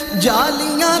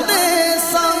ਜਾਲੀਆਂ ਦੇ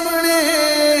ਸਾਹਮਣੇ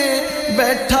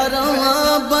ਬੈਠਾ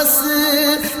ਰਵਾਂ ਬਸ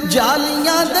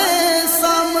ਜਾਲੀਆਂ ਦੇ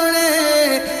ਸਾਹਮਣੇ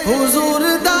ਹੁਜ਼ੂਰ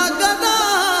ਦਾ ਗਦਾ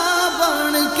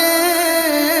ਬਣ ਕੇ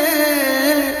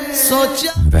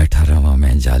सोचा बैठा रहा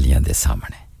मैं जालियां दे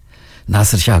सामने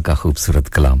नासिर शाह का खूबसूरत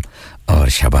कलाम और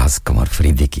शहबाज कमर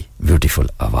फरीदी की ब्यूटीफुल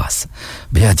आवाज़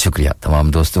बेहद शुक्रिया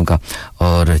तमाम दोस्तों का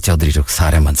और चौधरी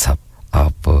रुखसार अहमद साहब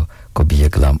आपको भी ये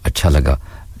कलाम अच्छा लगा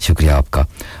शुक्रिया आपका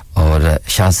और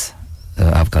शाज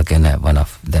आपका कहना है one of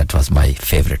that was my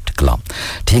favourite कलाम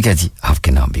ठीक है जी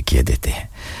आपके नाम भी किए देते हैं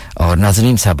और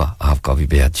नाज़रीन साहबा आपका भी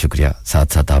बेहद शुक्रिया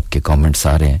साथ साथ आपके कमेंट्स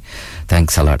आ रहे हैं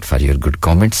thanks a lot for your good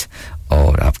comments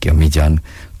और आपकी अम्मी जान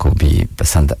को भी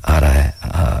पसंद आ रहा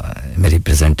है मेरी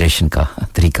प्रेजेंटेशन का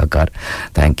तरीकाकार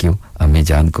थैंक यू अम्मी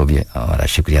जान को भी हमारा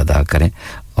शुक्रिया अदा करें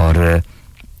और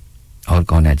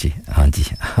कौन है जी हाँ जी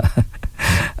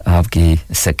आपकी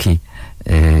सखी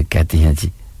कहती हैं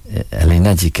जी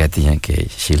एलिना जी कहती हैं कि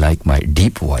she like my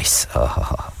deep voice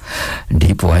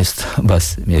deep voice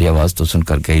बस मेरी आवाज़ तो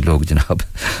सुनकर कई लोग जनाब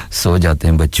सो जाते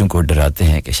हैं बच्चों को डराते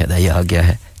हैं कि शायद ये आ गया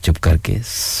है चुप करके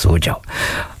सो जाओ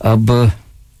अब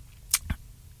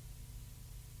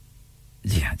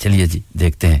जी हाँ चलिए जी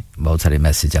देखते हैं बहुत सारे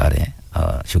मैसेज आ रहे हैं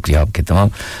शुक्रिया आपके तमाम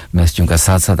मैसेजों का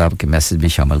साथ साथ आपके मैसेज भी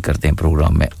शामिल करते हैं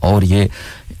प्रोग्राम में और ये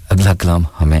अगला कलाम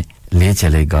हमें ले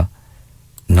चलेगा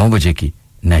 9 बजे की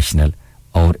नेशनल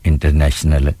और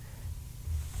इंटरनेशनल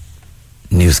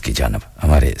न्यूज़ की जानब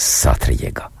हमारे साथ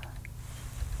रहिएगा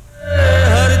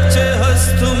हर चे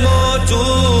हस्त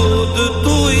मौजूद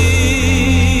तू ही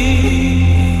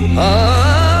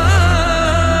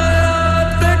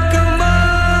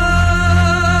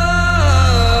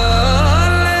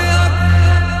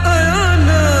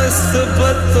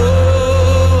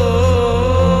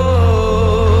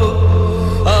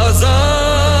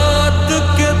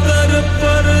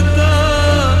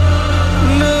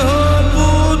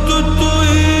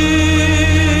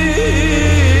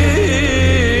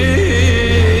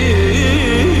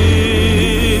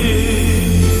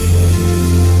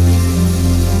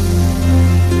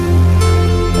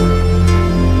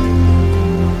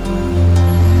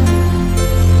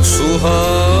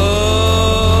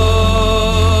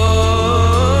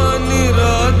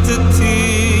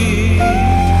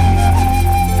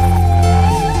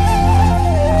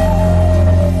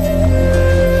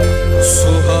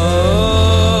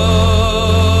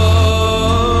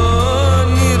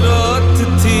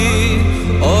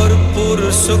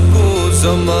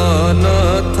जमाना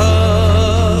था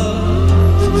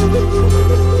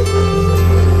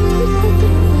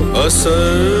असर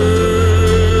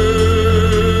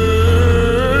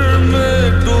में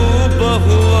डूबा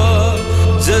हुआ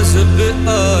जज्ब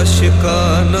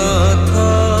आशिकाना था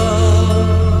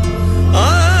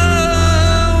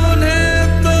उन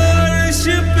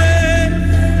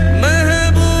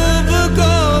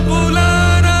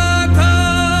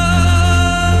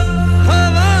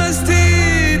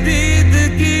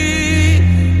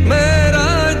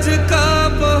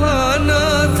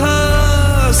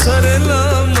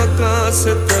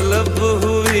से तलब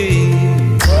हुई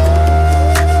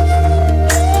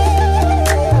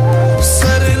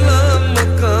सरला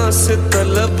मकां से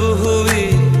तलब हुई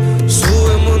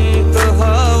सूए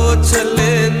मुंतहा वो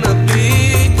चले नबी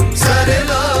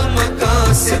सरला मकां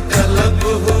से तलब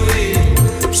हुई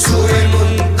सूए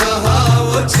मुंतहा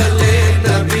वो चले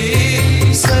नबी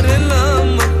सरला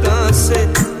मकां से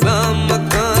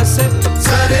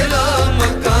सरला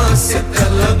मकां से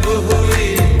तलब हुई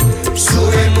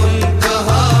सूए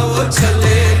मुंतहा वो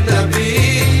चले नबी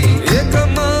ये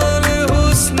कमाल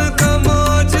हुस्न का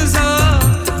मौजज़ा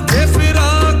ये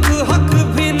फिराक हक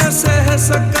भी न सह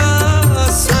सका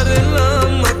सरला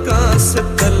मकां से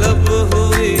तलब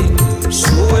हुई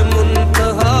सूए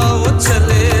मुंतहा वो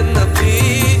चले नबी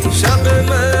शब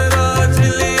मेराज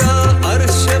लिया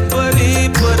अर्श परी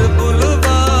पर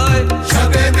बुलवाए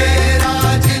शब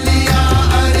मेराज लिया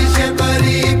अर्श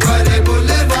परी पर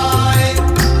बुलवाए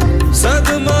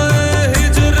सदमा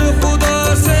हिजर खुदा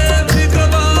से भी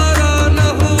गवारा न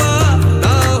हुआ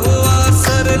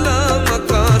सरला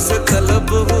मकां से तलब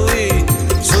हुई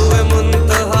सूए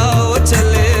मुंतहा वो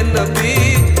चले नबी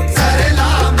सरला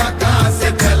मकां से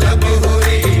तलब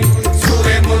हुई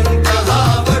सूए मुंतहा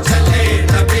वो चले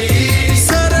नबी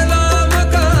सरला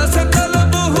मकां से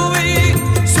तलब हुई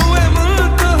सूए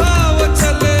मुंतहा वो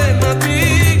चले नबी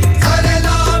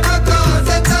सरला मकां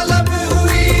से तलब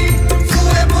हुई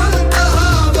सूए मुंतहा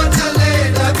वो चले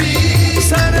नबी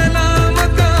सरला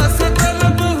मकां से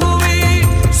तलब हुई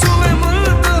सूए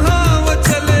मुंतहा वो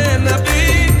चले नबी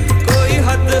कोई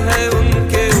हद है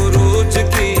उनके उरूज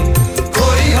की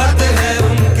कोई हद है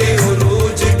उनके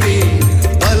उरूज की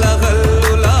बलगल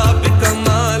उला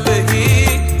बिकमाल ही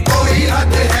कोई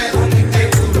हद है उनके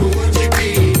उरूज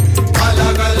की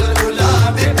बलगल उला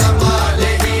बिकमाल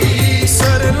ही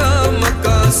सरला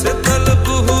मकां से तलब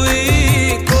हुई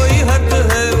कोई हद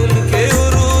है उनके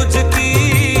उरूज की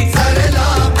सरला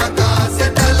मकां से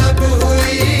तलब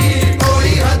हुई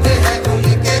कोई हद है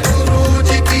उनके उरूज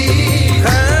की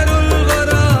खैरुल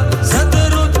वरा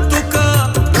सदरुत तुका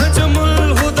नजमुल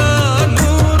हुदा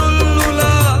नूरुल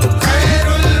उला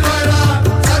खैरुल वरा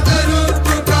सदरुत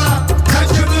तुका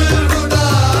नजमुल हुदा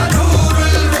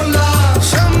नूरुल उला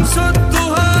शम्सुद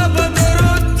दुहा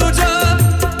बदरुत तुजा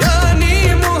यानी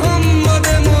मोहम्मद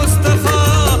मुस्तफा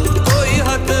कोई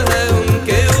हद है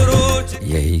उनके उरूज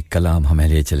यही कलाम हमें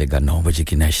ले चलेगा 9 बजे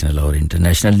की नेशनल और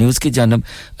इंटरनेशनल न्यूज़ की जानब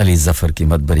अली ज़फर की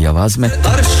मदबरी आवाज़ में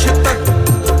अर्श तक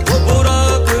वो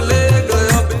बुराक ले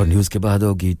गया और न्यूज़ के बाद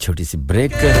होगी छोटी सी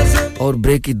ब्रेक और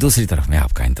ब्रेक की दूसरी तरफ मैं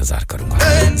आपका इंतज़ार करूंगा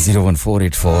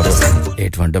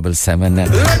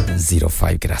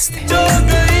 01484817705 के रास्ते जो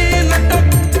गई लटक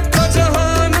तो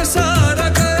जहान सारा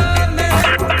गया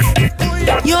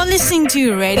You're listening to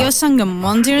Radio Sangam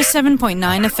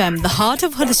 107.9 FM, the heart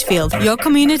of Huddersfield. Your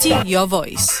community, your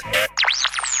voice.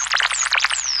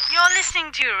 You're listening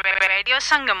to Radio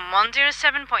Sangam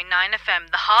 107.9 FM,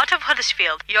 the heart of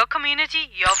Huddersfield. Your community,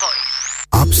 your voice.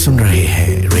 आप सुन रहे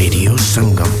हैं रेडियो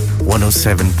संगम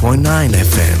 107.9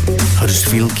 FM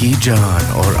हडर्सफील्ड की जान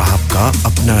और आपका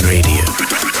अपना radio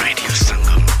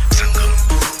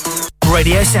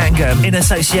Radio Sangam in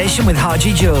association with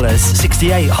Haji Jewellers,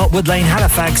 68 Hotwood Lane,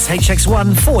 Halifax,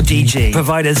 HX1 4DG.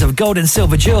 Providers of gold and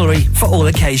silver jewellery for all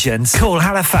occasions. Call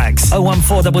Halifax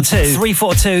 01422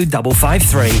 342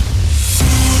 553.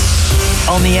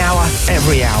 On the hour,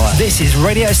 every hour. This is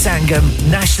Radio Sangam,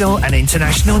 national and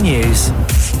international news.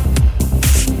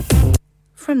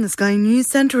 From the Sky News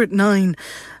Centre at 9.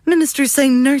 Ministers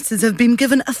saying nurses have been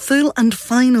given a full and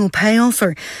final pay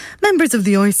offer. Members of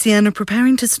the RCN are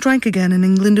preparing to strike again in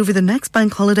England over the next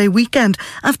bank holiday weekend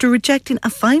after rejecting a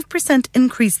 5%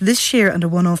 increase this year and a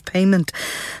one-off payment.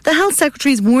 The Health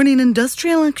Secretary is warning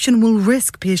industrial action will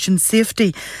risk patient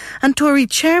safety. And Tory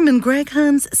Chairman Greg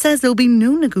Hans says there'll be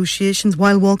no negotiations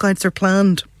while walkouts are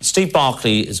planned. Steve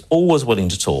Barclay is always willing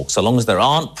to talk so long as there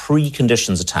aren't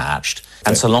preconditions attached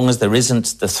and so long as there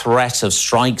isn't the threat of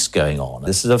strikes going on.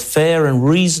 This is a fair and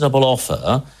reasonable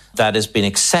offer that has been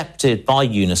accepted by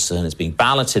Unison, is being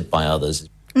balloted by others.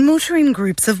 Motoring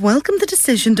groups have welcomed the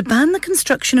decision to ban the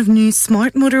construction of new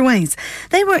smart motorways.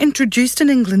 They were introduced in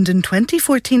England in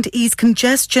 2014 to ease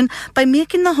congestion by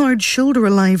making the hard shoulder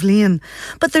a live lane.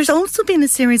 But there's also been a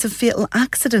series of fatal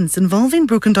accidents involving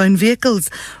broken down vehicles.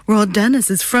 Rod Dennis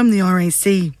is from the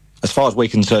RAC. As far as we're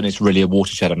concerned, it's really a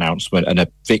watershed announcement and a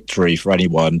victory for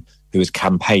anyone who has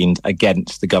campaigned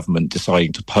against the government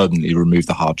deciding to permanently remove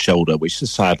the hard shoulder, which has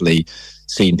sadly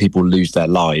seen people lose their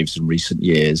lives in recent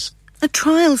years. A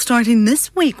trial starting this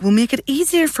week will make it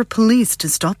easier for police to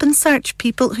stop and search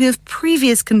people who have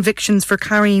previous convictions for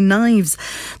carrying knives.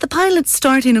 The pilot's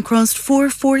starting across 4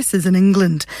 forces in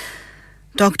England.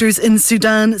 Doctors in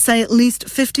Sudan say at least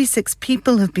 56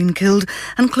 people have been killed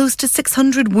and close to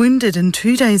 600 wounded in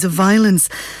 2 days of violence.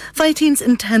 Fighting's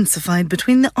intensified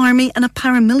between the army and a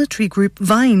paramilitary group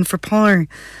vying for power.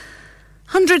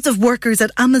 Hundreds of workers at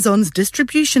Amazon's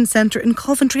distribution centre in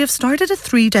Coventry have started a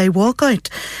 3-day walkout.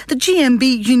 The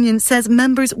GMB union says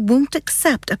members won't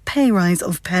accept a pay rise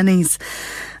of pennies.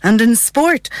 And in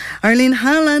sport, Erling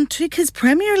Haaland took his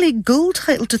Premier League goal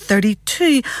title to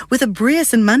 32 with a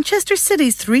brace in Manchester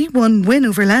City's 3-1 win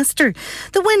over Leicester.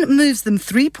 The win moves them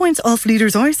 3 points off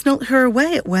leaders Arsenal, who are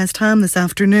away at West Ham this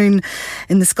afternoon.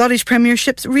 In the Scottish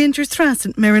Premiership's Rangers thrashed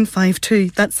St Mirren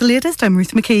 5-2. That's the latest. I'm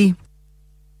Ruth McKee.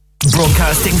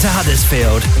 Broadcasting to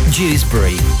Huddersfield,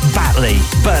 Dewsbury, Batley,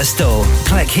 Birstall,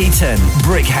 Cleckheaton,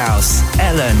 Brickhouse,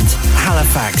 Elland,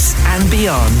 Halifax and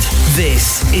beyond.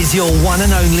 This is your one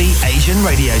and only Asian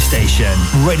radio station,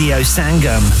 Radio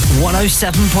Sangam,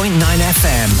 107.9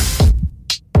 FM.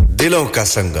 दिलों का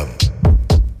संगम,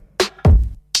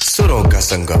 सुरों का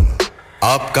संगम,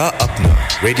 आपका अपना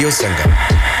Radio Sangam.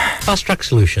 Fast Track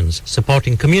Solutions,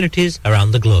 supporting communities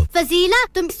around the globe. Fazila,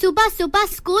 तुम सुबह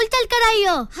school चल कर आई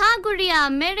हो? हाँ गुड़िया,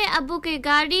 मेरे अब्बू की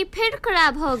गाड़ी फिर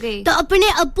खराब हो गई। तो अपने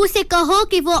अब्बू से कहो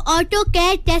कि वो ऑटो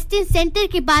केयर टेस्टिंग सेंटर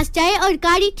के पास जाए और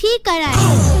गाड़ी ठीक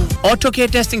कराए। Auto Care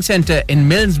Testing Centre in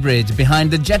Millsbridge behind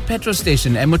the Jet Petrol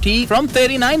Station, MOT from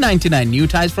 $39.99, new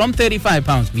tyres from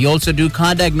 £35. We also do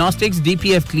car diagnostics,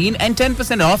 DPF clean and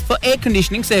 10% off for air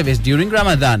conditioning service during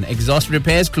Ramadan. Exhaust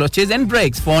repairs, clutches and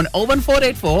brakes. Phone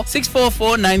 01484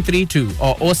 644 932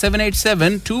 or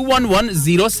 0787 211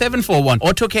 0741.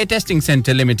 Auto Care Testing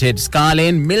Centre Limited, Scar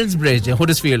Lane, Millsbridge,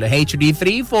 Huddersfield, HD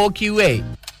 34QA.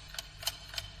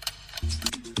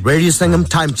 Radio Sangam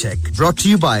Time Check brought to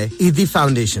you by Eidi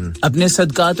Foundation. अपने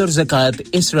सदकात और ज़कात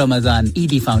इस रमज़ान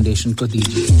ईदी foundation को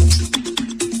दीजिए।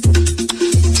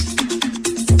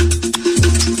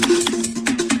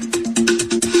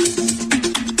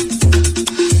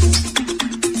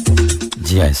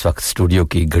 जी हां इस वक्त स्टूडियो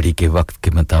की घड़ी के वक्त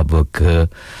के मुताबिक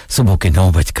सुबह के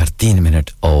 9:03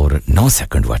 और 9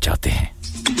 सेकंड हुआ चाहते हैं।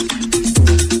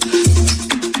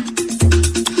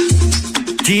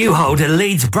 Do you hold a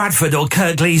Leeds Bradford or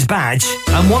Kirklees badge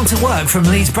and want to work from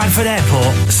Leeds Bradford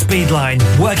Airport? Speedline,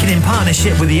 working in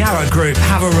partnership with the Arrow Group,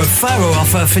 have a referral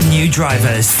offer for new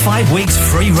drivers. 5 weeks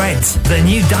free rent. The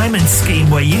new Diamond scheme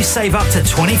where you save up to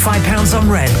 £25 on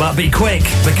rent. But be quick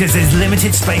because there's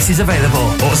limited spaces available.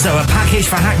 Also a package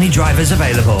for Hackney drivers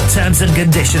available. Terms and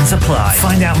conditions apply.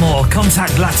 Find out more.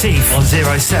 Contact Latif on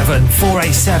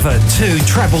 07487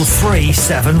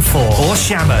 23374 or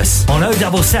Shamus on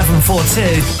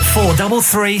 07742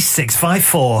 433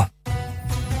 654.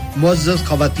 मुअज़्ज़ज़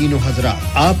ख़वातीन व हज़रात,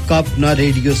 आपका अपना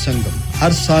radio संगम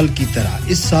हर साल की तरह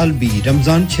इस साल भी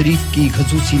रमज़ान शरीफ की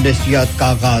ख़ुसूसी नशरियात का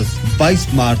आगाज़ 22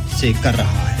 मार्च से कर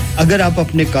रहा है। अगर आप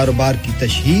अपने कारोबार की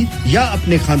तशहीर या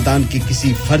अपने खानदान के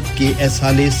किसी फर्द के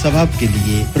एहसाले सवाब के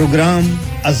लिए प्रोग्राम,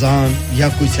 अज़ान या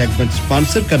कोई सेगमेंट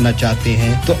स्पॉन्सर करना चाहते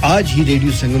हैं तो आज ही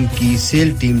रेडियो संगम की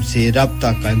सेल टीम से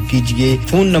राब्ता कायम कीजिए।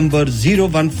 Phone number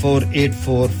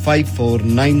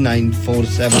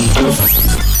 01484549947।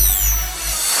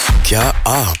 क्या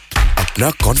आप अपना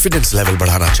कॉन्फिडेंस लेवल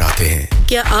बढ़ाना चाहते हैं?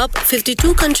 क्या आप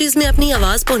 52 कंट्रीज में अपनी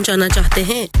आवाज पहुंचाना चाहते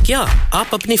हैं? क्या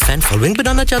आप अपनी फैन फॉलोइंग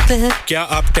बनाना चाहते हैं? क्या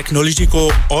आप टेक्नोलॉजी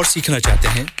को और सीखना चाहते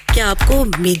हैं? क्या आपको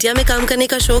मीडिया में काम करने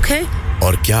का शौक है?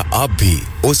 और क्या आप भी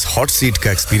उस हॉट सीट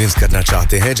का एक्सपीरियंस करना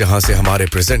चाहते हैं जहां से हमारे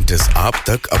प्रेजेंटर्स आप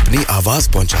तक अपनी आवाज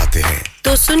पहुंचाते हैं?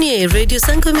 तो सुनिए, radio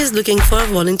Sangam is looking for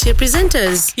volunteer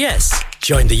presenters. Yes,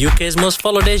 join the UK's most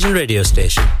followed Asian radio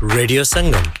station, Radio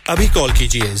Sangam. अभी कॉल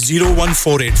कीजिए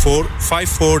 01484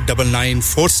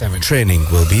 549947. Training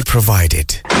will be provided.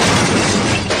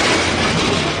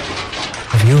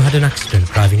 Have you had an accident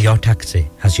driving your taxi?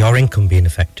 Has your income been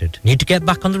affected? Need to get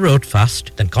back on the road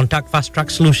fast? Then contact Fast Track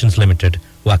Solutions Limited,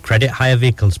 who are credit hire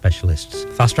vehicle specialists.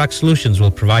 Fast Track Solutions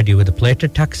will provide you with a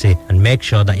plated taxi and make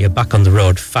sure that you're back on the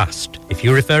road fast. If you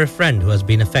refer a friend who has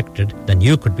been affected, then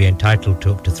you could be entitled to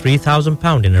up to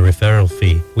 £3,000 in a referral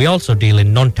fee. We also deal in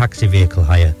non-taxi vehicle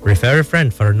hire. Refer a friend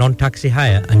for a non-taxi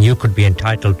hire and you could be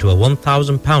entitled to a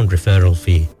 £1,000 referral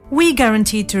fee. We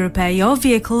guarantee to repair your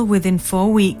vehicle within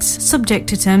 4 weeks, subject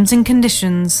to terms and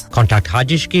conditions. Contact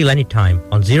Haji Shakil anytime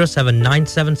on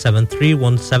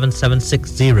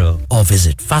 07977317760 or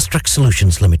visit Fast Track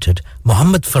Solutions Limited,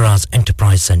 Mohammed Faraz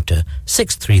Enterprise Centre,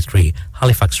 633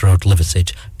 Halifax Road,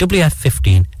 Liversedge,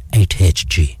 WF15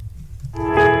 8HG.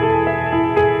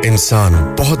 इंसान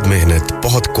बहुत मेहनत,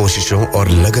 बहुत कोशिशों और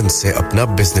लगन से अपना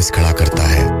business खड़ा करता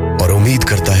है और उम्मीद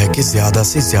करता है कि ज्यादा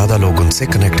से ज्यादा लोग उनसे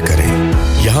कनेक्ट करें।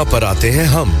 यहाँ पर आते हैं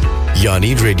हम,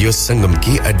 यानी रेडियो संगम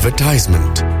की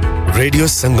एडवर्टाइजमेंट। रेडियो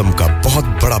संगम का बहुत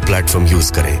बड़ा प्लेटफॉर्म यूज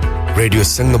करें रेडियो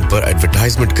संगम पर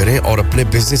एडवर्टाइजमेंट करें और अपने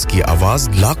बिजनेस की आवाज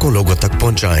लाखों लोगों तक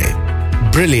पहुंचाएं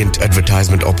Brilliant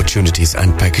advertisement opportunities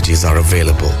and packages are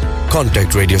available.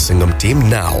 Contact Radio Sangam team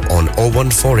now on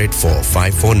 01484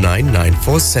 549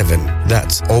 947.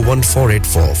 That's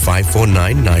 01484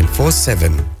 549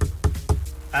 947.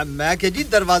 मैं के जी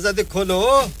दरवाजा दे खोलो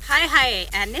हाय हाय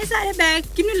एने सारे बैग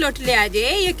किनु लुट ले आजे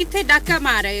ये किथे डाका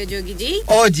मार रहे हो जोगी जी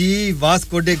ओ जी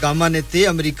वास्को डे गामा ने ते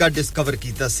अमेरिका डिस्कवर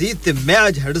कीता सी ते मैं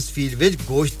आज हडर्सफील्ड विच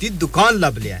गोश्त दी दुकान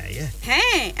लब ले आया है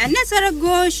एने सारा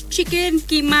गोश्त चिकन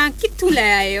कीमा किथु ले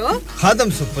आए हो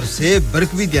खादम सुपर से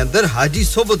बरकवी दे अंदर हाजी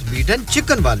सोबत मीट एंड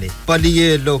चिकन वाले पलिए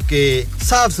लोके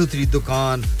साफ सुथरी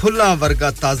दुकान फुल्ला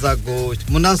वर्गा ताजा गोश्त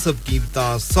मुनासिब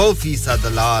कीमतां 100%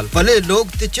 दलाल भले लोग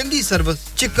ते चंगी service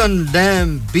chicken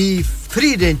lamb beef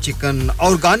free range chicken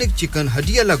organic chicken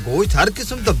हड्डियां वाला गोश्त हर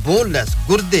किस्म दा बोनलेस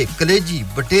गुर्दे कलेजी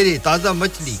बटेरे ताजा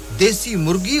मछली देसी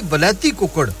मुर्गी बलाती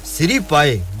कुकड़ सिरी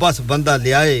पाए बस बंदा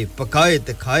ले आए पकाए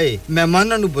ते खाए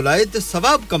मेहमानां नु बुलाए ते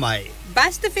सवाब कमाए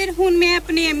बस तो फिर हुन मैं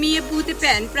अपने अम्मी अब्बू ते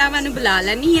भैन भरावां नु बुला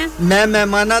लनी है मैं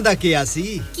मेहमानां दा किया सी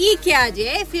की क्या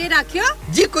जे फिर आखियो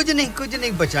जी कुछ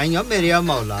नहीं बचाइयो मेरे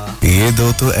मौला ये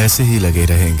दो तो ऐसे ही लगे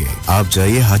रहेंगे आप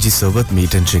जाइए हाजी सोबत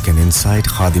meet and chicken inside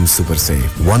Khadim super से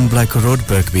 1 Black Road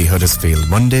Birkby Huddersfield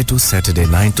Monday to Saturday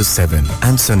 9 to 7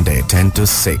 and Sunday 10 to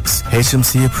 6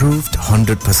 HMC approved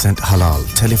 100% halal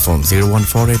telephone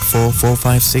 01484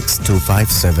 456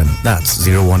 257 that's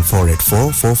 01484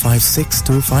 456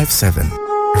 257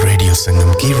 radio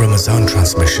Sangam की रमजान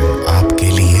ट्रांसमिशन आपके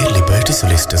लिए लिबर्टी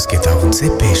सोलिसिटर्स के ताउन से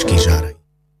पेश की जा रही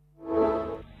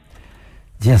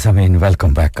Yes, I mean,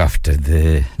 welcome back after the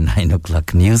 9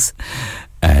 o'clock news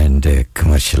and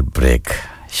commercial break.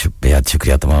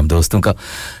 शुक्रिया तमाम दोस्तों का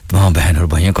तमाम बहन और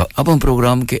भाइयों का अब हम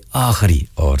प्रोग्राम के आखिरी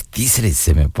और तीसरे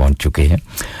हिस्से में पहुंच चुके हैं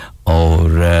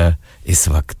और इस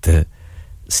वक्त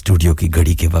स्टूडियो की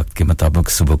घड़ी के वक्त के मुताबिक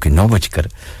सुबह के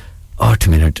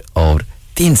 9:08 और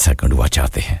 3 सेकंड हुआ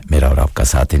चाहते हैं मेरा और आपका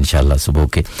साथ इंशाल्लाह सुबह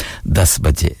के 10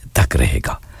 बजे तक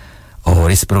रहेगा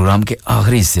और इस प्रोग्राम के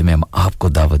आखिरी हिस्से में हम आपको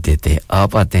दावत देते हैं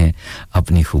आप आते हैं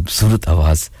अपनी खूबसूरत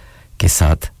आवाज के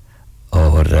साथ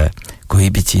और कोई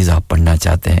भी चीज आप पढ़ना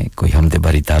चाहते हैं कोई हमदे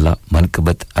बारी ताला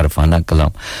मनकबत अरफाना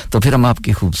कलाम तो फिर हम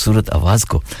आपकी खूबसूरत आवाज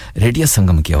को रेडियो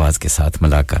संगम की आवाज के साथ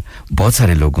मिलाकर बहुत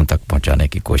सारे लोगों तक पहुंचाने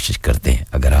की कोशिश करते हैं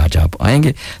अगर आज आप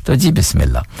आएंगे तो जी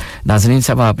बिस्मिल्लाह नाज़रीन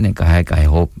साहब आपने कहा है कि आई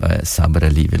होप साबर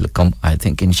Ali will come I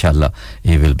think इंशाल्लाह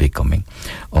ही विल बी कमिंग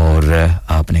और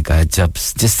आपने कहा जब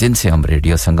जिस दिन से हम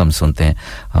रेडियो संगम सुनते हैं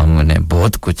हमने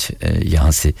बहुत कुछ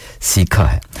यहां से सीखा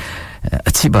है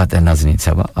अच्छी बात है नाज़रीन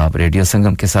साहब आप रेडियो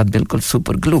संगम के साथ बिल्कुल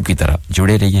सुपर ग्लू की तरह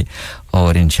जुड़े रहिए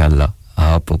और इंशाल्लाह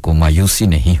आपको मायूसी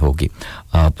नहीं होगी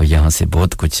आप यहां से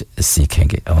बहुत कुछ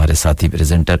सीखेंगे हमारे साथी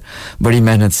प्रेजेंटर बड़ी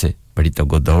मेहनत से बड़ी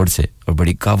तगो-दौड़ से और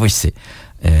बड़ी काविश से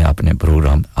अपने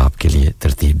प्रोग्राम आपके लिए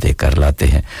तरतीब देकर लाते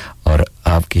हैं और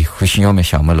आपकी खुशियों में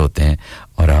शामिल होते हैं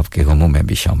और आपके गमों में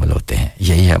भी शामिल होते हैं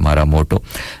यही है हमारा मोटो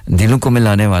दिलों को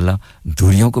मिलाने वाला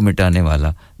दूरियों को मिटाने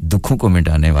वाला दुखों को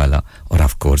मिटाने वाला और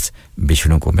ऑफ कोर्स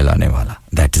बिछड़ों को मिलाने वाला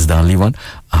that is the only one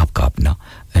आपका अपना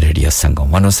रेडियो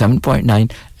संगम 107.9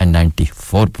 एंड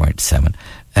 94.7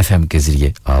 एफएम के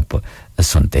जरिए आप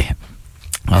सुनते हैं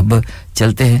अब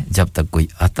चलते हैं जब तक कोई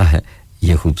आता है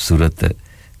ये खूबसूरत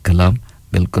कलाम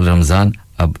बिल्कुल रमजान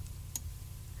अब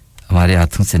हमारे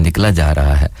हाथों से निकला जा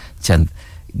रहा है चंद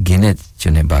गिने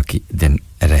चुने बाकी दिन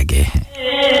रह गए हैं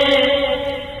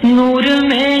नूर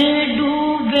में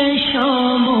डूबे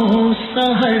शामों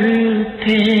सहर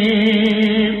थे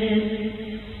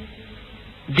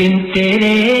दिन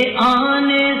तेरे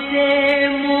आने से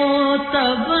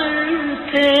मोतबर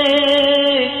थे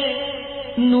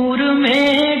नूर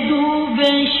में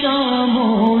डूबे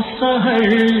शामों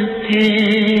सहर थे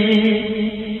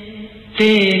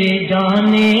तेरे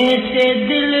जाने से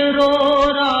दिल रो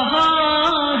रहा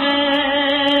है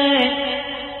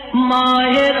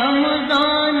माह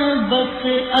रमजान बस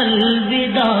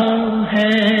अलविदा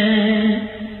है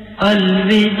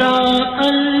अलविदा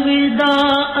अलविदा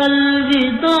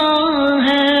अलविदा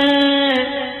है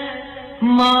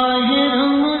माह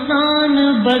रमजान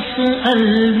बस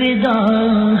अलविदा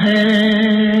है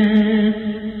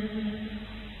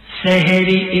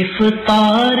सहरी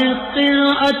इफ्तार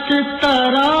क़िराअत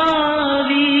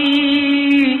तरावी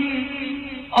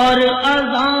और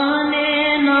अज़ाने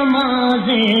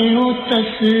नमाज़ें व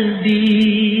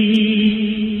तस्बीह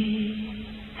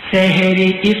सहरी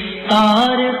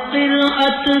इफ्तार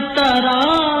क़िराअत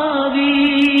तरावी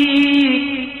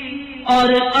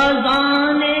और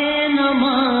अज़ाने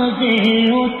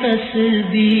नमाज़ें व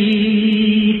तस्बीह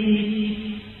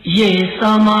ये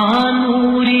समा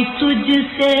नूरी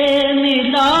तुझसे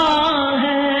मिला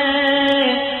है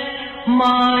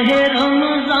माह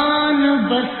रमजान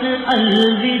बस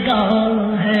अलविदा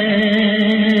है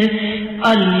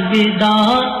अलविदा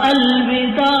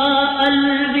अलविदा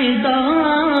अलविदा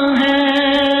है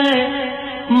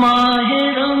माह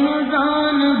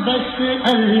रमजान बस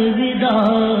अलविदा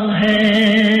है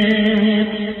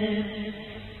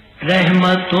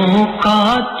रहमतों का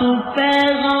तू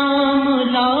पैगाम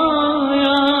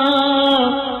लाया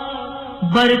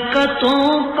बरकतों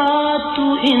का तू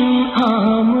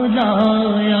इनाम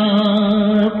लाया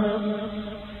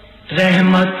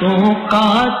रहमतों का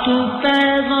तू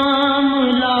पैगाम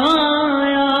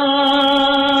लाया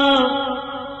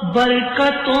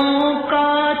बरकतों का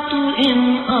तू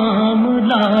इनाम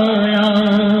लाया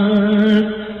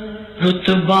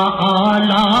रुतबा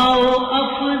आला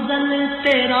अफजल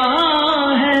तेरा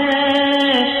है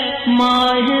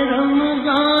माह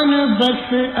रमजान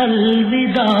बस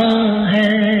अलविदा है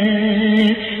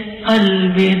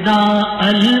अलविदा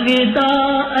अलविदा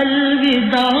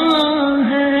अलविदा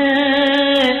है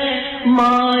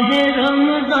माह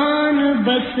रमजान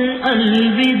बस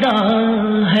अलविदा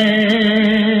है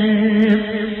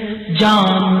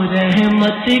जाम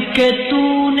रहमत के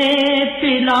तूने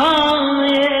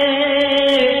पिलाए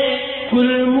कुल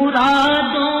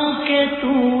मुरादों के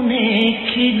तूने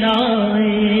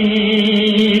खिलाए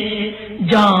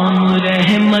जाम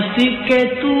रहमत के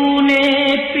तूने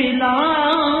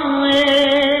पिलाए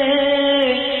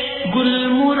गुल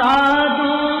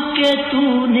मुरादों के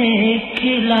तूने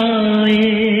खिलाए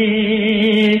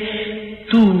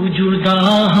तू जुदा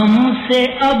हमसे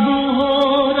अब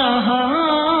हो रहा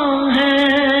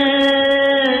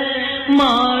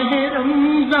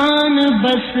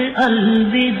बस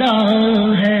अलविदा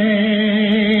है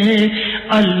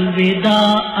अलविदा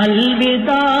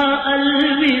अलविदा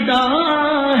अलविदा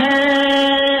है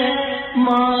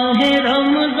माह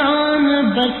रमजान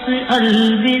बस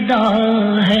अलविदा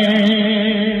है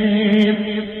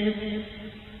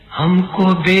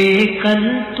हमको बेकर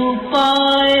तू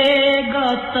पाएगा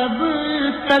तब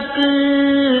तक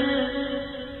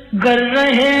गर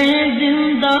रहे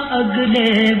जिंदा अगले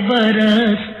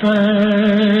बरस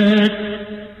तक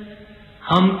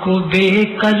हमको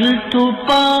बेकल तू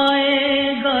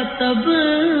पाएगा तब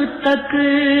तक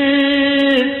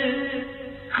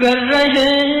कर रहे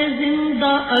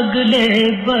जिंदा अगले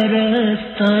बरस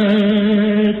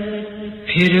तक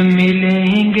फिर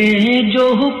मिलेंगे जो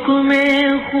हुक्मे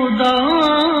खुदा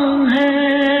है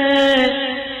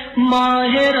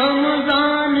माह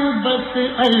रमजान बस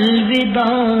अलविदा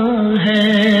है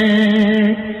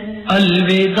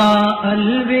अलविदा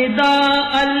अलविदा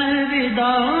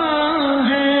अलविदा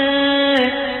है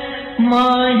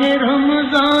माह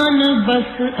रमजान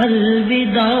बस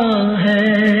अलविदा है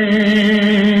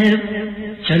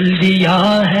चल दिया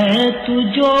है तू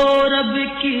जो रब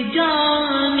की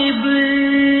जानिब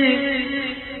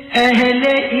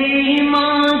अहले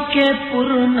ईमान के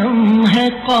पुरनम है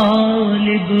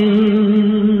कालिब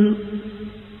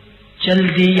चल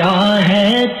दिया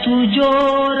है तू जो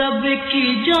रब की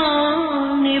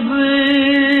जानिब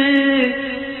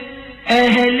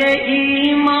अहले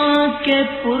ईमान के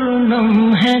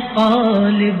पुरनम है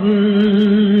कालिब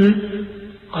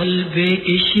क़ल्बे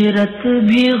इशरत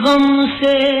भी गम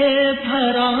से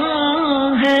भरा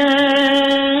है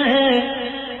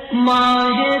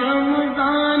माह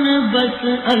रमजान बस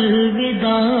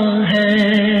अलविदा है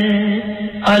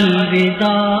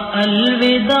अलविदा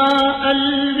अलविदा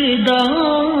अलविदा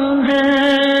है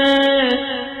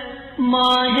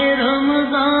माह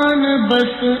रमजान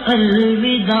बस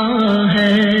अलविदा है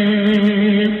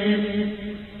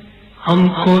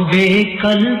हमको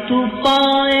बेकल तू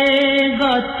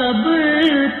पाएगा तब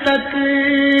तक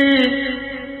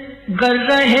गर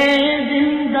रहे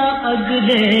जिंदा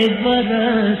अगले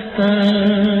बरस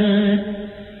तक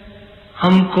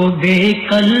हमको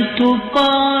बेकल तू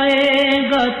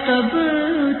पाएगा तब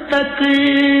तक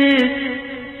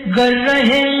गर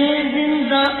रहे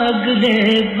जिंदा अगले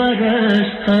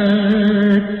बरस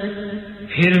तक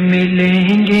फिर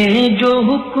मिलेंगे जो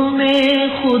हुक्मे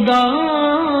खुदा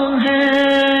है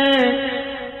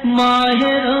माह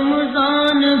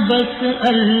रमजान बस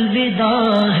अलविदा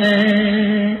है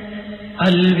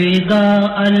अलविदा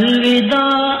अलविदा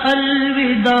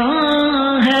अलविदा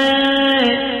है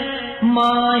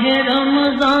माह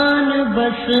रमजान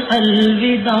बस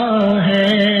अलविदा है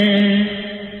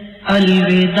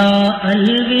अलविदा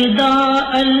अलविदा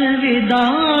अलविदा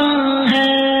है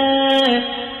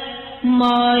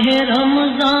माह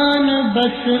रमजान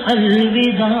बस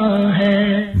अलविदा है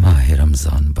माह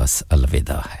रमजान बस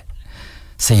अलविदा है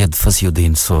सैयद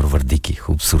फसीउद्दीन सोहरवर्दी की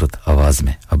खूबसूरत आवाज़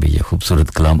में अभी ये खूबसूरत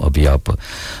कलाम अभी आप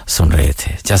सुन रहे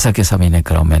थे जैसा कि सामीने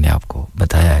कराम मैंने आपको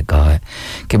बताया है कहा है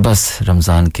कि बस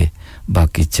रमज़ान के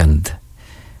बाकी चंद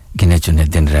गिने चुने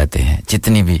दिन रहते हैं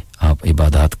जितनी भी आप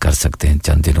इबादत कर सकते हैं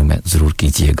चंद दिनों में ज़रूर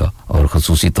कीजिएगा और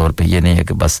ख़ुसूसी तौर पे ये नहीं है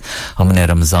कि बस हमने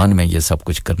रमज़ान में ये सब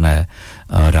कुछ करना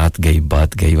है रात गई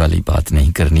बात गई वाली बात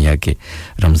नहीं करनी है कि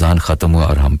रमज़ान ख़त्म हुआ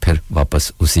और हम फिर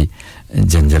वापस उसी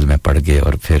जंजल में पड़ गए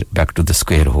और फिर बैक टू द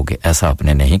स्क्वायर हो गए ऐसा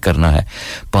आपने नहीं करना है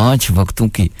 5 वक्तों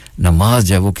की नमाज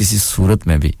जो है वो किसी सूरत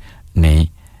में भी नहीं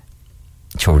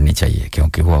छोड़नी चाहिए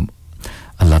क्योंकि वो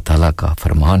अल्लाह ताला का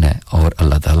फरमान है और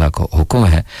अल्लाह ताला का हुक्म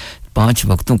है 5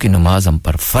 वक्तों की नमाज हम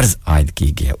पर फर्ज आयद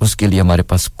की गई है उसके लिए हमारे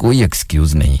पास कोई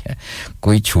एक्सक्यूज नहीं है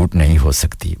कोई छूट नहीं हो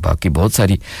सकती बाकी बहुत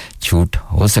सारी छूट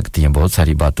हो सकती हैं बहुत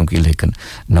सारी बातों की लेकिन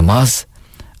नमाज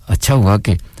अच्छा हुआ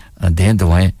कि दें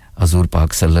दुआएं हुजूर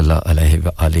पाक सल्लल्लाहु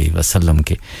अलैहि वसल्लम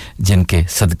के जिनके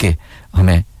सदके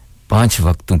हमें 5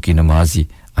 वक्तों की नमाज ही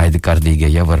आयद कर दी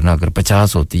गई है वरना अगर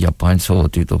 50 होती या 500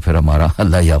 होती तो फिर हमारा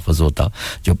अल्लाह याफज होता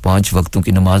जो 5 वक्तों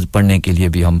की नमाज पढ़ने के लिए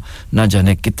भी हम ना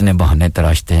जाने कितने बहाने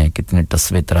तराशते हैं कितने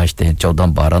तस्वे तराशते हैं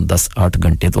 14 12 10 8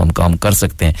 घंटे तो हम काम कर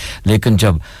सकते हैं लेकिन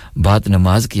जब बात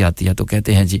नमाज की आती है तो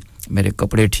कहते हैं जी मेरे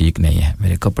कपड़े ठीक नहीं हैं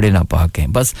मेरे कपड़े नापाक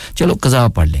हैं बस चलो कज़ा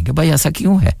पढ़ लेंगे भाई ऐसा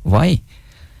क्यों है व्हाई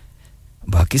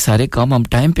बाकी सारे काम हम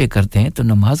टाइम पे करते हैं तो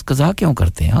नमाज कज़ा क्यों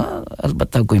करते हैं हां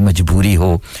अलबत्ता कोई मजबूरी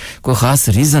हो कोई खास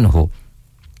रीजन हो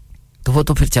तो वो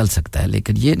तो फिर चल सकता है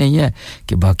लेकिन ये नहीं है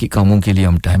कि बाकी कामों के लिए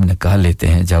हम टाइम निकाल लेते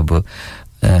हैं जब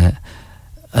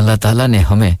अल्लाह ताला ने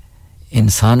हमें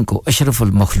इंसान को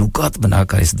अशरफुल मखलूकात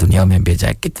बनाकर इस दुनिया में भेजा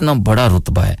है कितना बड़ा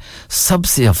रुतबा है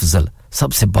सबसे अफजल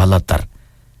सबसे बालातर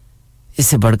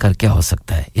इससे बढ़कर क्या हो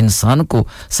सकता है इंसान को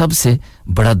सबसे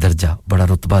बड़ा दर्जा बड़ा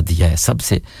रुतबा दिया है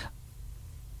सबसे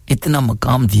इतना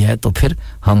मकाम दिया है तो फिर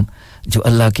हम जो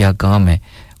अल्लाह के अहकाम है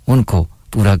उनको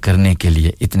पूरा करने के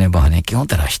लिए इतने बहाने क्यों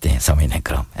तराशते हैं सामीने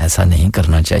करम ऐसा नहीं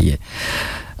करना चाहिए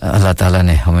अल्लाह ताला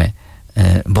ने हमें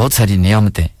बहुत सारी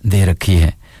नियामतें दे रखी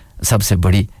हैं सबसे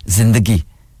बड़ी जिंदगी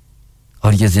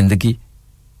और ये जिंदगी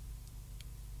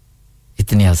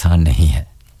इतनी आसान नहीं है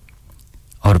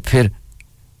और फिर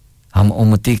हम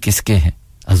उम्मती किसके हैं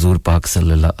हुजूर पाक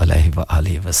सल्लल्लाहु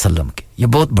अलैहि वसल्लम के ये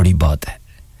बहुत बड़ी बात है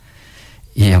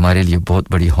ये हमारे लिए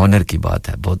बहुत बड़ी हॉनर की बात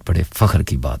है बहुत बड़े फख्र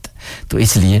की बात है तो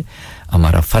इसलिए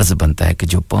हमारा फर्ज बनता है कि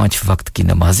जो 5 वक्त की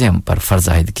नमाजें हम पर फर्ज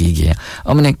आयद की गई हैं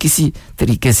हमने किसी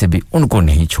तरीके से भी उनको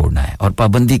नहीं छोड़ना है और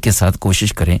पाबंदी के साथ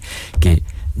कोशिश करें कि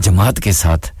जमात के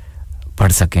साथ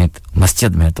पढ़ सकें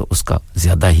मस्जिद में तो उसका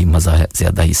ज़्यादा ही मज़ा है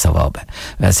ज़्यादा ही सवाब है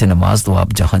वैसे नमाज तो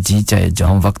आप जहाँ जी चाहे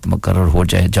जहाँ वक्त मुकर्रर हो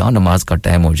जाए जहाँ नमाज का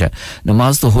टाइम हो जाए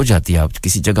नमाज तो हो जाती है आप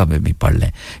किसी जगह में भी पढ़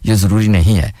लें ये ज़रूरी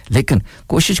नहीं है लेकिन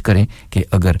कोशिश करें कि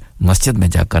अगर मस्जिद में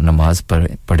जाकर नमाज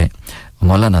पढ़ें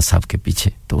मौलाना साहब के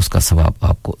पीछे तो उसका सवाब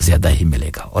आपको ज़्यादा ही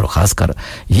मिलेगा और ख़ासकर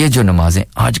ये जो नमाजें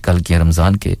आजकल के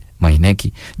रमज़ान के महीने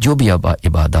की जो भी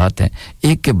इबादत हैं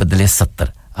एक के बदले 70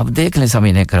 अब देख लें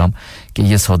सामीने करम कि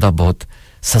ये सौदा बहुत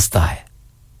सस्ता है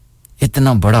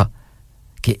इतना बड़ा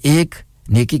कि एक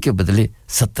नेकी के बदले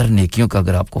 70 नेकियों का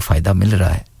अगर आपको फ़ायदा मिल रहा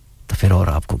है तो फिर और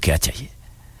आपको क्या चाहिए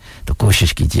तो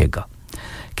कोशिश कीजिएगा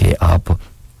कि आप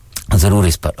ज़रूर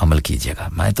इस पर अमल कीजिएगा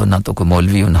मैं तो ना तो कोई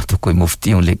मौलवी हूँ ना तो कोई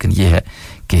मुफ्ती हूँ लेकिन ये है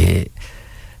कि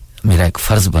मेरा एक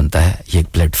फ़र्ज़ बनता है ये एक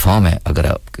प्लेटफॉर्म है अगर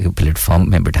आपके प्लेटफॉर्म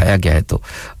में बिठाया गया है तो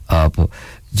आप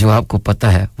जो आपको पता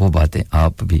है वो बातें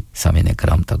आप भी सामीने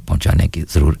कराम तक पहुंचाने की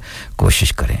ज़रूर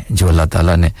कोशिश करें जो अल्लाह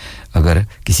ताला ने अगर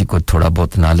किसी को थोड़ा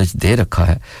बहुत नॉलेज दे रखा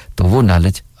है तो वो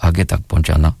नॉलेज आगे तक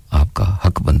पहुंचाना आपका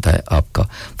हक बनता है आपका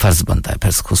फ़र्ज़ बनता है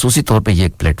फिर ख़ुसूसी तौर पे ये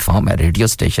एक प्लेटफॉर्म है रेडियो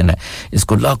स्टेशन है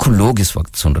इसको लाखों लोग इस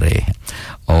वक्त सुन रहे हैं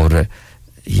और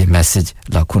ये मैसेज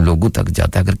लाखों लोगों तक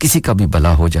जाता है अगर किसी का भी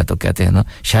भला हो जाए तो कहते हैं ना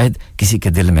शायद किसी के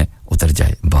दिल में उतर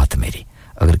जाए बात मेरी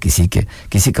अगर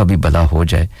किसी का भी भला हो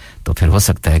जाए तो फिर हो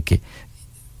सकता है कि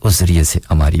उस ज़रिए से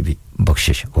हमारी भी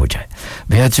बख्शिश हो जाए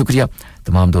बेहद शुक्रिया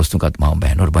तमाम दोस्तों का तमाम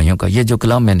बहनों और भाइयों का ये जो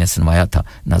कलाम मैंने सुनवाया था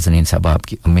नाज़रीन साहब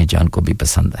आपकी अम्मी जान को भी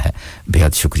पसंद है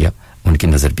बेहद शुक्रिया उनकी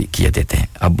नज़र भी किए देते हैं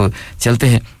अब चलते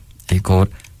हैं एक और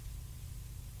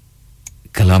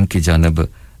कलाम की जानिब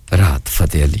राहत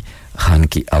फ़तेह अली खान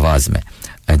की आवाज़ में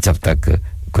जब तक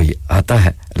कोई आता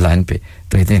है लाइन पे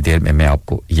तो इतनी देर में मैं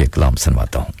आपको ये कलाम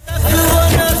सुनवाता हूँ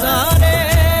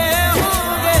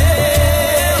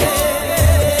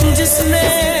जिसने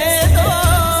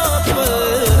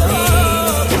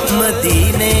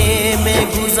मदीने में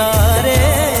गुजारे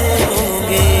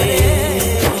होंगे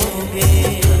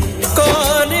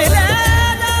कौन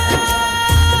लेगा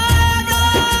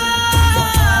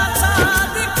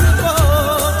सादिक को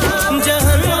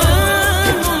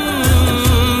जहन्नम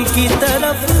की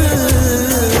तरफ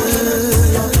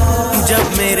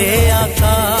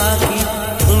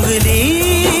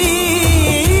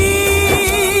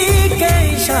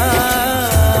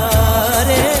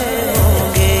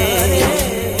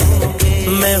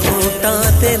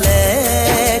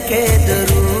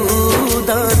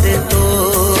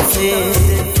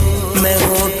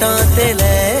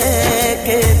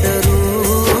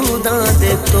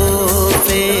दे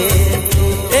तोहफे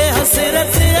ए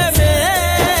हसरत है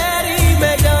मेरी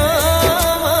मैं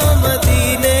जावां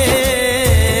मदीने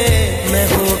मैं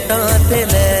होठां ते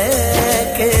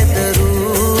लेके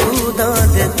दरूदां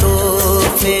दे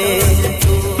तोहफे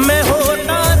मैं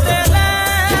होठां ते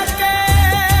लेके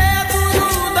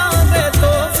दरूदां दे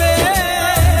तोहफे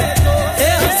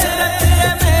ए हसरत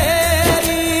है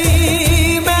मेरी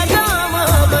मैं जावां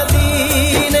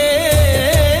मदीने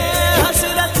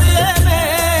हसरत है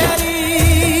मेरी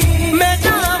मैं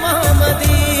जावां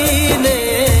मदीने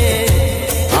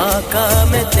आका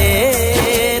मैं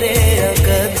तेरे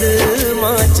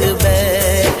कदमां च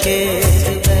बैठे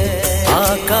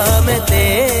आका मैं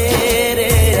तेरे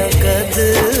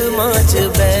कदमां च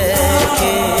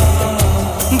बैठे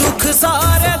दुख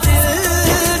सारे दिल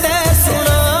दे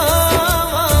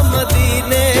सुनावां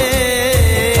मदीने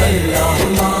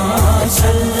अल्लाहुम्मा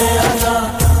सल्ली अला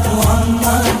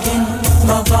मुहम्मदिन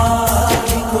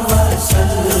मबारिक व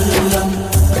सल्लम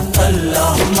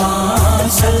अल्लाहुम्मा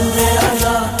सल्ली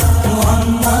अला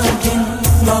मुहम्मदिन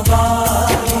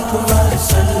मबारिक व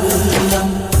सल्लम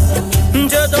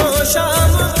जदों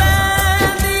शाम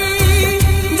पैंदी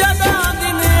जदों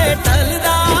दिन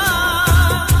ढलदा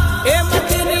ए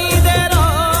मदनी दे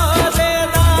रोज़े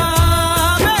दा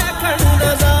वेखण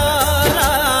नज़ारा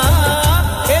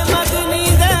ए मदनी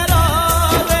दे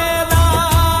रोज़े दा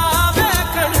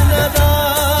वेखण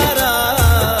नज़ारा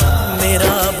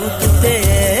मेरा बुत ते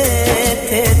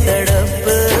थे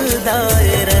तड़पदा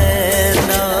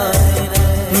रहंदा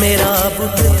मेरा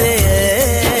बुत ते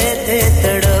थे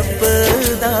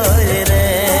तड़पदा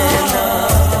रहंदा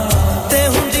ते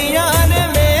हुंदियां ने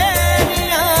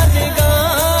मेरियां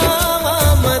निगाहां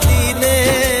मदीने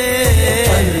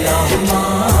अल्लाहुम्मा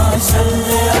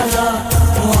सल्ली अला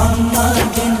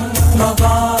मुहम्मदिन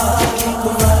मबारिक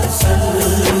व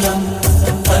सल्लम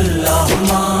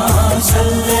अल्लाहुम्मा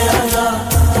सल्ली अला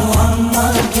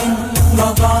मुहम्मदिन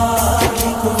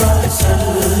मबारिक व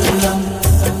सल्लम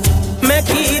मैं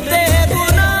कीते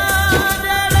गुनाह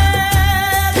जड़े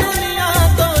दुनिया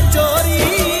तो चोरी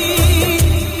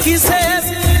किसे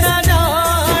भी न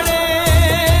जाने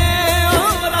ओ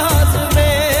राज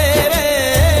मेरे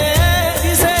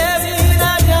किसे भी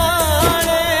न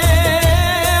जाने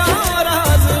ओ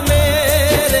राज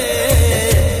मेरे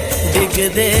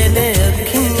डिगदे ने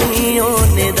अखियों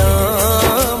ने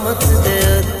दामत दे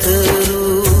अथरू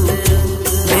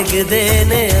डिगदे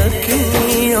ने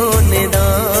अखियों ने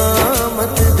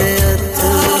दामत दे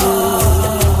अथरू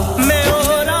मैं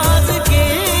ओ राज की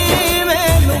मैं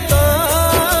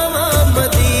लुकावां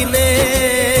मदीने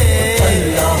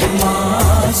अल्लाहुम्मा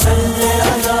सल्ली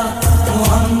अला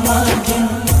मुहम्मदिन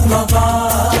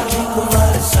मबारिक व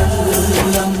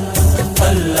सल्लम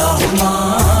अल्लाहुम्मा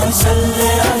सल्ली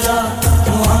अला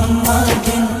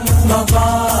मुहम्मदिन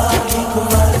मबारिक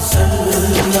व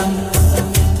सल्लम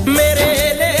मेरे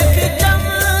लेख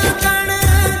चमकण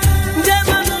जे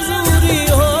मंजूरी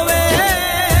होवे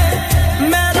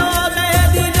मैं रोज़े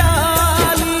दी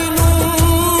जाली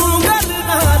नूं गल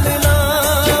नाल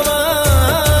लावां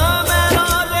मैं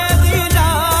रोज़े दी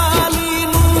जाली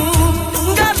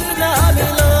नूं गल नाल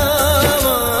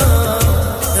लावां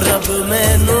रब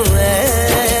मैनू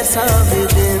ऐसा भी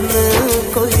दिन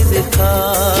कोई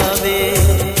दिखावे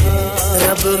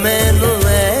रब मैनू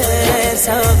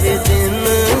ऐसा भी दिन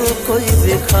कोई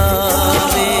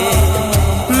दिखावे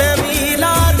मैं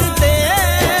मिलाद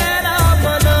तेरा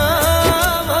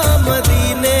मनावां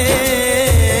मदीने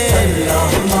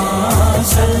अल्लाहुम्मा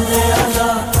सल्ली अला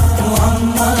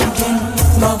मुहम्मदिन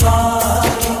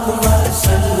मबारिक व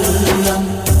सल्लम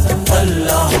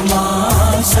अल्लाहुम्मा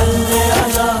सल्ली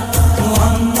अला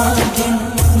मुहम्मदिन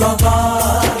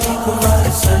मबारिक व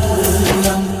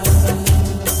सल्लम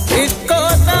इको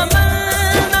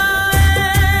तमन्ना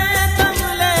है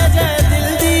कमले जे दिल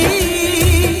दी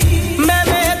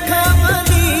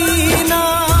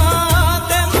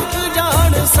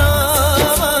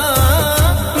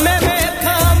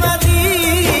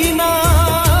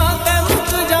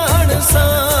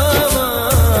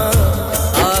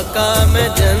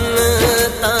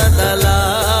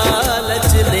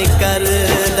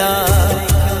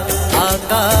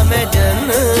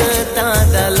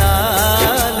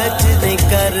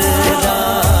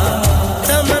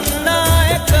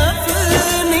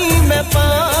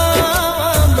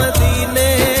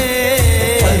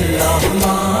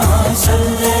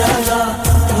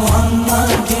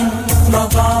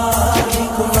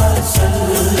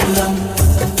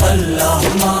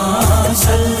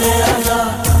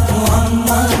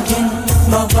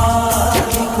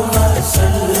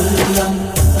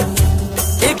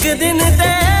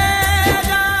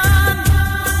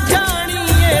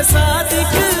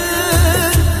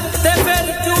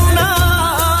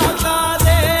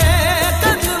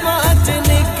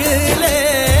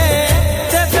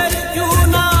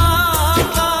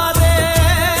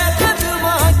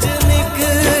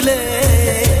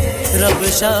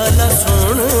शाला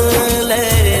सुन ले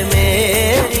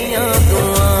मेरियां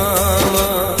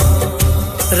दुआवां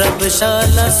रब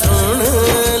शाला सुन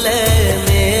ले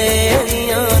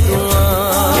मेरियां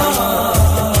दुआवां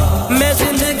मैं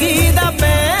जिंदगी दा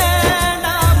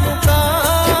पैंडा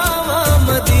मुकावा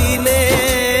मदीने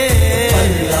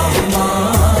अल्लाहुम्मा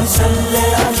सल्ली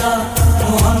अला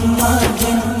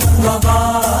मुहम्मदिन व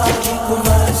बारिक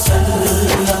व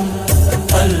सल्लम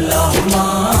अल्लाहुम्मा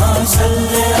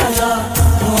सल्ली अला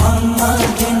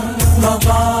मुहम्मदिन व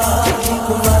बारिक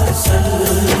व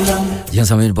सल्लम यह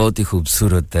समय बहुत ही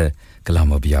खूबसूरत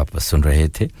कलाम अभी आप सुन रहे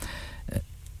थे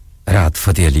राहत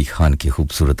फ़तेह अली खान की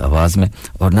खूबसूरत आवाज़ में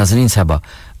और नाज़रीन साहबा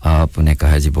आपने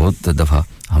कहा जी बहुत दफ़ा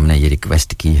हमने ये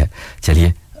रिक्वेस्ट की है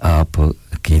चलिए आप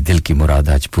के दिल की मुराद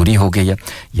आज पूरी हो गई है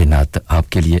ये नात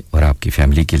आपके लिए और आपकी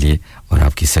फैमिली के लिए और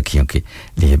आपकी सखियों के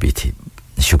लिए भी थी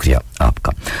शुक्रिया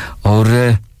आपका और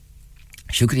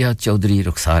शुक्रिया चौधरी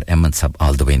रुखसार अहमद साहब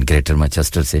all the way in Greater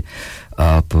Manchester से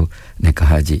आपने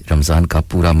कहा जी रमज़ान का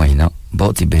पूरा महीना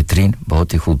बहुत ही बेहतरीन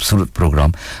बहुत ही खूबसूरत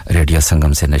प्रोग्राम रेडियो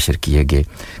संगम से नशर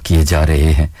किए जा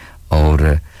रहे हैं और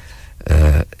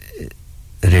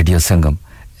रेडियो संगम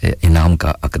इनाम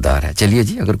का हकदार है चलिए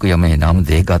जी अगर कोई हमें इनाम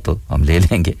देगा तो हम ले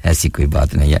लेंगे ऐसी कोई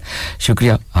बात नहीं है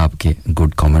शुक्रिया आपके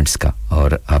गुड कमेंट्स का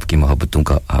और आपकी मोहब्बतों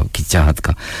का आपकी चाहत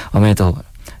का हमें तो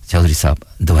चौधरी साहब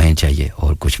दुआएं चाहिए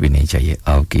और कुछ भी नहीं चाहिए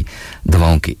आपकी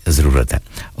दुआओं की ज़रूरत है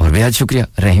और बेहद शुक्रिया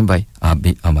रहीम भाई आप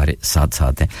भी हमारे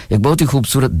साथ हैं एक बहुत ही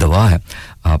खूबसूरत दुआ है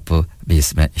आप भी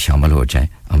इसमें शामिल हो जाएं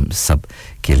हम सब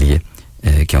के लिए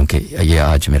क्योंकि ये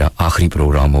आज मेरा आखिरी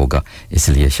प्रोग्राम होगा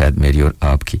इसलिए शायद मेरी और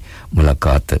आपकी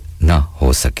मुलाकात ना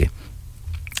हो सके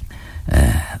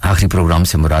आखिरी प्रोग्राम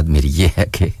से मुराद मेरी ये है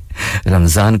कि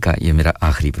रमज़ान का ये मेरा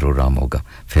आखिरी प्रोग्राम होगा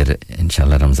फिर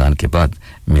इंशाल्लाह रमज़ान के बाद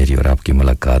मेरी और आपकी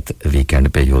मुलाकात वीकेंड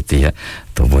पे ही होती है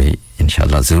तो वही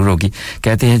इंशाल्लाह ज़रूर होगी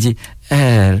कहते हैं जी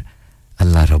ऐ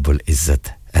अल्लाह रब्बुल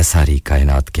इज़्ज़त ऐ सारी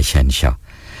कायनात के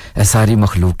शहंशाह ऐ सारी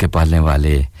मखलूक के पालने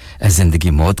वाले ऐ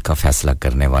ज़िंदगी मौत का फ़ैसला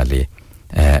करने वाले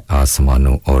ऐ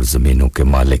आसमानों और ज़मीनों के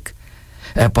मालिक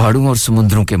ऐ पहाड़ों और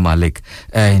समुद्रों के मालिक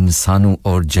ऐ इंसानों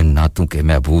और जन्नातों के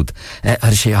महबूद ऐ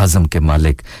अर्श आज़म के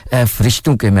मालिक ऐ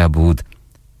फरिश्तों के महबूद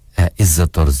ऐ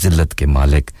इज़्ज़त और ज़िल्लत के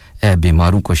मालिक ऐ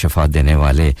बीमारों को शिफा देने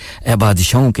वाले ऐ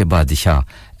बादशाहों के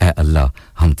बादशाह ऐ अल्लाह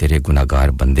हम तेरे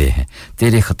गुनाहगार बंदे हैं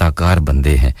तेरे खताकार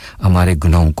बंदे हैं हमारे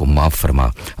गुनाहों को माफ़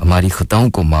फरमा हमारी खताओं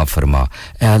को माफ़ फरमा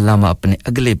ऐ अल्लाह हम अपने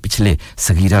अगले पिछले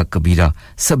सगीरा कबीरा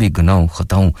सभी गुनाहों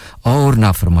खताओं और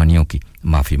नाफरमानियों की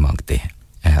माफ़ी मांगते हैं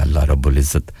ऐ अल्लाह रब्बुल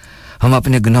इज़्ज़त हम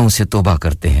अपने गुनाहों से तौबा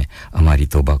करते हैं हमारी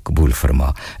तौबा कबूल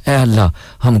फरमा ऐ अल्लाह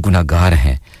हम गुनाहगार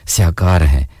हैं स्याहकार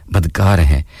हैं बदकार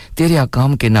हैं तेरे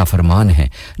अहकाम के नाफरमान हैं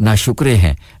नाशुक्रे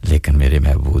हैं लेकिन मेरे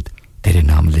महबूद तेरे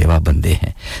नाम लेवा बंदे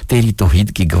हैं तेरी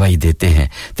तौहीद की गवाही देते हैं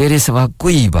तेरे सिवा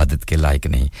कोई इबादत के लायक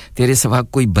नहीं तेरे सिवा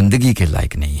कोई बंदगी के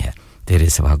लायक नहीं है तेरे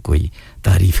सिवा कोई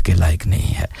तारीफ के लायक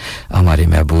नहीं है हमारे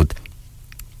महबूद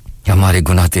हमारे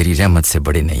गुनाह तेरी रहमत से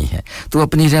बड़े नहीं हैं तू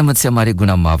अपनी रहमत से हमारे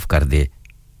गुनाह माफ कर दे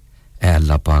ऐ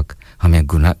अल्लाह पाक हमें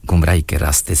गुमराही के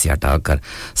रास्ते से हटाकर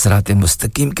सिराते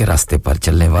मुस्तकीम के रास्ते पर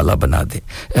चलने वाला बना दे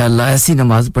ऐ अल्लाह ऐसी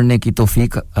नमाज पढ़ने की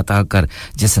तौफीक अता कर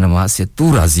जिस नमाज से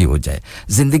तू राजी हो जाए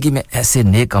जिंदगी में ऐसे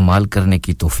नेक अमाल करने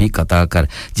की तौफीक अता कर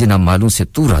जिन अमालों से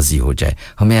तू राजी हो जाए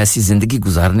हमें ऐसी जिंदगी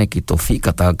गुजारने की तौफीक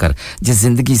अता कर जिस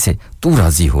जिंदगी से तू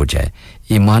राजी हो जाए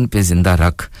ईमान पे जिंदा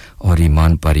रख और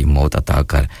ईमान पर ही मौत अता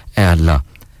कर ऐ अल्लाह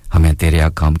हमें तेरे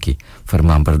अहकाम की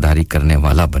फरमाबरदारी करने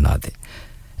वाला बना दे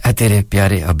ऐ तेरे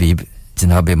प्यारे हबीब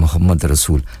जनाब मोहम्मद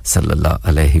रसूल सल्लल्लाहु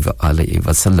अलैहि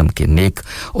वसल्लम के नेक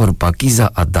और पाकीज़ा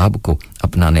आदाब को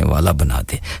अपनाने वाला बना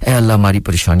दे ऐ अल्लाह हमारी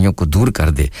परेशानियों को दूर कर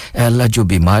दे ऐ अल्लाह जो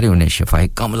बीमार हैं उन्हें शिफाए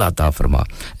कामिला अता फरमा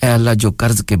ऐ अल्लाह जो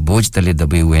कर्ज के बोझ तले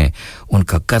दबे हुए हैं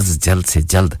उनका कर्ज जल्द से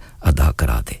जल्द अदा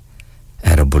करा दे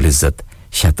ऐ रब्बुल इज़्ज़त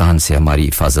शैतान से हमारी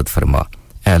हिफाजत फरमा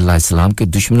ऐ अल्लाह इस्लाम के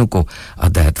दुश्मनों को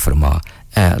हिदायत फरमा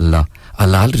ऐ अल्लाह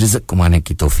हलाल रिज़्क़ कमाने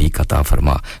की तौफीक अता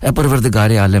फरमा ऐ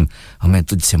परवरदिगार आलम हमें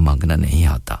तुझसे मांगना नहीं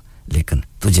आता लेकिन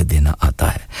तुझे देना आता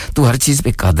है तू हर चीज़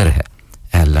पे कादिर है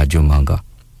ऐ अल्लाह जो मांगा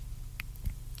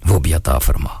वो भी अता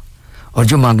फरमा और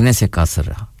जो मांगने से कासर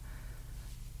रहा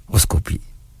उसको भी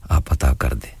आप अता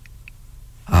कर दे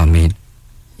आमीन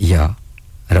या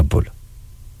रब्बुल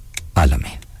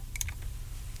आलमीन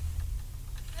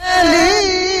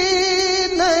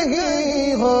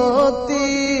नहीं होती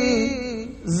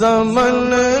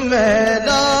ज़मन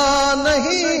मेरा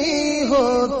नहीं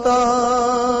होता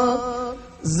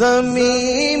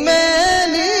ज़मीं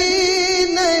मेरी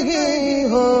नहीं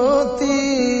होती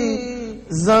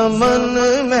ज़मन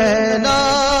मेरा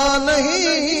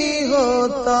नहीं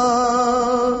होता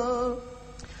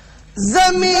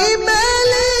ज़मीं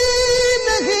मेरी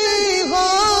नहीं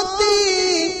होती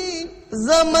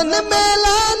दमन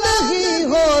मेला नहीं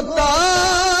होता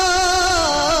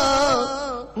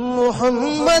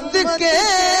मोहम्मद के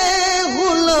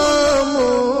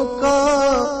गुलामों का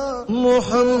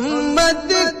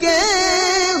मोहम्मद के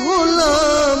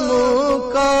गुलामों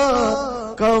का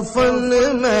कफन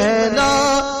मेला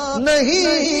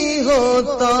नहीं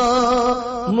होता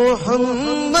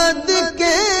मोहम्मद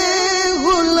के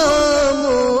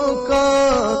गुलामों का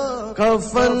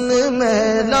कफन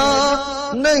मेला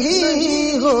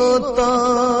नहीं होता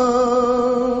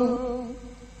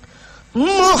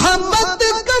मोहब्बत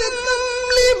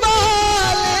कमली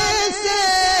वाले से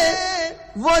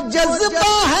वो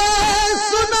जज्बा है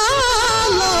सुना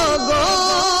लोगों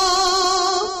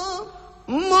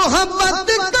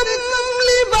मोहब्बत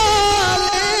कमली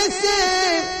वाले से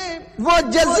वो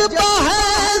जज्बा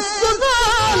है सुना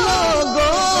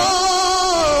लोगों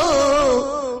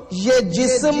ये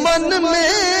जिस मन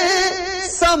में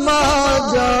समा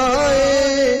जाए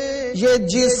ये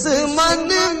जिस मन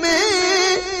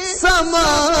में समा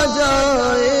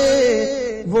जाए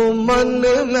वो मन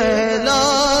मैला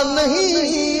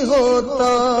नहीं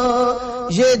होता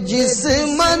ये जिस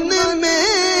मन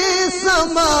में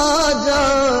समा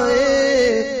जाए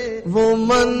वो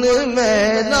मन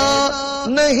मैला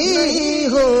नहीं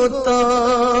होता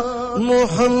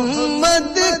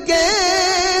मोहम्मद के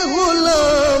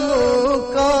गुलामों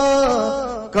का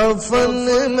कफन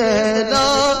मैला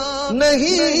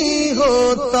नहीं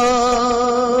होता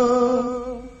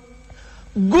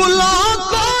गुलाब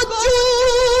को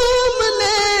चूम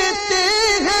लेते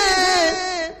हैं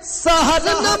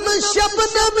सहरनम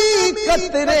शबनमी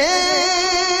कतरे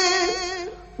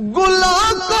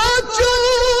गुलाब को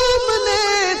चूम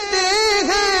लेते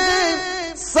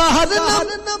हैं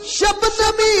सहरनम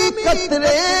शबनमी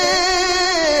कतरे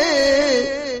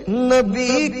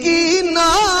नबी की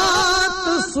नात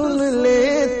सुन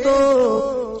ले तो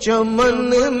चमन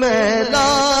मैला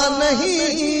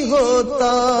नहीं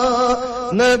होता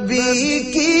नबी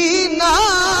की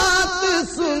नात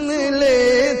सुन ले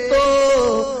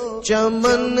तो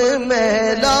चमन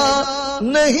मैला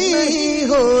नहीं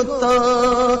होता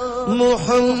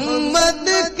मोहम्मद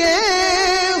के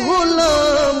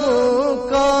गुलामों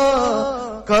का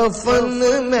कफन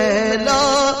मैला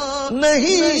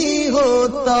नहीं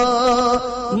होता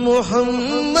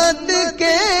मोहम्मद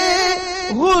के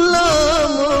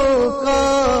गुलामों का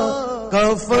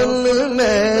कफन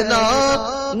मैला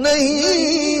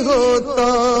नहीं होता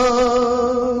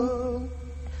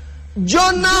जो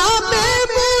नामे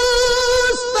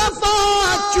मुस्तफा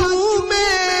चूमे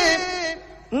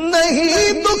नहीं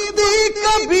दुखती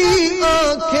कभी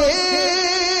आंखें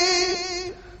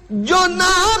जो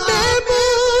नामे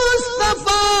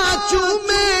मुस्तफा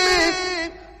चूमे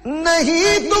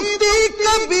नहीं दुखती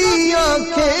कभी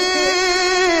आंखें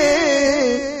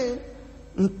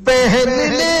पहन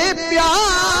ले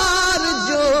प्यार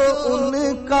जो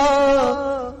उनका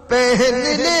पहन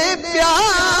ले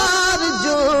प्यार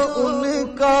जो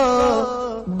उनका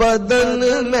बदन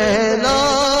मैला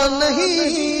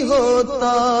नहीं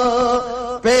होता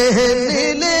पहन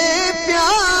ले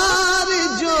प्यार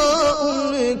जो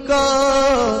उनका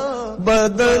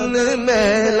बदन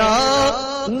मैला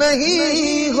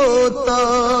नहीं होता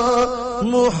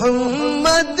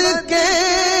मोहम्मद के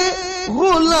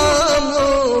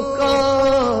गुलामों का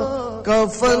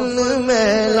कफन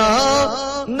मैला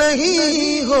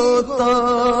नहीं होता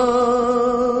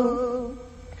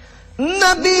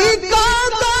नबी का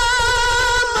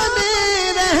दामने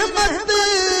रहमत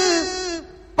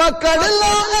पकड़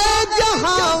लो ए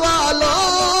जहां वालों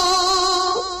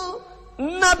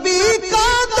नबी का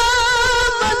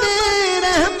दामने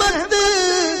रहमत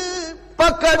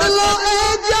पकड़ लो ए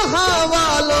जहां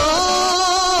वालों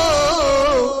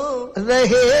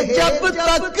रहे जब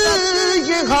तक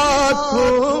ये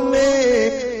हाथों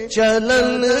में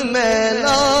चलन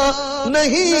मैला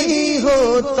नहीं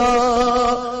होता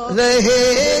रहे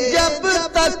जब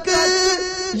तक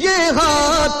ये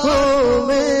हाथों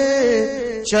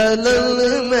में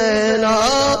चलन मैला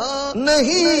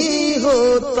नहीं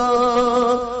होता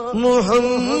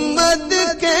मोहम्मद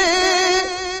के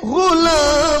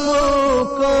गुलामों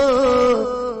का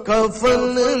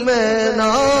कफन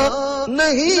मैला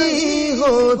नहीं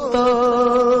होता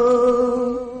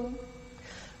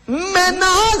मैं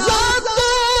नाज़ा तो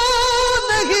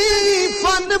नहीं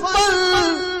फन पर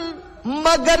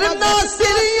मगर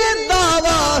नासिर ये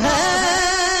दावा है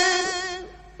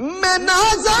मैं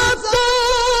नाज़ा तो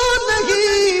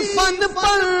नहीं फन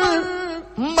पर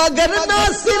मगर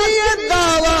नासिर ये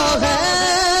दावा है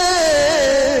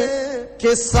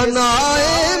कि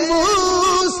सनाए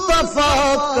मुस्तफा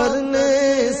करने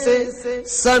से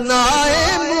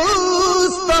सनाए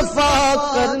मुस्तफा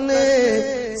करने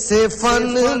से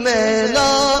फन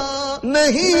मैला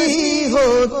नहीं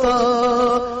होता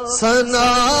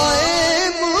सनाए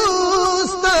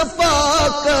मुस्तफा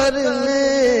करने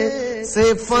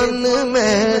से फन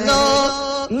मैला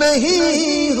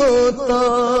नहीं होता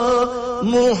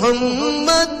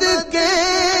मोहम्मद के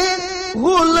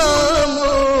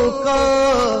गुलामों का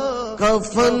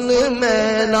कफन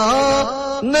मैला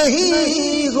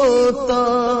नहीं होता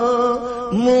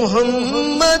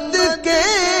मोहम्मद के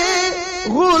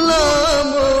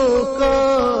गुलामों का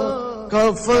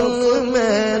कफन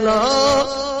मैला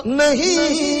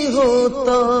नहीं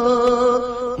होता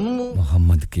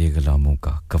मोहम्मद के गुलामों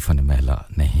का कफन मैला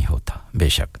नहीं होता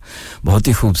बेशक बहुत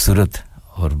ही खूबसूरत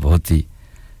और बहुत ही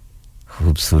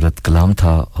खूबसूरत कलाम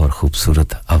था और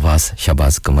खूबसूरत आवाज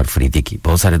शहबाज कमर फरीदी की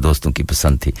बहुत सारे दोस्तों की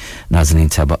पसंद थी नाज़रीन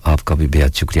साहब आपका भी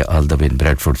बेहद शुक्रिया all the way in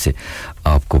Bradford से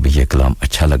आपको भी ये कलाम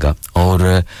अच्छा लगा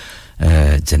और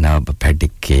जनाब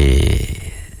पैडिक के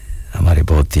हमारे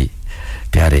बहुत ही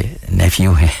प्यारे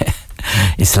नेफ्यू हैं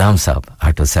इस्लाम साहब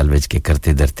ऑटो सैल्वेज के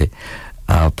करते धरते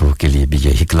आपके लिए भी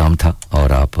यही कलाम था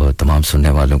और आप तमाम सुनने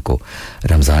वालों को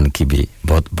रमज़ान की भी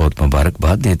बहुत बहुत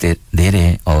मुबारकबाद दे रहे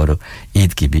हैं और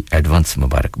ईद की भी एडवांस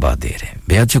मुबारकबाद दे रहे हैं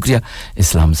बेहद शुक्रिया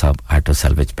इस्लाम साहब ऑटो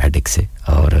सैल्वेज पैडिक से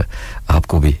और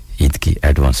आपको भी ईद की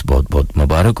एडवांस बहुत बहुत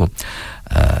मुबारक हो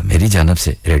मेरी जानिब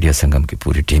से रेडियो संगम की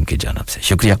पूरी टीम की जानिब से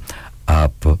शुक्रिया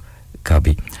आपका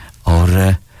भी और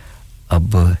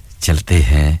अब चलते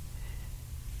हैं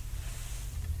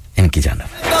इनकी जानिब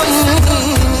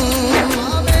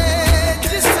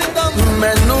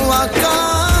मैनू आका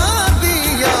दी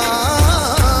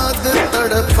याद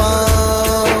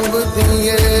तड़पाव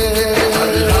दिए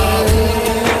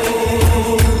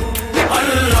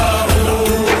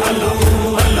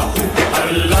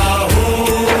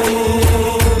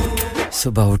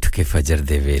सुबह उठ के फजर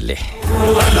दे वेले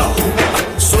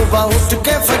सुबह उठ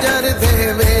के फजर दे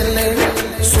वेले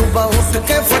सुबह उठ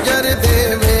के फजर दे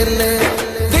वेले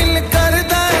दिल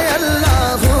करदा है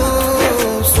अल्लाह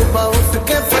सुबह उठ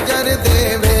के फजर दे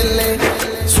वेले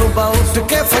सुबह उठ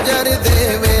के फजर दे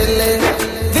वेले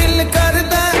दिल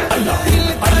करदा अल्लाह दिल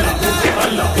करदा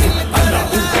अल्लाह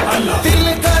अल्लाह दिल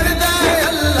करदा है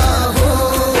अल्लाह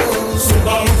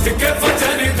सुबह उठ के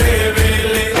फजर दे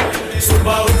वेले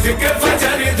सुबह उठ के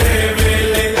फजर दे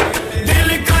वेले दिल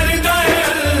करदा है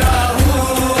अल्लाह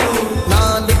ना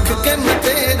लिख के मैं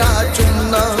तेरा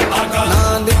चुनना ना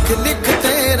लिख लिख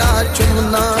तेरा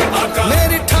चुनना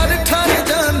मेरी ठर ठर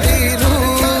जांदी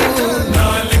रूह ना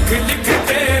लिख लिख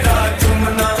तेरा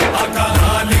चुमना आका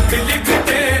ना लिख लिख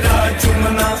तेरा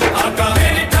चुमना आका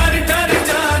मेरी ठर ठर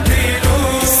जांदी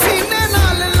रूह सीने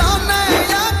नाल लाने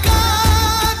आका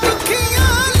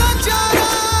दुखियां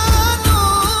लाचारा नो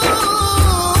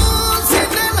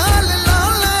सीने नाल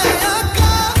लाने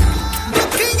आका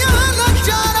दुखियां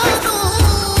लाचारा नो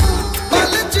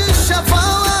पल च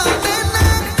शफावा देने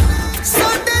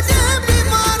साडे जे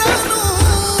बीमारां नु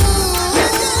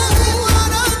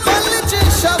पल च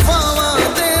शफावा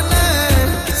देने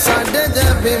साडे जे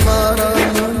बीमारां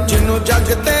नु जिन्नु जग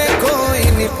ते कोई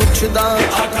नहीं पुछदा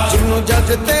जिन्नु जग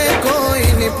ते कोई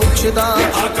नहीं पुछदा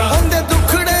ओंदे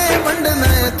दुखड़े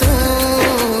वंडना तू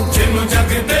जिन्नु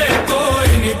जग ते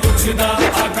कोई नहीं पुछदा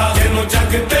जिन्नु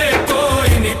जग ते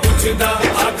कोई नहीं पुछदा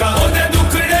ओंदे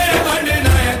दुखड़े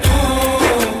वंडना तू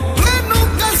मैनू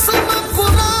कसम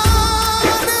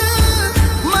कुरान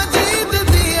मजीद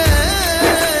दी है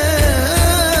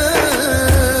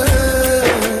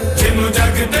जिन्नु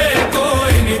जग ते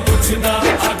कोई नहीं पुछदा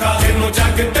जिन्नु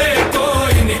जग ते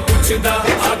कोई नहीं पुछदा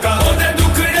ओंदे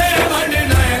दुखड़े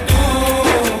वंडना तू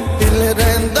दिल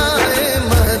रहंदा है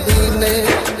मदीने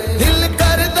दिल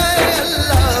करदा है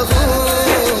अल्लाह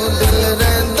दिल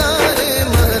रहंदा है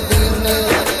मदीने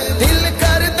दिल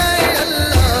करदा है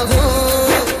अल्लाह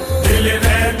दिल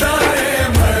रहंदा है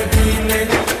मदीने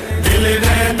दिल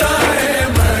रहंदा है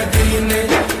मदीने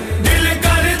दिल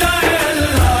करदा है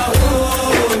अल्लाह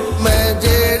मैं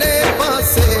जेड़े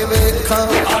पासे वेखां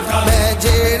मैं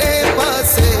जेड़े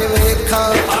पासे वेखां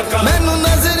मैनू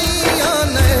नजरी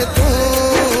आने तू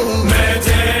मैं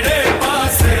जेड़े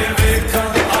पासे वेखां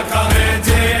मैं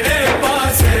जेड़े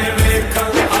पासे वेखां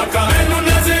मैनू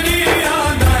नजरी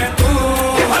आने तू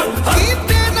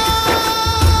कीते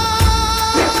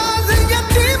नाज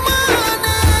यतीमां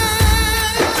ने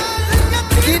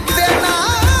कीते नाज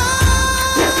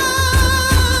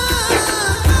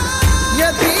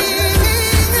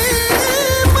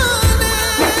यतीमां ने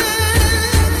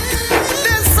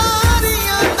ते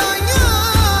सारियां दाइयां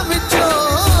विचों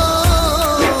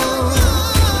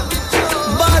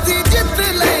बाजी जित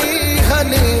लई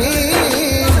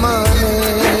हलीमां ने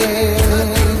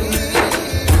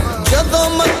जदों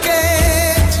मक्के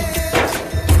च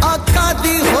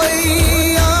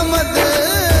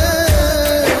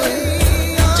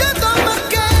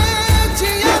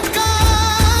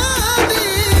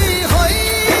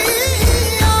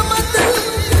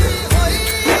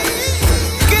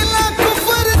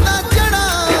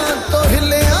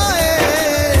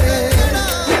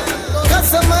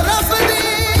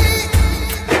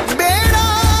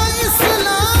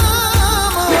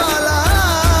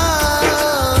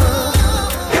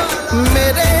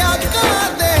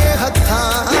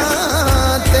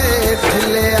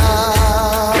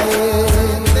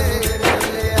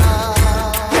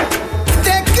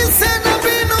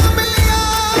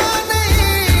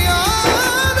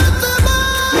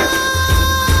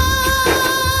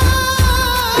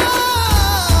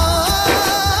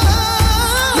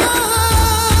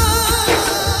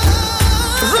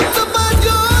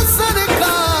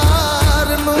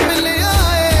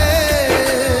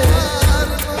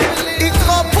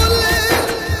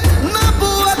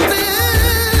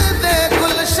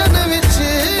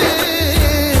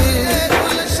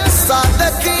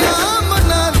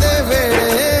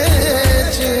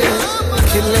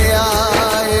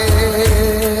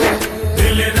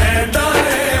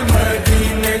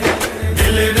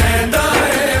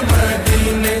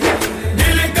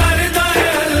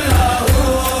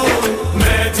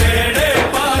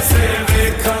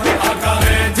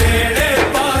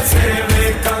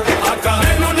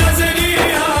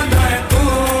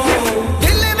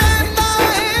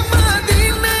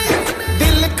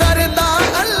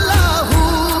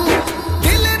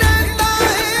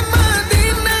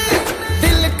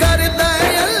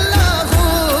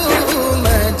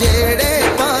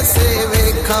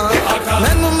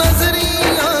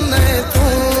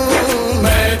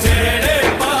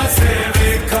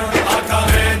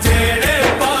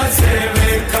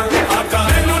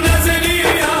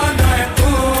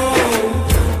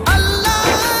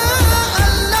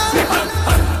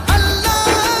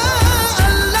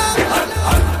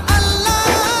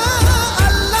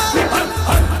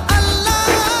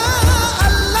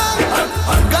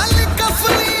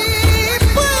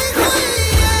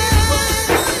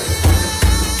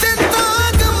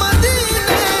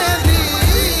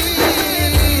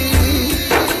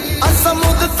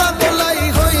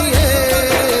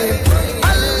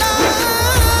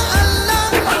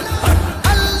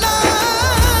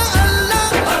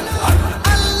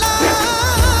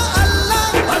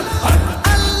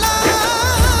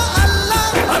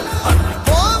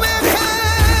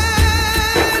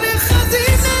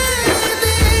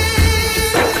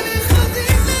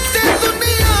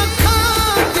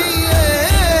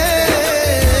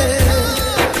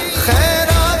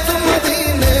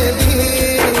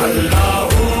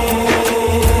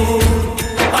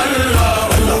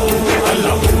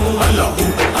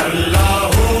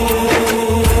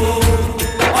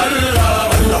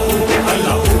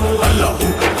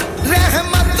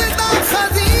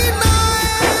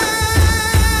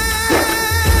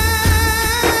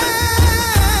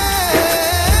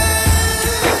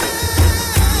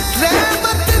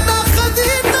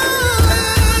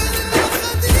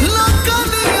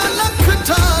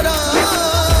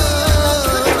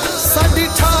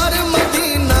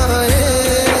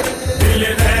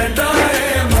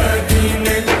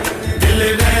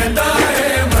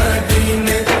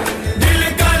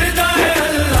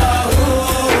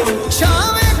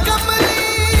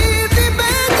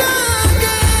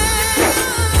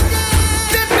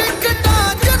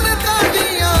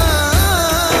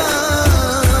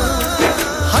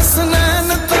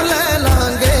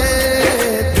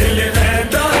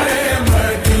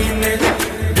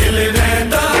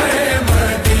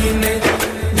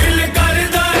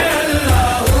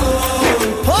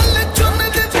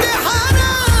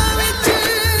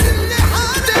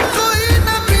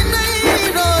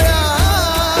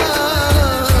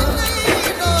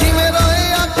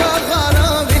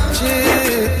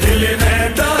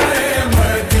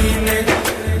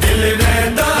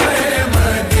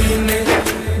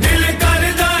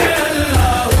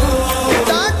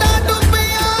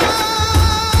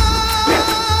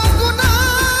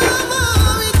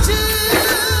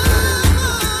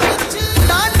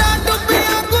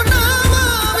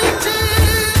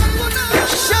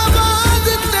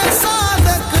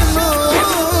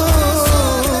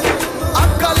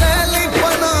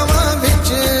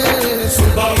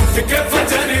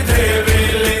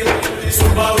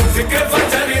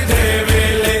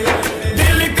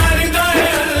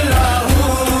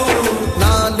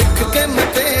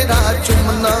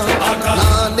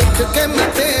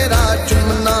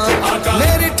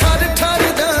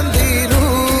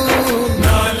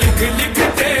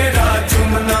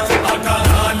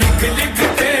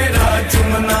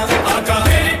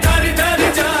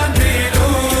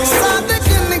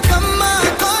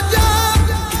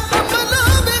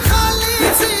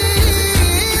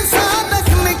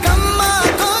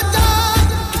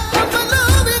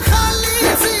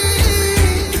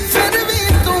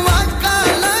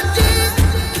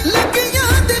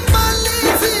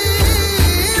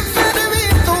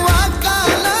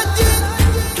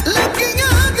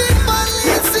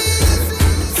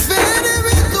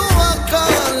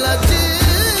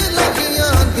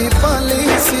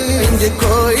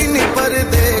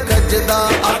परदे कजदा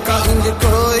आका इंज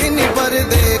कोई नहीं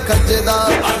परदे कजदा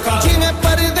जिने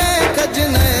परदे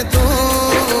कजने तू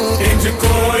इंज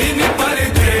कोई नहीं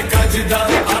परदे कजदा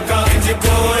आका इंज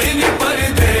कोई नहीं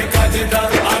परदे कजदा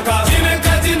आका जिने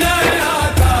कजने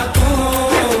आका तू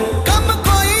कम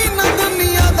कोई ना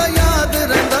दुनिया दा याद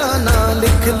रंदा ना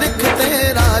लिख लिख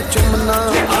तेरा चुमना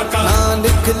आका ना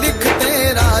लिख लिख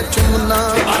तेरा चुमना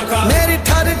मेरी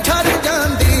ठर ठर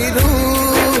जांदी रूह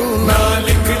ना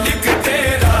लिख लिख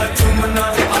तेरा चुमना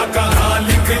आका ना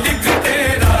लिख लिख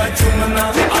तेरा चुमना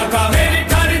आका मेरी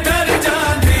ठर ठर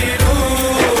जांदी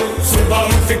रूह सुबह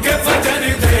उठ के फजर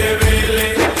दे वेले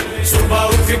सुबह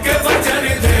उठ के फजर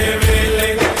दे वेले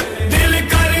दिल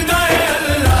करदा है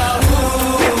अल्लाह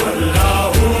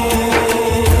अल्लाह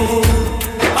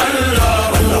अल्लाह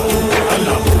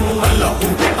अल्लाह अल्लाह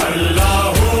अल्लाह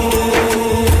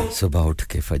सुबह उठ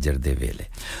के फजर दे वेले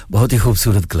बहुत ही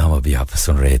खूबसूरत कलाम अभी आप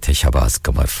सुन रहे थे शहबाज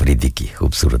कमर फरीदी की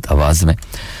खूबसूरत आवाज में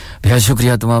बेहद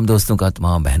शुक्रिया तमाम दोस्तों का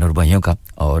तमाम बहनों और भाइयों का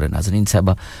और नाज़रीन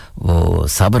साहबा वो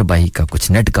साबर भाई का कुछ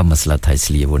नेट का मसला था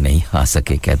इसलिए वो नहीं आ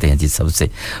सके कहते हैं जी सबसे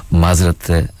माजरत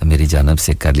मेरी जानिब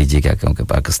से कर लीजिएगा क्योंकि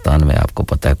पाकिस्तान में आपको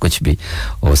पता है कुछ भी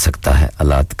हो सकता है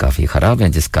हालात काफ़ी ख़राब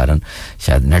हैं जिस कारण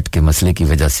शायद नेट के मसले की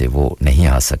वजह से वो नहीं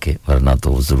आ सके वरना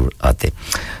तो वो ज़रूर आते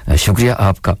शुक्रिया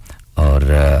आपका और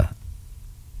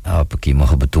आपकी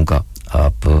मोहब्बतों का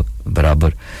आप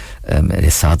बराबर मेरे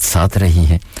साथ साथ रही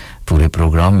हैं पूरे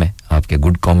प्रोग्राम में आपके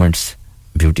गुड कमेंट्स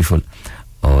ब्यूटीफुल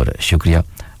और शुक्रिया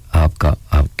आपका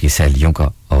आपकी सहेलियों का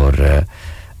और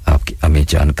आपकी अम्मी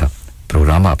जान का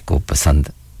प्रोग्राम आपको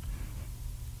पसंद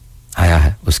आया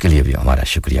है उसके लिए भी हमारा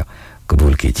शुक्रिया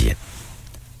कबूल कीजिए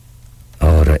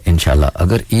और इंशाल्लाह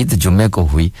अगर ईद जुम्मे को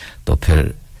हुई तो फिर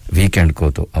वीकेंड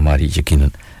को तो हमारी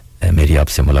यकीनन मेरी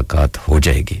आपसे मुलाकात हो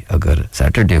जाएगी अगर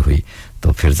सैटरडे हुई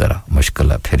तो फिर ज़रा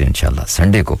मुश्किल है फिर इंशाल्लाह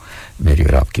संडे को मेरी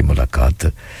और आपकी मुलाकात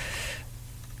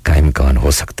कायम कान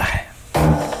हो सकता है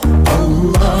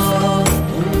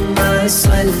अल्लाहुम्मा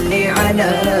सल्ली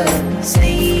अला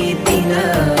सय्यिदिना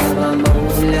व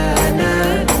मौलाना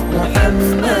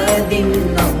मुहम्मदिन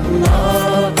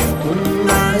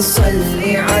अल्लाहुम्मा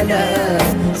सल्ली अला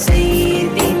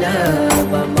सय्यिदिना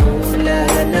व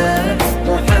मौलाना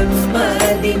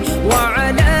मुहम्मदिन व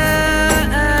अला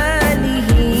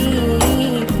आलिहि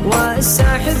व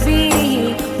सहबिहि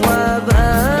व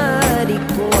बारिक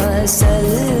व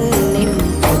सल्लिम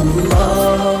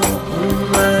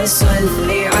अल्लाहुम्मा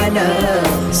सल्ली अला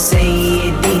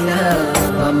सय्यिदिना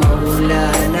व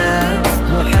मौलाना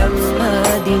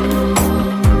मुहम्मदिन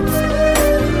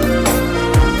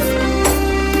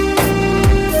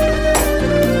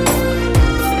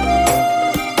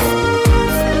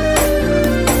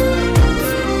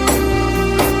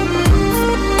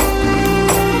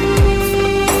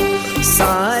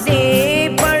सारे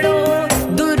पढ़ो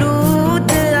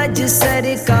दुरूद अज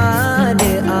सरकार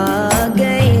आ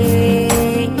गए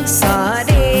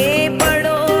सारे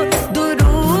पढ़ो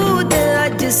दुरूद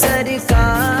अज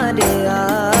सरकार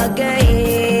आ गए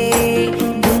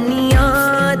दुनिया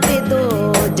दे दो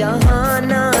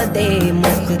जहाना दे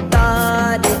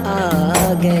मुख्तार आ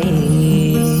गए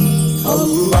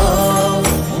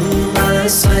अल्लाहुम्मा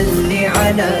सल्ली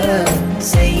अला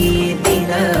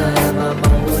सय्यिदिना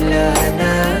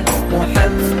مولانا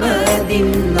محمد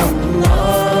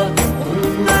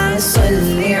اللهم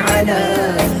صل على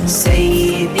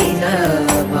سيدنا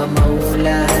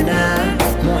ومولانا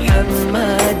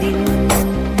محمد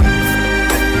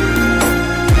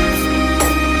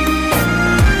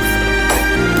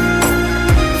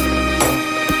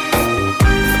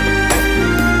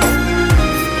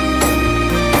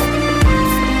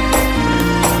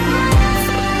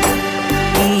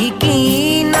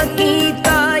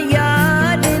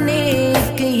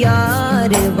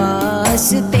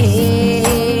वास्ते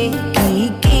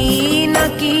की न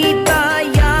कीता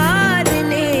यार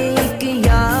ने एक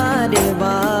यार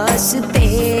वास्ते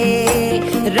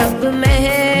रब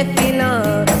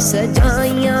महफिलां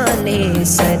सजाइयां ने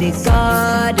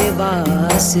सरकार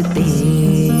वास्ते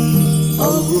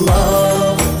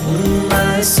अल्लाहुम्मा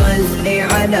सल्ली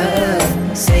अला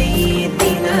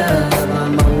सय्यिदिना व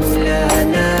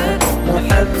मौलाना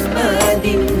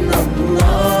मुहम्मदिन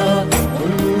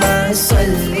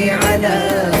صل على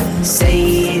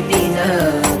سيدنا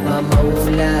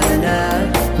ومولانا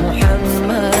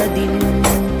محمد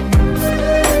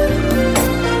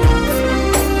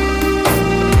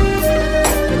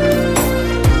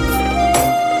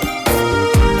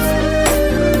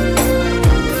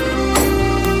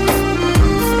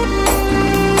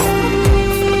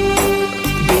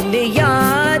दिल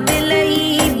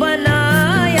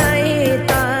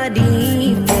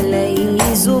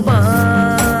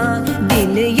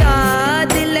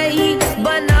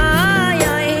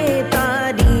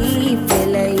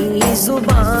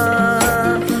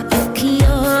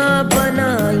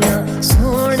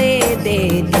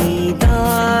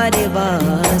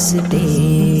واسطے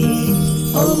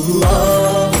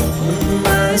اللہم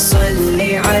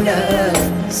صلی علی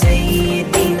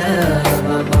سیدنا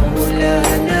و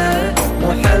مولانا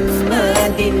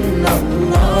محمد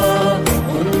اللہم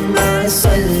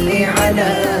صلی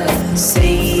علی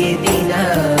سیدنا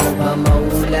و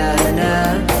مولانا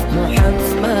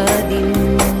محمد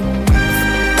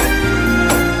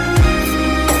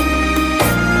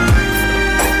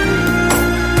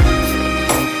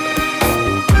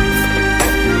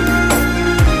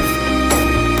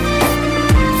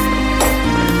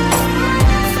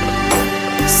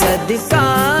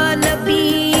صدقہ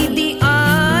نبی دی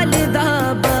آل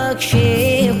دا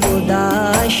بخشے خدا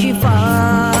شفا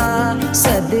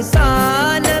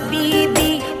صدقہ نبی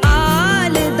دی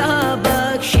آل دا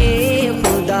بخشے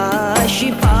خدا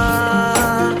شفا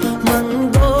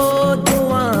منگو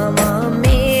دعاواں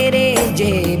میرے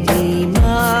جے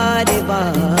بیمار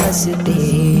واسطے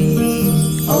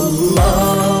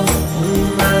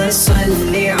اللہم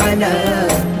صلی علی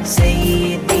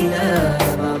سیدنا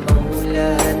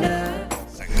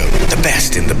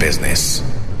best in the business.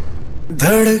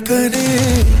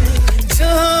 دھڑکنیں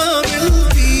جہاں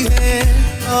ملتی ہیں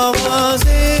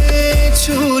آوازیں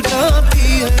چھو جاتی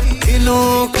ہیں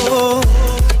دلوں کو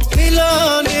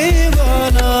ملانے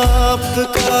والا آپ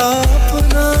کا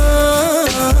اپنا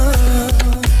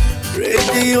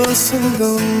radio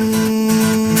Sangam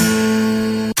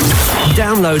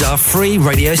Download our free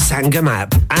Radio Sangam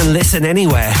app and listen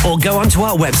anywhere or go onto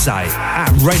our website at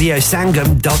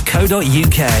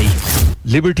radiosangam.co.uk.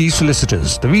 Liberty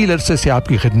Solicitors طویل عرصے سے آپ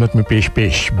کی خدمت میں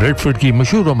پیش بریڈفورڈ کی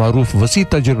مشہور و معروف وسیع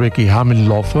تجربے کی حامل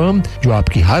لا فرم جو آپ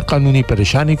کی ہر قانونی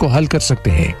پریشانی کو حل کر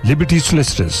سکتے ہیں Liberty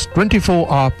Solicitors 24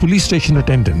 hour police station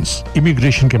attendance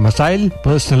immigration کے مسائل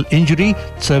پرسنل انجری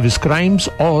سروس کرائمز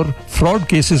اور فراڈ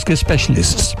کیسز کے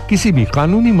اسپیشلسٹ کسی بھی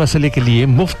قانونی مسئلے کے لیے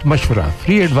مفت مشورہ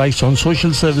free advice on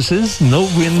social services no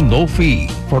win no fee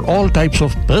for all types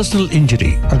of personal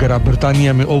injury اگر آپ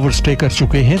برطانیہ میں اوور اسٹے کر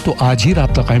چکے ہیں تو آج ہی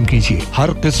رابطہ قائم کیجیے ہر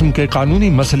قسم کے قانونی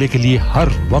مسئلے کے لیے ہر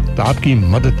وقت آپ کی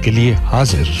مدد کے لیے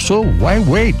حاضر So why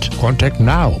wait? Contact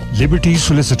now. Liberty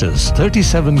Solicitors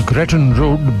 37 Gretton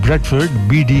Road, Bradford,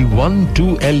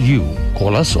 BD12LU.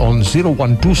 Call us on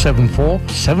 01274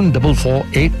 744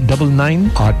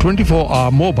 899 or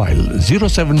 24-hour mobile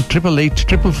 07888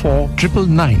 444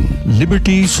 999.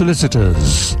 Liberty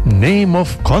Solicitors. Name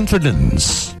of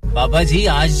confidence. بابا جی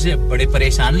آج بڑے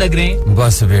پریشان لگ رہے ہیں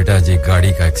بس بیٹا جی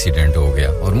گاڑی کا ایکسیڈنٹ ہو گیا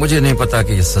اور مجھے نہیں پتا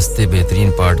کہ یہ سستے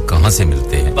بہترین پارٹ کہاں سے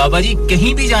ملتے ہیں بابا جی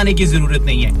کہیں بھی جانے کی ضرورت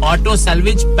نہیں ہے آٹو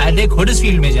سیلویج پہلے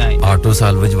ہڈرسفیلڈ میں جائیں آٹو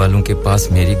سیلویج والوں کے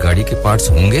پاس میری گاڑی کے پارٹس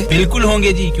ہوں گے بالکل ہوں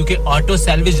گے جی کیونکہ آٹو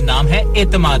سیلویج نام ہے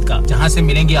اعتماد کا جہاں سے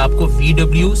ملیں گے آپ کو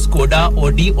VW اسکوڈا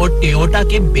اوڈی اور ٹویوٹا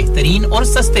کے بہترین اور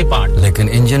سستے پارٹ لیکن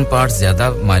انجن پارٹس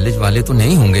زیادہ مائلیج والے تو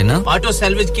نہیں ہوں گے نا آٹو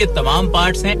سیلویج کے تمام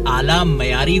پارٹس ہیں اعلی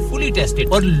معیاری فلی ٹیسٹڈ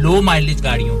اور لو مائلیج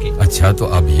گاڑیوں کے اچھا تو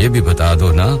اب یہ بھی بتا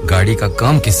دو نا گاڑی کا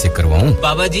کام کس سے کرواؤں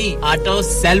بابا جی auto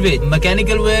salvage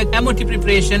mechanical work MOT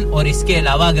preparation اور اس کے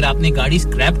علاوہ اگر آپ نے گاڑی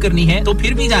سکریپ کرنی ہے تو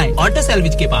پھر بھی جائیں آٹو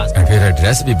سیلویج کے پاس پھر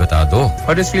ایڈریس بھی بتا دو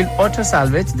ہڈرسفیلڈ auto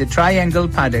salvage the triangle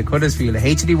Paddock ہڈرسفیلڈ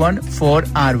HD1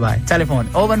 4RY telephone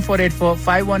 01484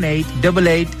 518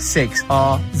 886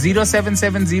 or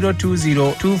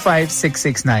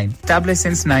 07702025669 established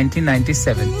since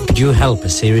 1997 Do you help a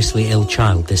seriously ill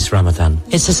child this Ramadan?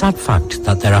 It's a sad fact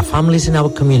that there are families in our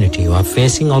community who are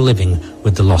facing or living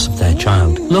with the loss of their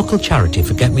child. Local charity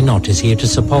Forget Me Not is here to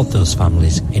support those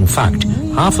families. In fact,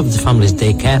 half of the families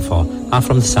they care for are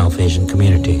from the South Asian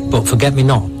community. But Forget Me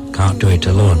Not can't do it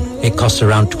alone. It costs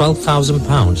around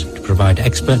 £12,000 to provide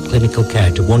expert clinical care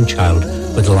to one child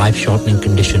with a life-shortening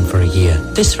condition for a year.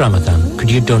 This Ramadan, could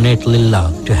you donate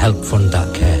Lillah to help fund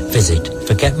that care? Visit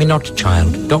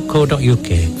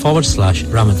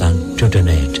forgetmenotchild.co.uk/Ramadan to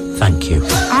donate. Thank you.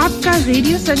 آپ کا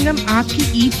radio سنگم آپ کی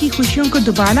عید کی خوشیوں کو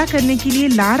دوبالا کرنے کے لیے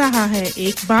لا رہا ہے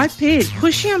ایک بار پھر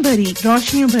خوشیاں بھری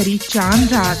روشنیوں بھری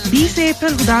چاند رات 20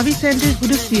 اپریل خداوی سینٹر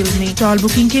ہڈرسفیلڈ میں ٹال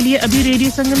بکنگ کے لیے ابھی ریڈیو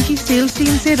سنگم کی سیلز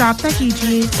ٹیم سے رابطہ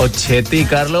کیجیے اور چھیتی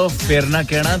کر لو پھر نہ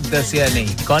کہنا دسیا نہیں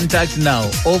کانٹیکٹ ناؤ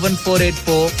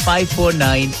 01484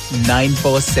 549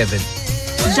 947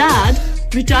 ڈیڈ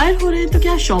ریٹائر ہو رہے ہیں تو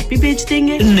کیا شاپ بھی بیچ دیں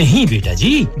گے نہیں بیٹا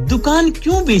جی دکان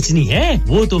کیوں بیچنی ہے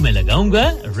وہ تو میں لگاؤں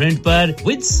گا رینٹ پر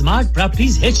with Smart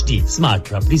Properties HD Smart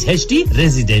Properties HD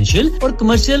residential اور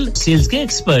کمرشل سیلز کے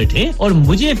ایکسپرٹ ہیں اور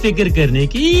مجھے فکر کرنے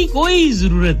کی کوئی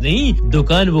ضرورت نہیں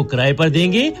دکان وہ کرائے پر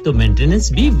دیں گے تو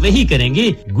مینٹیننس بھی وہی کریں گے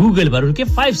گوگل پر ان کے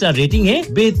 5 سٹار ریٹنگ ہے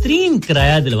بہترین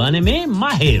کرایہ دلوانے میں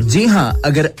ماہر جی ہاں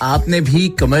اگر آپ نے بھی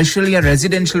کمرشل یا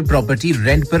ریزیڈینشل پراپرٹی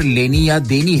رینٹ پر لینی یا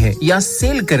دینی ہے یا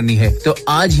سیل کرنی ہے تو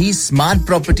आज ही स्मार्ट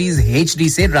प्रॉपर्टीज एचडी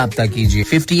से राब्ता कीजिए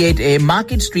 58A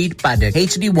Market Street Paddock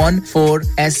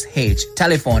HD14SH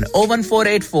telephone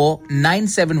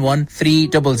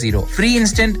 01484971300 free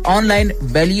instant online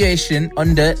valuation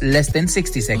under less than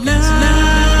 60 seconds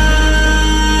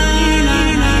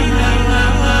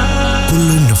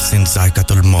कुल्लू नफ्सिन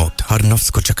जायकातुल मौत हर नफ्स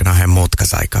को चखना है मौत का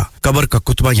जायका कब्र का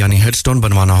कुतबा यानी हेडस्टोन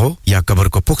बनवाना हो या कब्र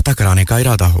को पुख्ता कराने का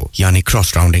इरादा हो यानी क्रॉस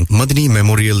राउंडिंग मदनी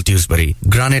मेमोरियल ट्यूसबरी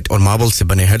ग्रेनाइट और मार्बल से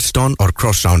बने हेडस्टोन और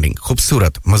क्रॉस राउंडिंग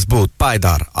खूबसूरत मजबूत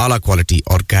पायदार आला क्वालिटी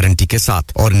और गारंटी के साथ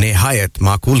और निहायत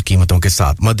माकूल कीमतों के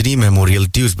साथ मदनी मेमोरियल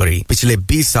ट्यूसबरी पिछले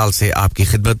 20 साल से आपकी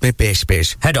खिदमत में पेश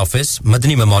head office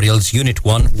Madni Memorials unit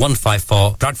 1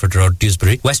 154 Bradford Road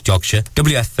Dewsbury West Yorkshire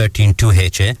WF13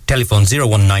 2HA telephone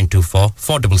 01924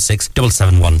 466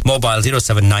 771 mobile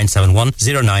 07971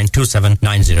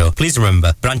 092790 please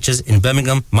remember branches in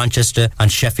Birmingham Manchester and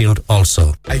Sheffield also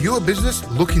Are you a business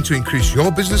looking to increase your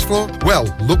business flow well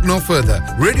look no further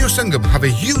Radio Sangam have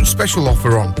a huge special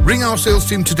offer on ring our sales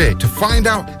team today to find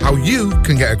out how you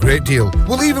can get a great deal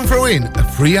we'll even throw in a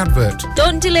free advert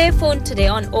Don't delay phone today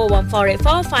on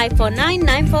 01484 549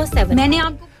 947 मैंने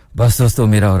आपको बस दोस्तों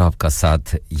मेरा और आपका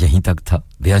साथ यहीं तक था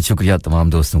बेहद शुक्रिया तमाम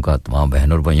दोस्तों का तमाम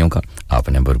बहन और भाइयों का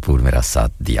आपने भरपूर मेरा साथ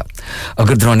दिया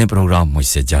अगर दौरान प्रोग्राम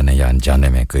मुझसे जाने या अनजाने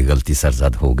में कोई गलती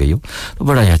सरजद हो गई हो तो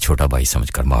बड़ा या छोटा भाई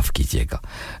समझकर माफ कीजिएगा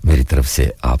मेरी तरफ से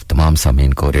आप तमाम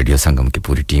सामीन को रेडियो संगम की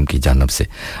पूरी टीम की जानिब से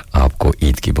आपको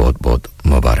ईद की बहुत-बहुत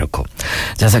मुबारक हो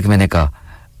जैसा कि मैंने कहा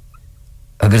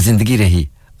अगर जिंदगी रही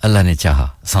अल्लाह ने चाहा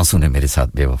सांसों ने मेरे साथ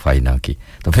बेवफाई ना की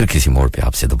तो फिर किसी मोड़ पे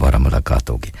आपसे दोबारा मुलाकात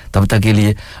होगी तब तक के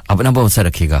लिए अपना बहुत सा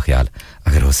रखिएगा ख्याल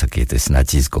अगर हो सके तो इस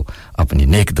नाचीज को अपनी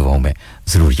नेक दुआओं में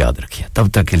जरूर याद रखिए तब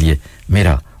तक के लिए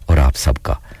मेरा और आप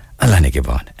सबका अल्लाह ने के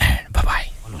बान एंड बाय बाय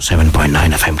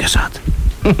 7.9 FM के साथ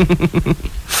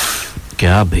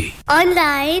क्या भी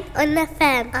online on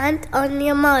FM and on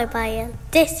your mobile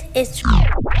this is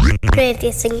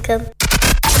Radio Sangam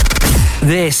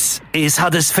This is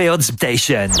Huddersfield's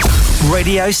station,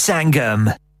 Radio Sangam.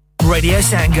 Radio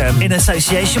Sangam in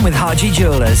association with Haji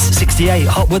Jewellers, 68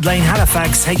 Hotwood Lane,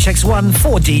 Halifax, HX1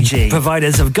 4DG.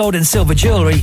 Providers of gold and silver jewellery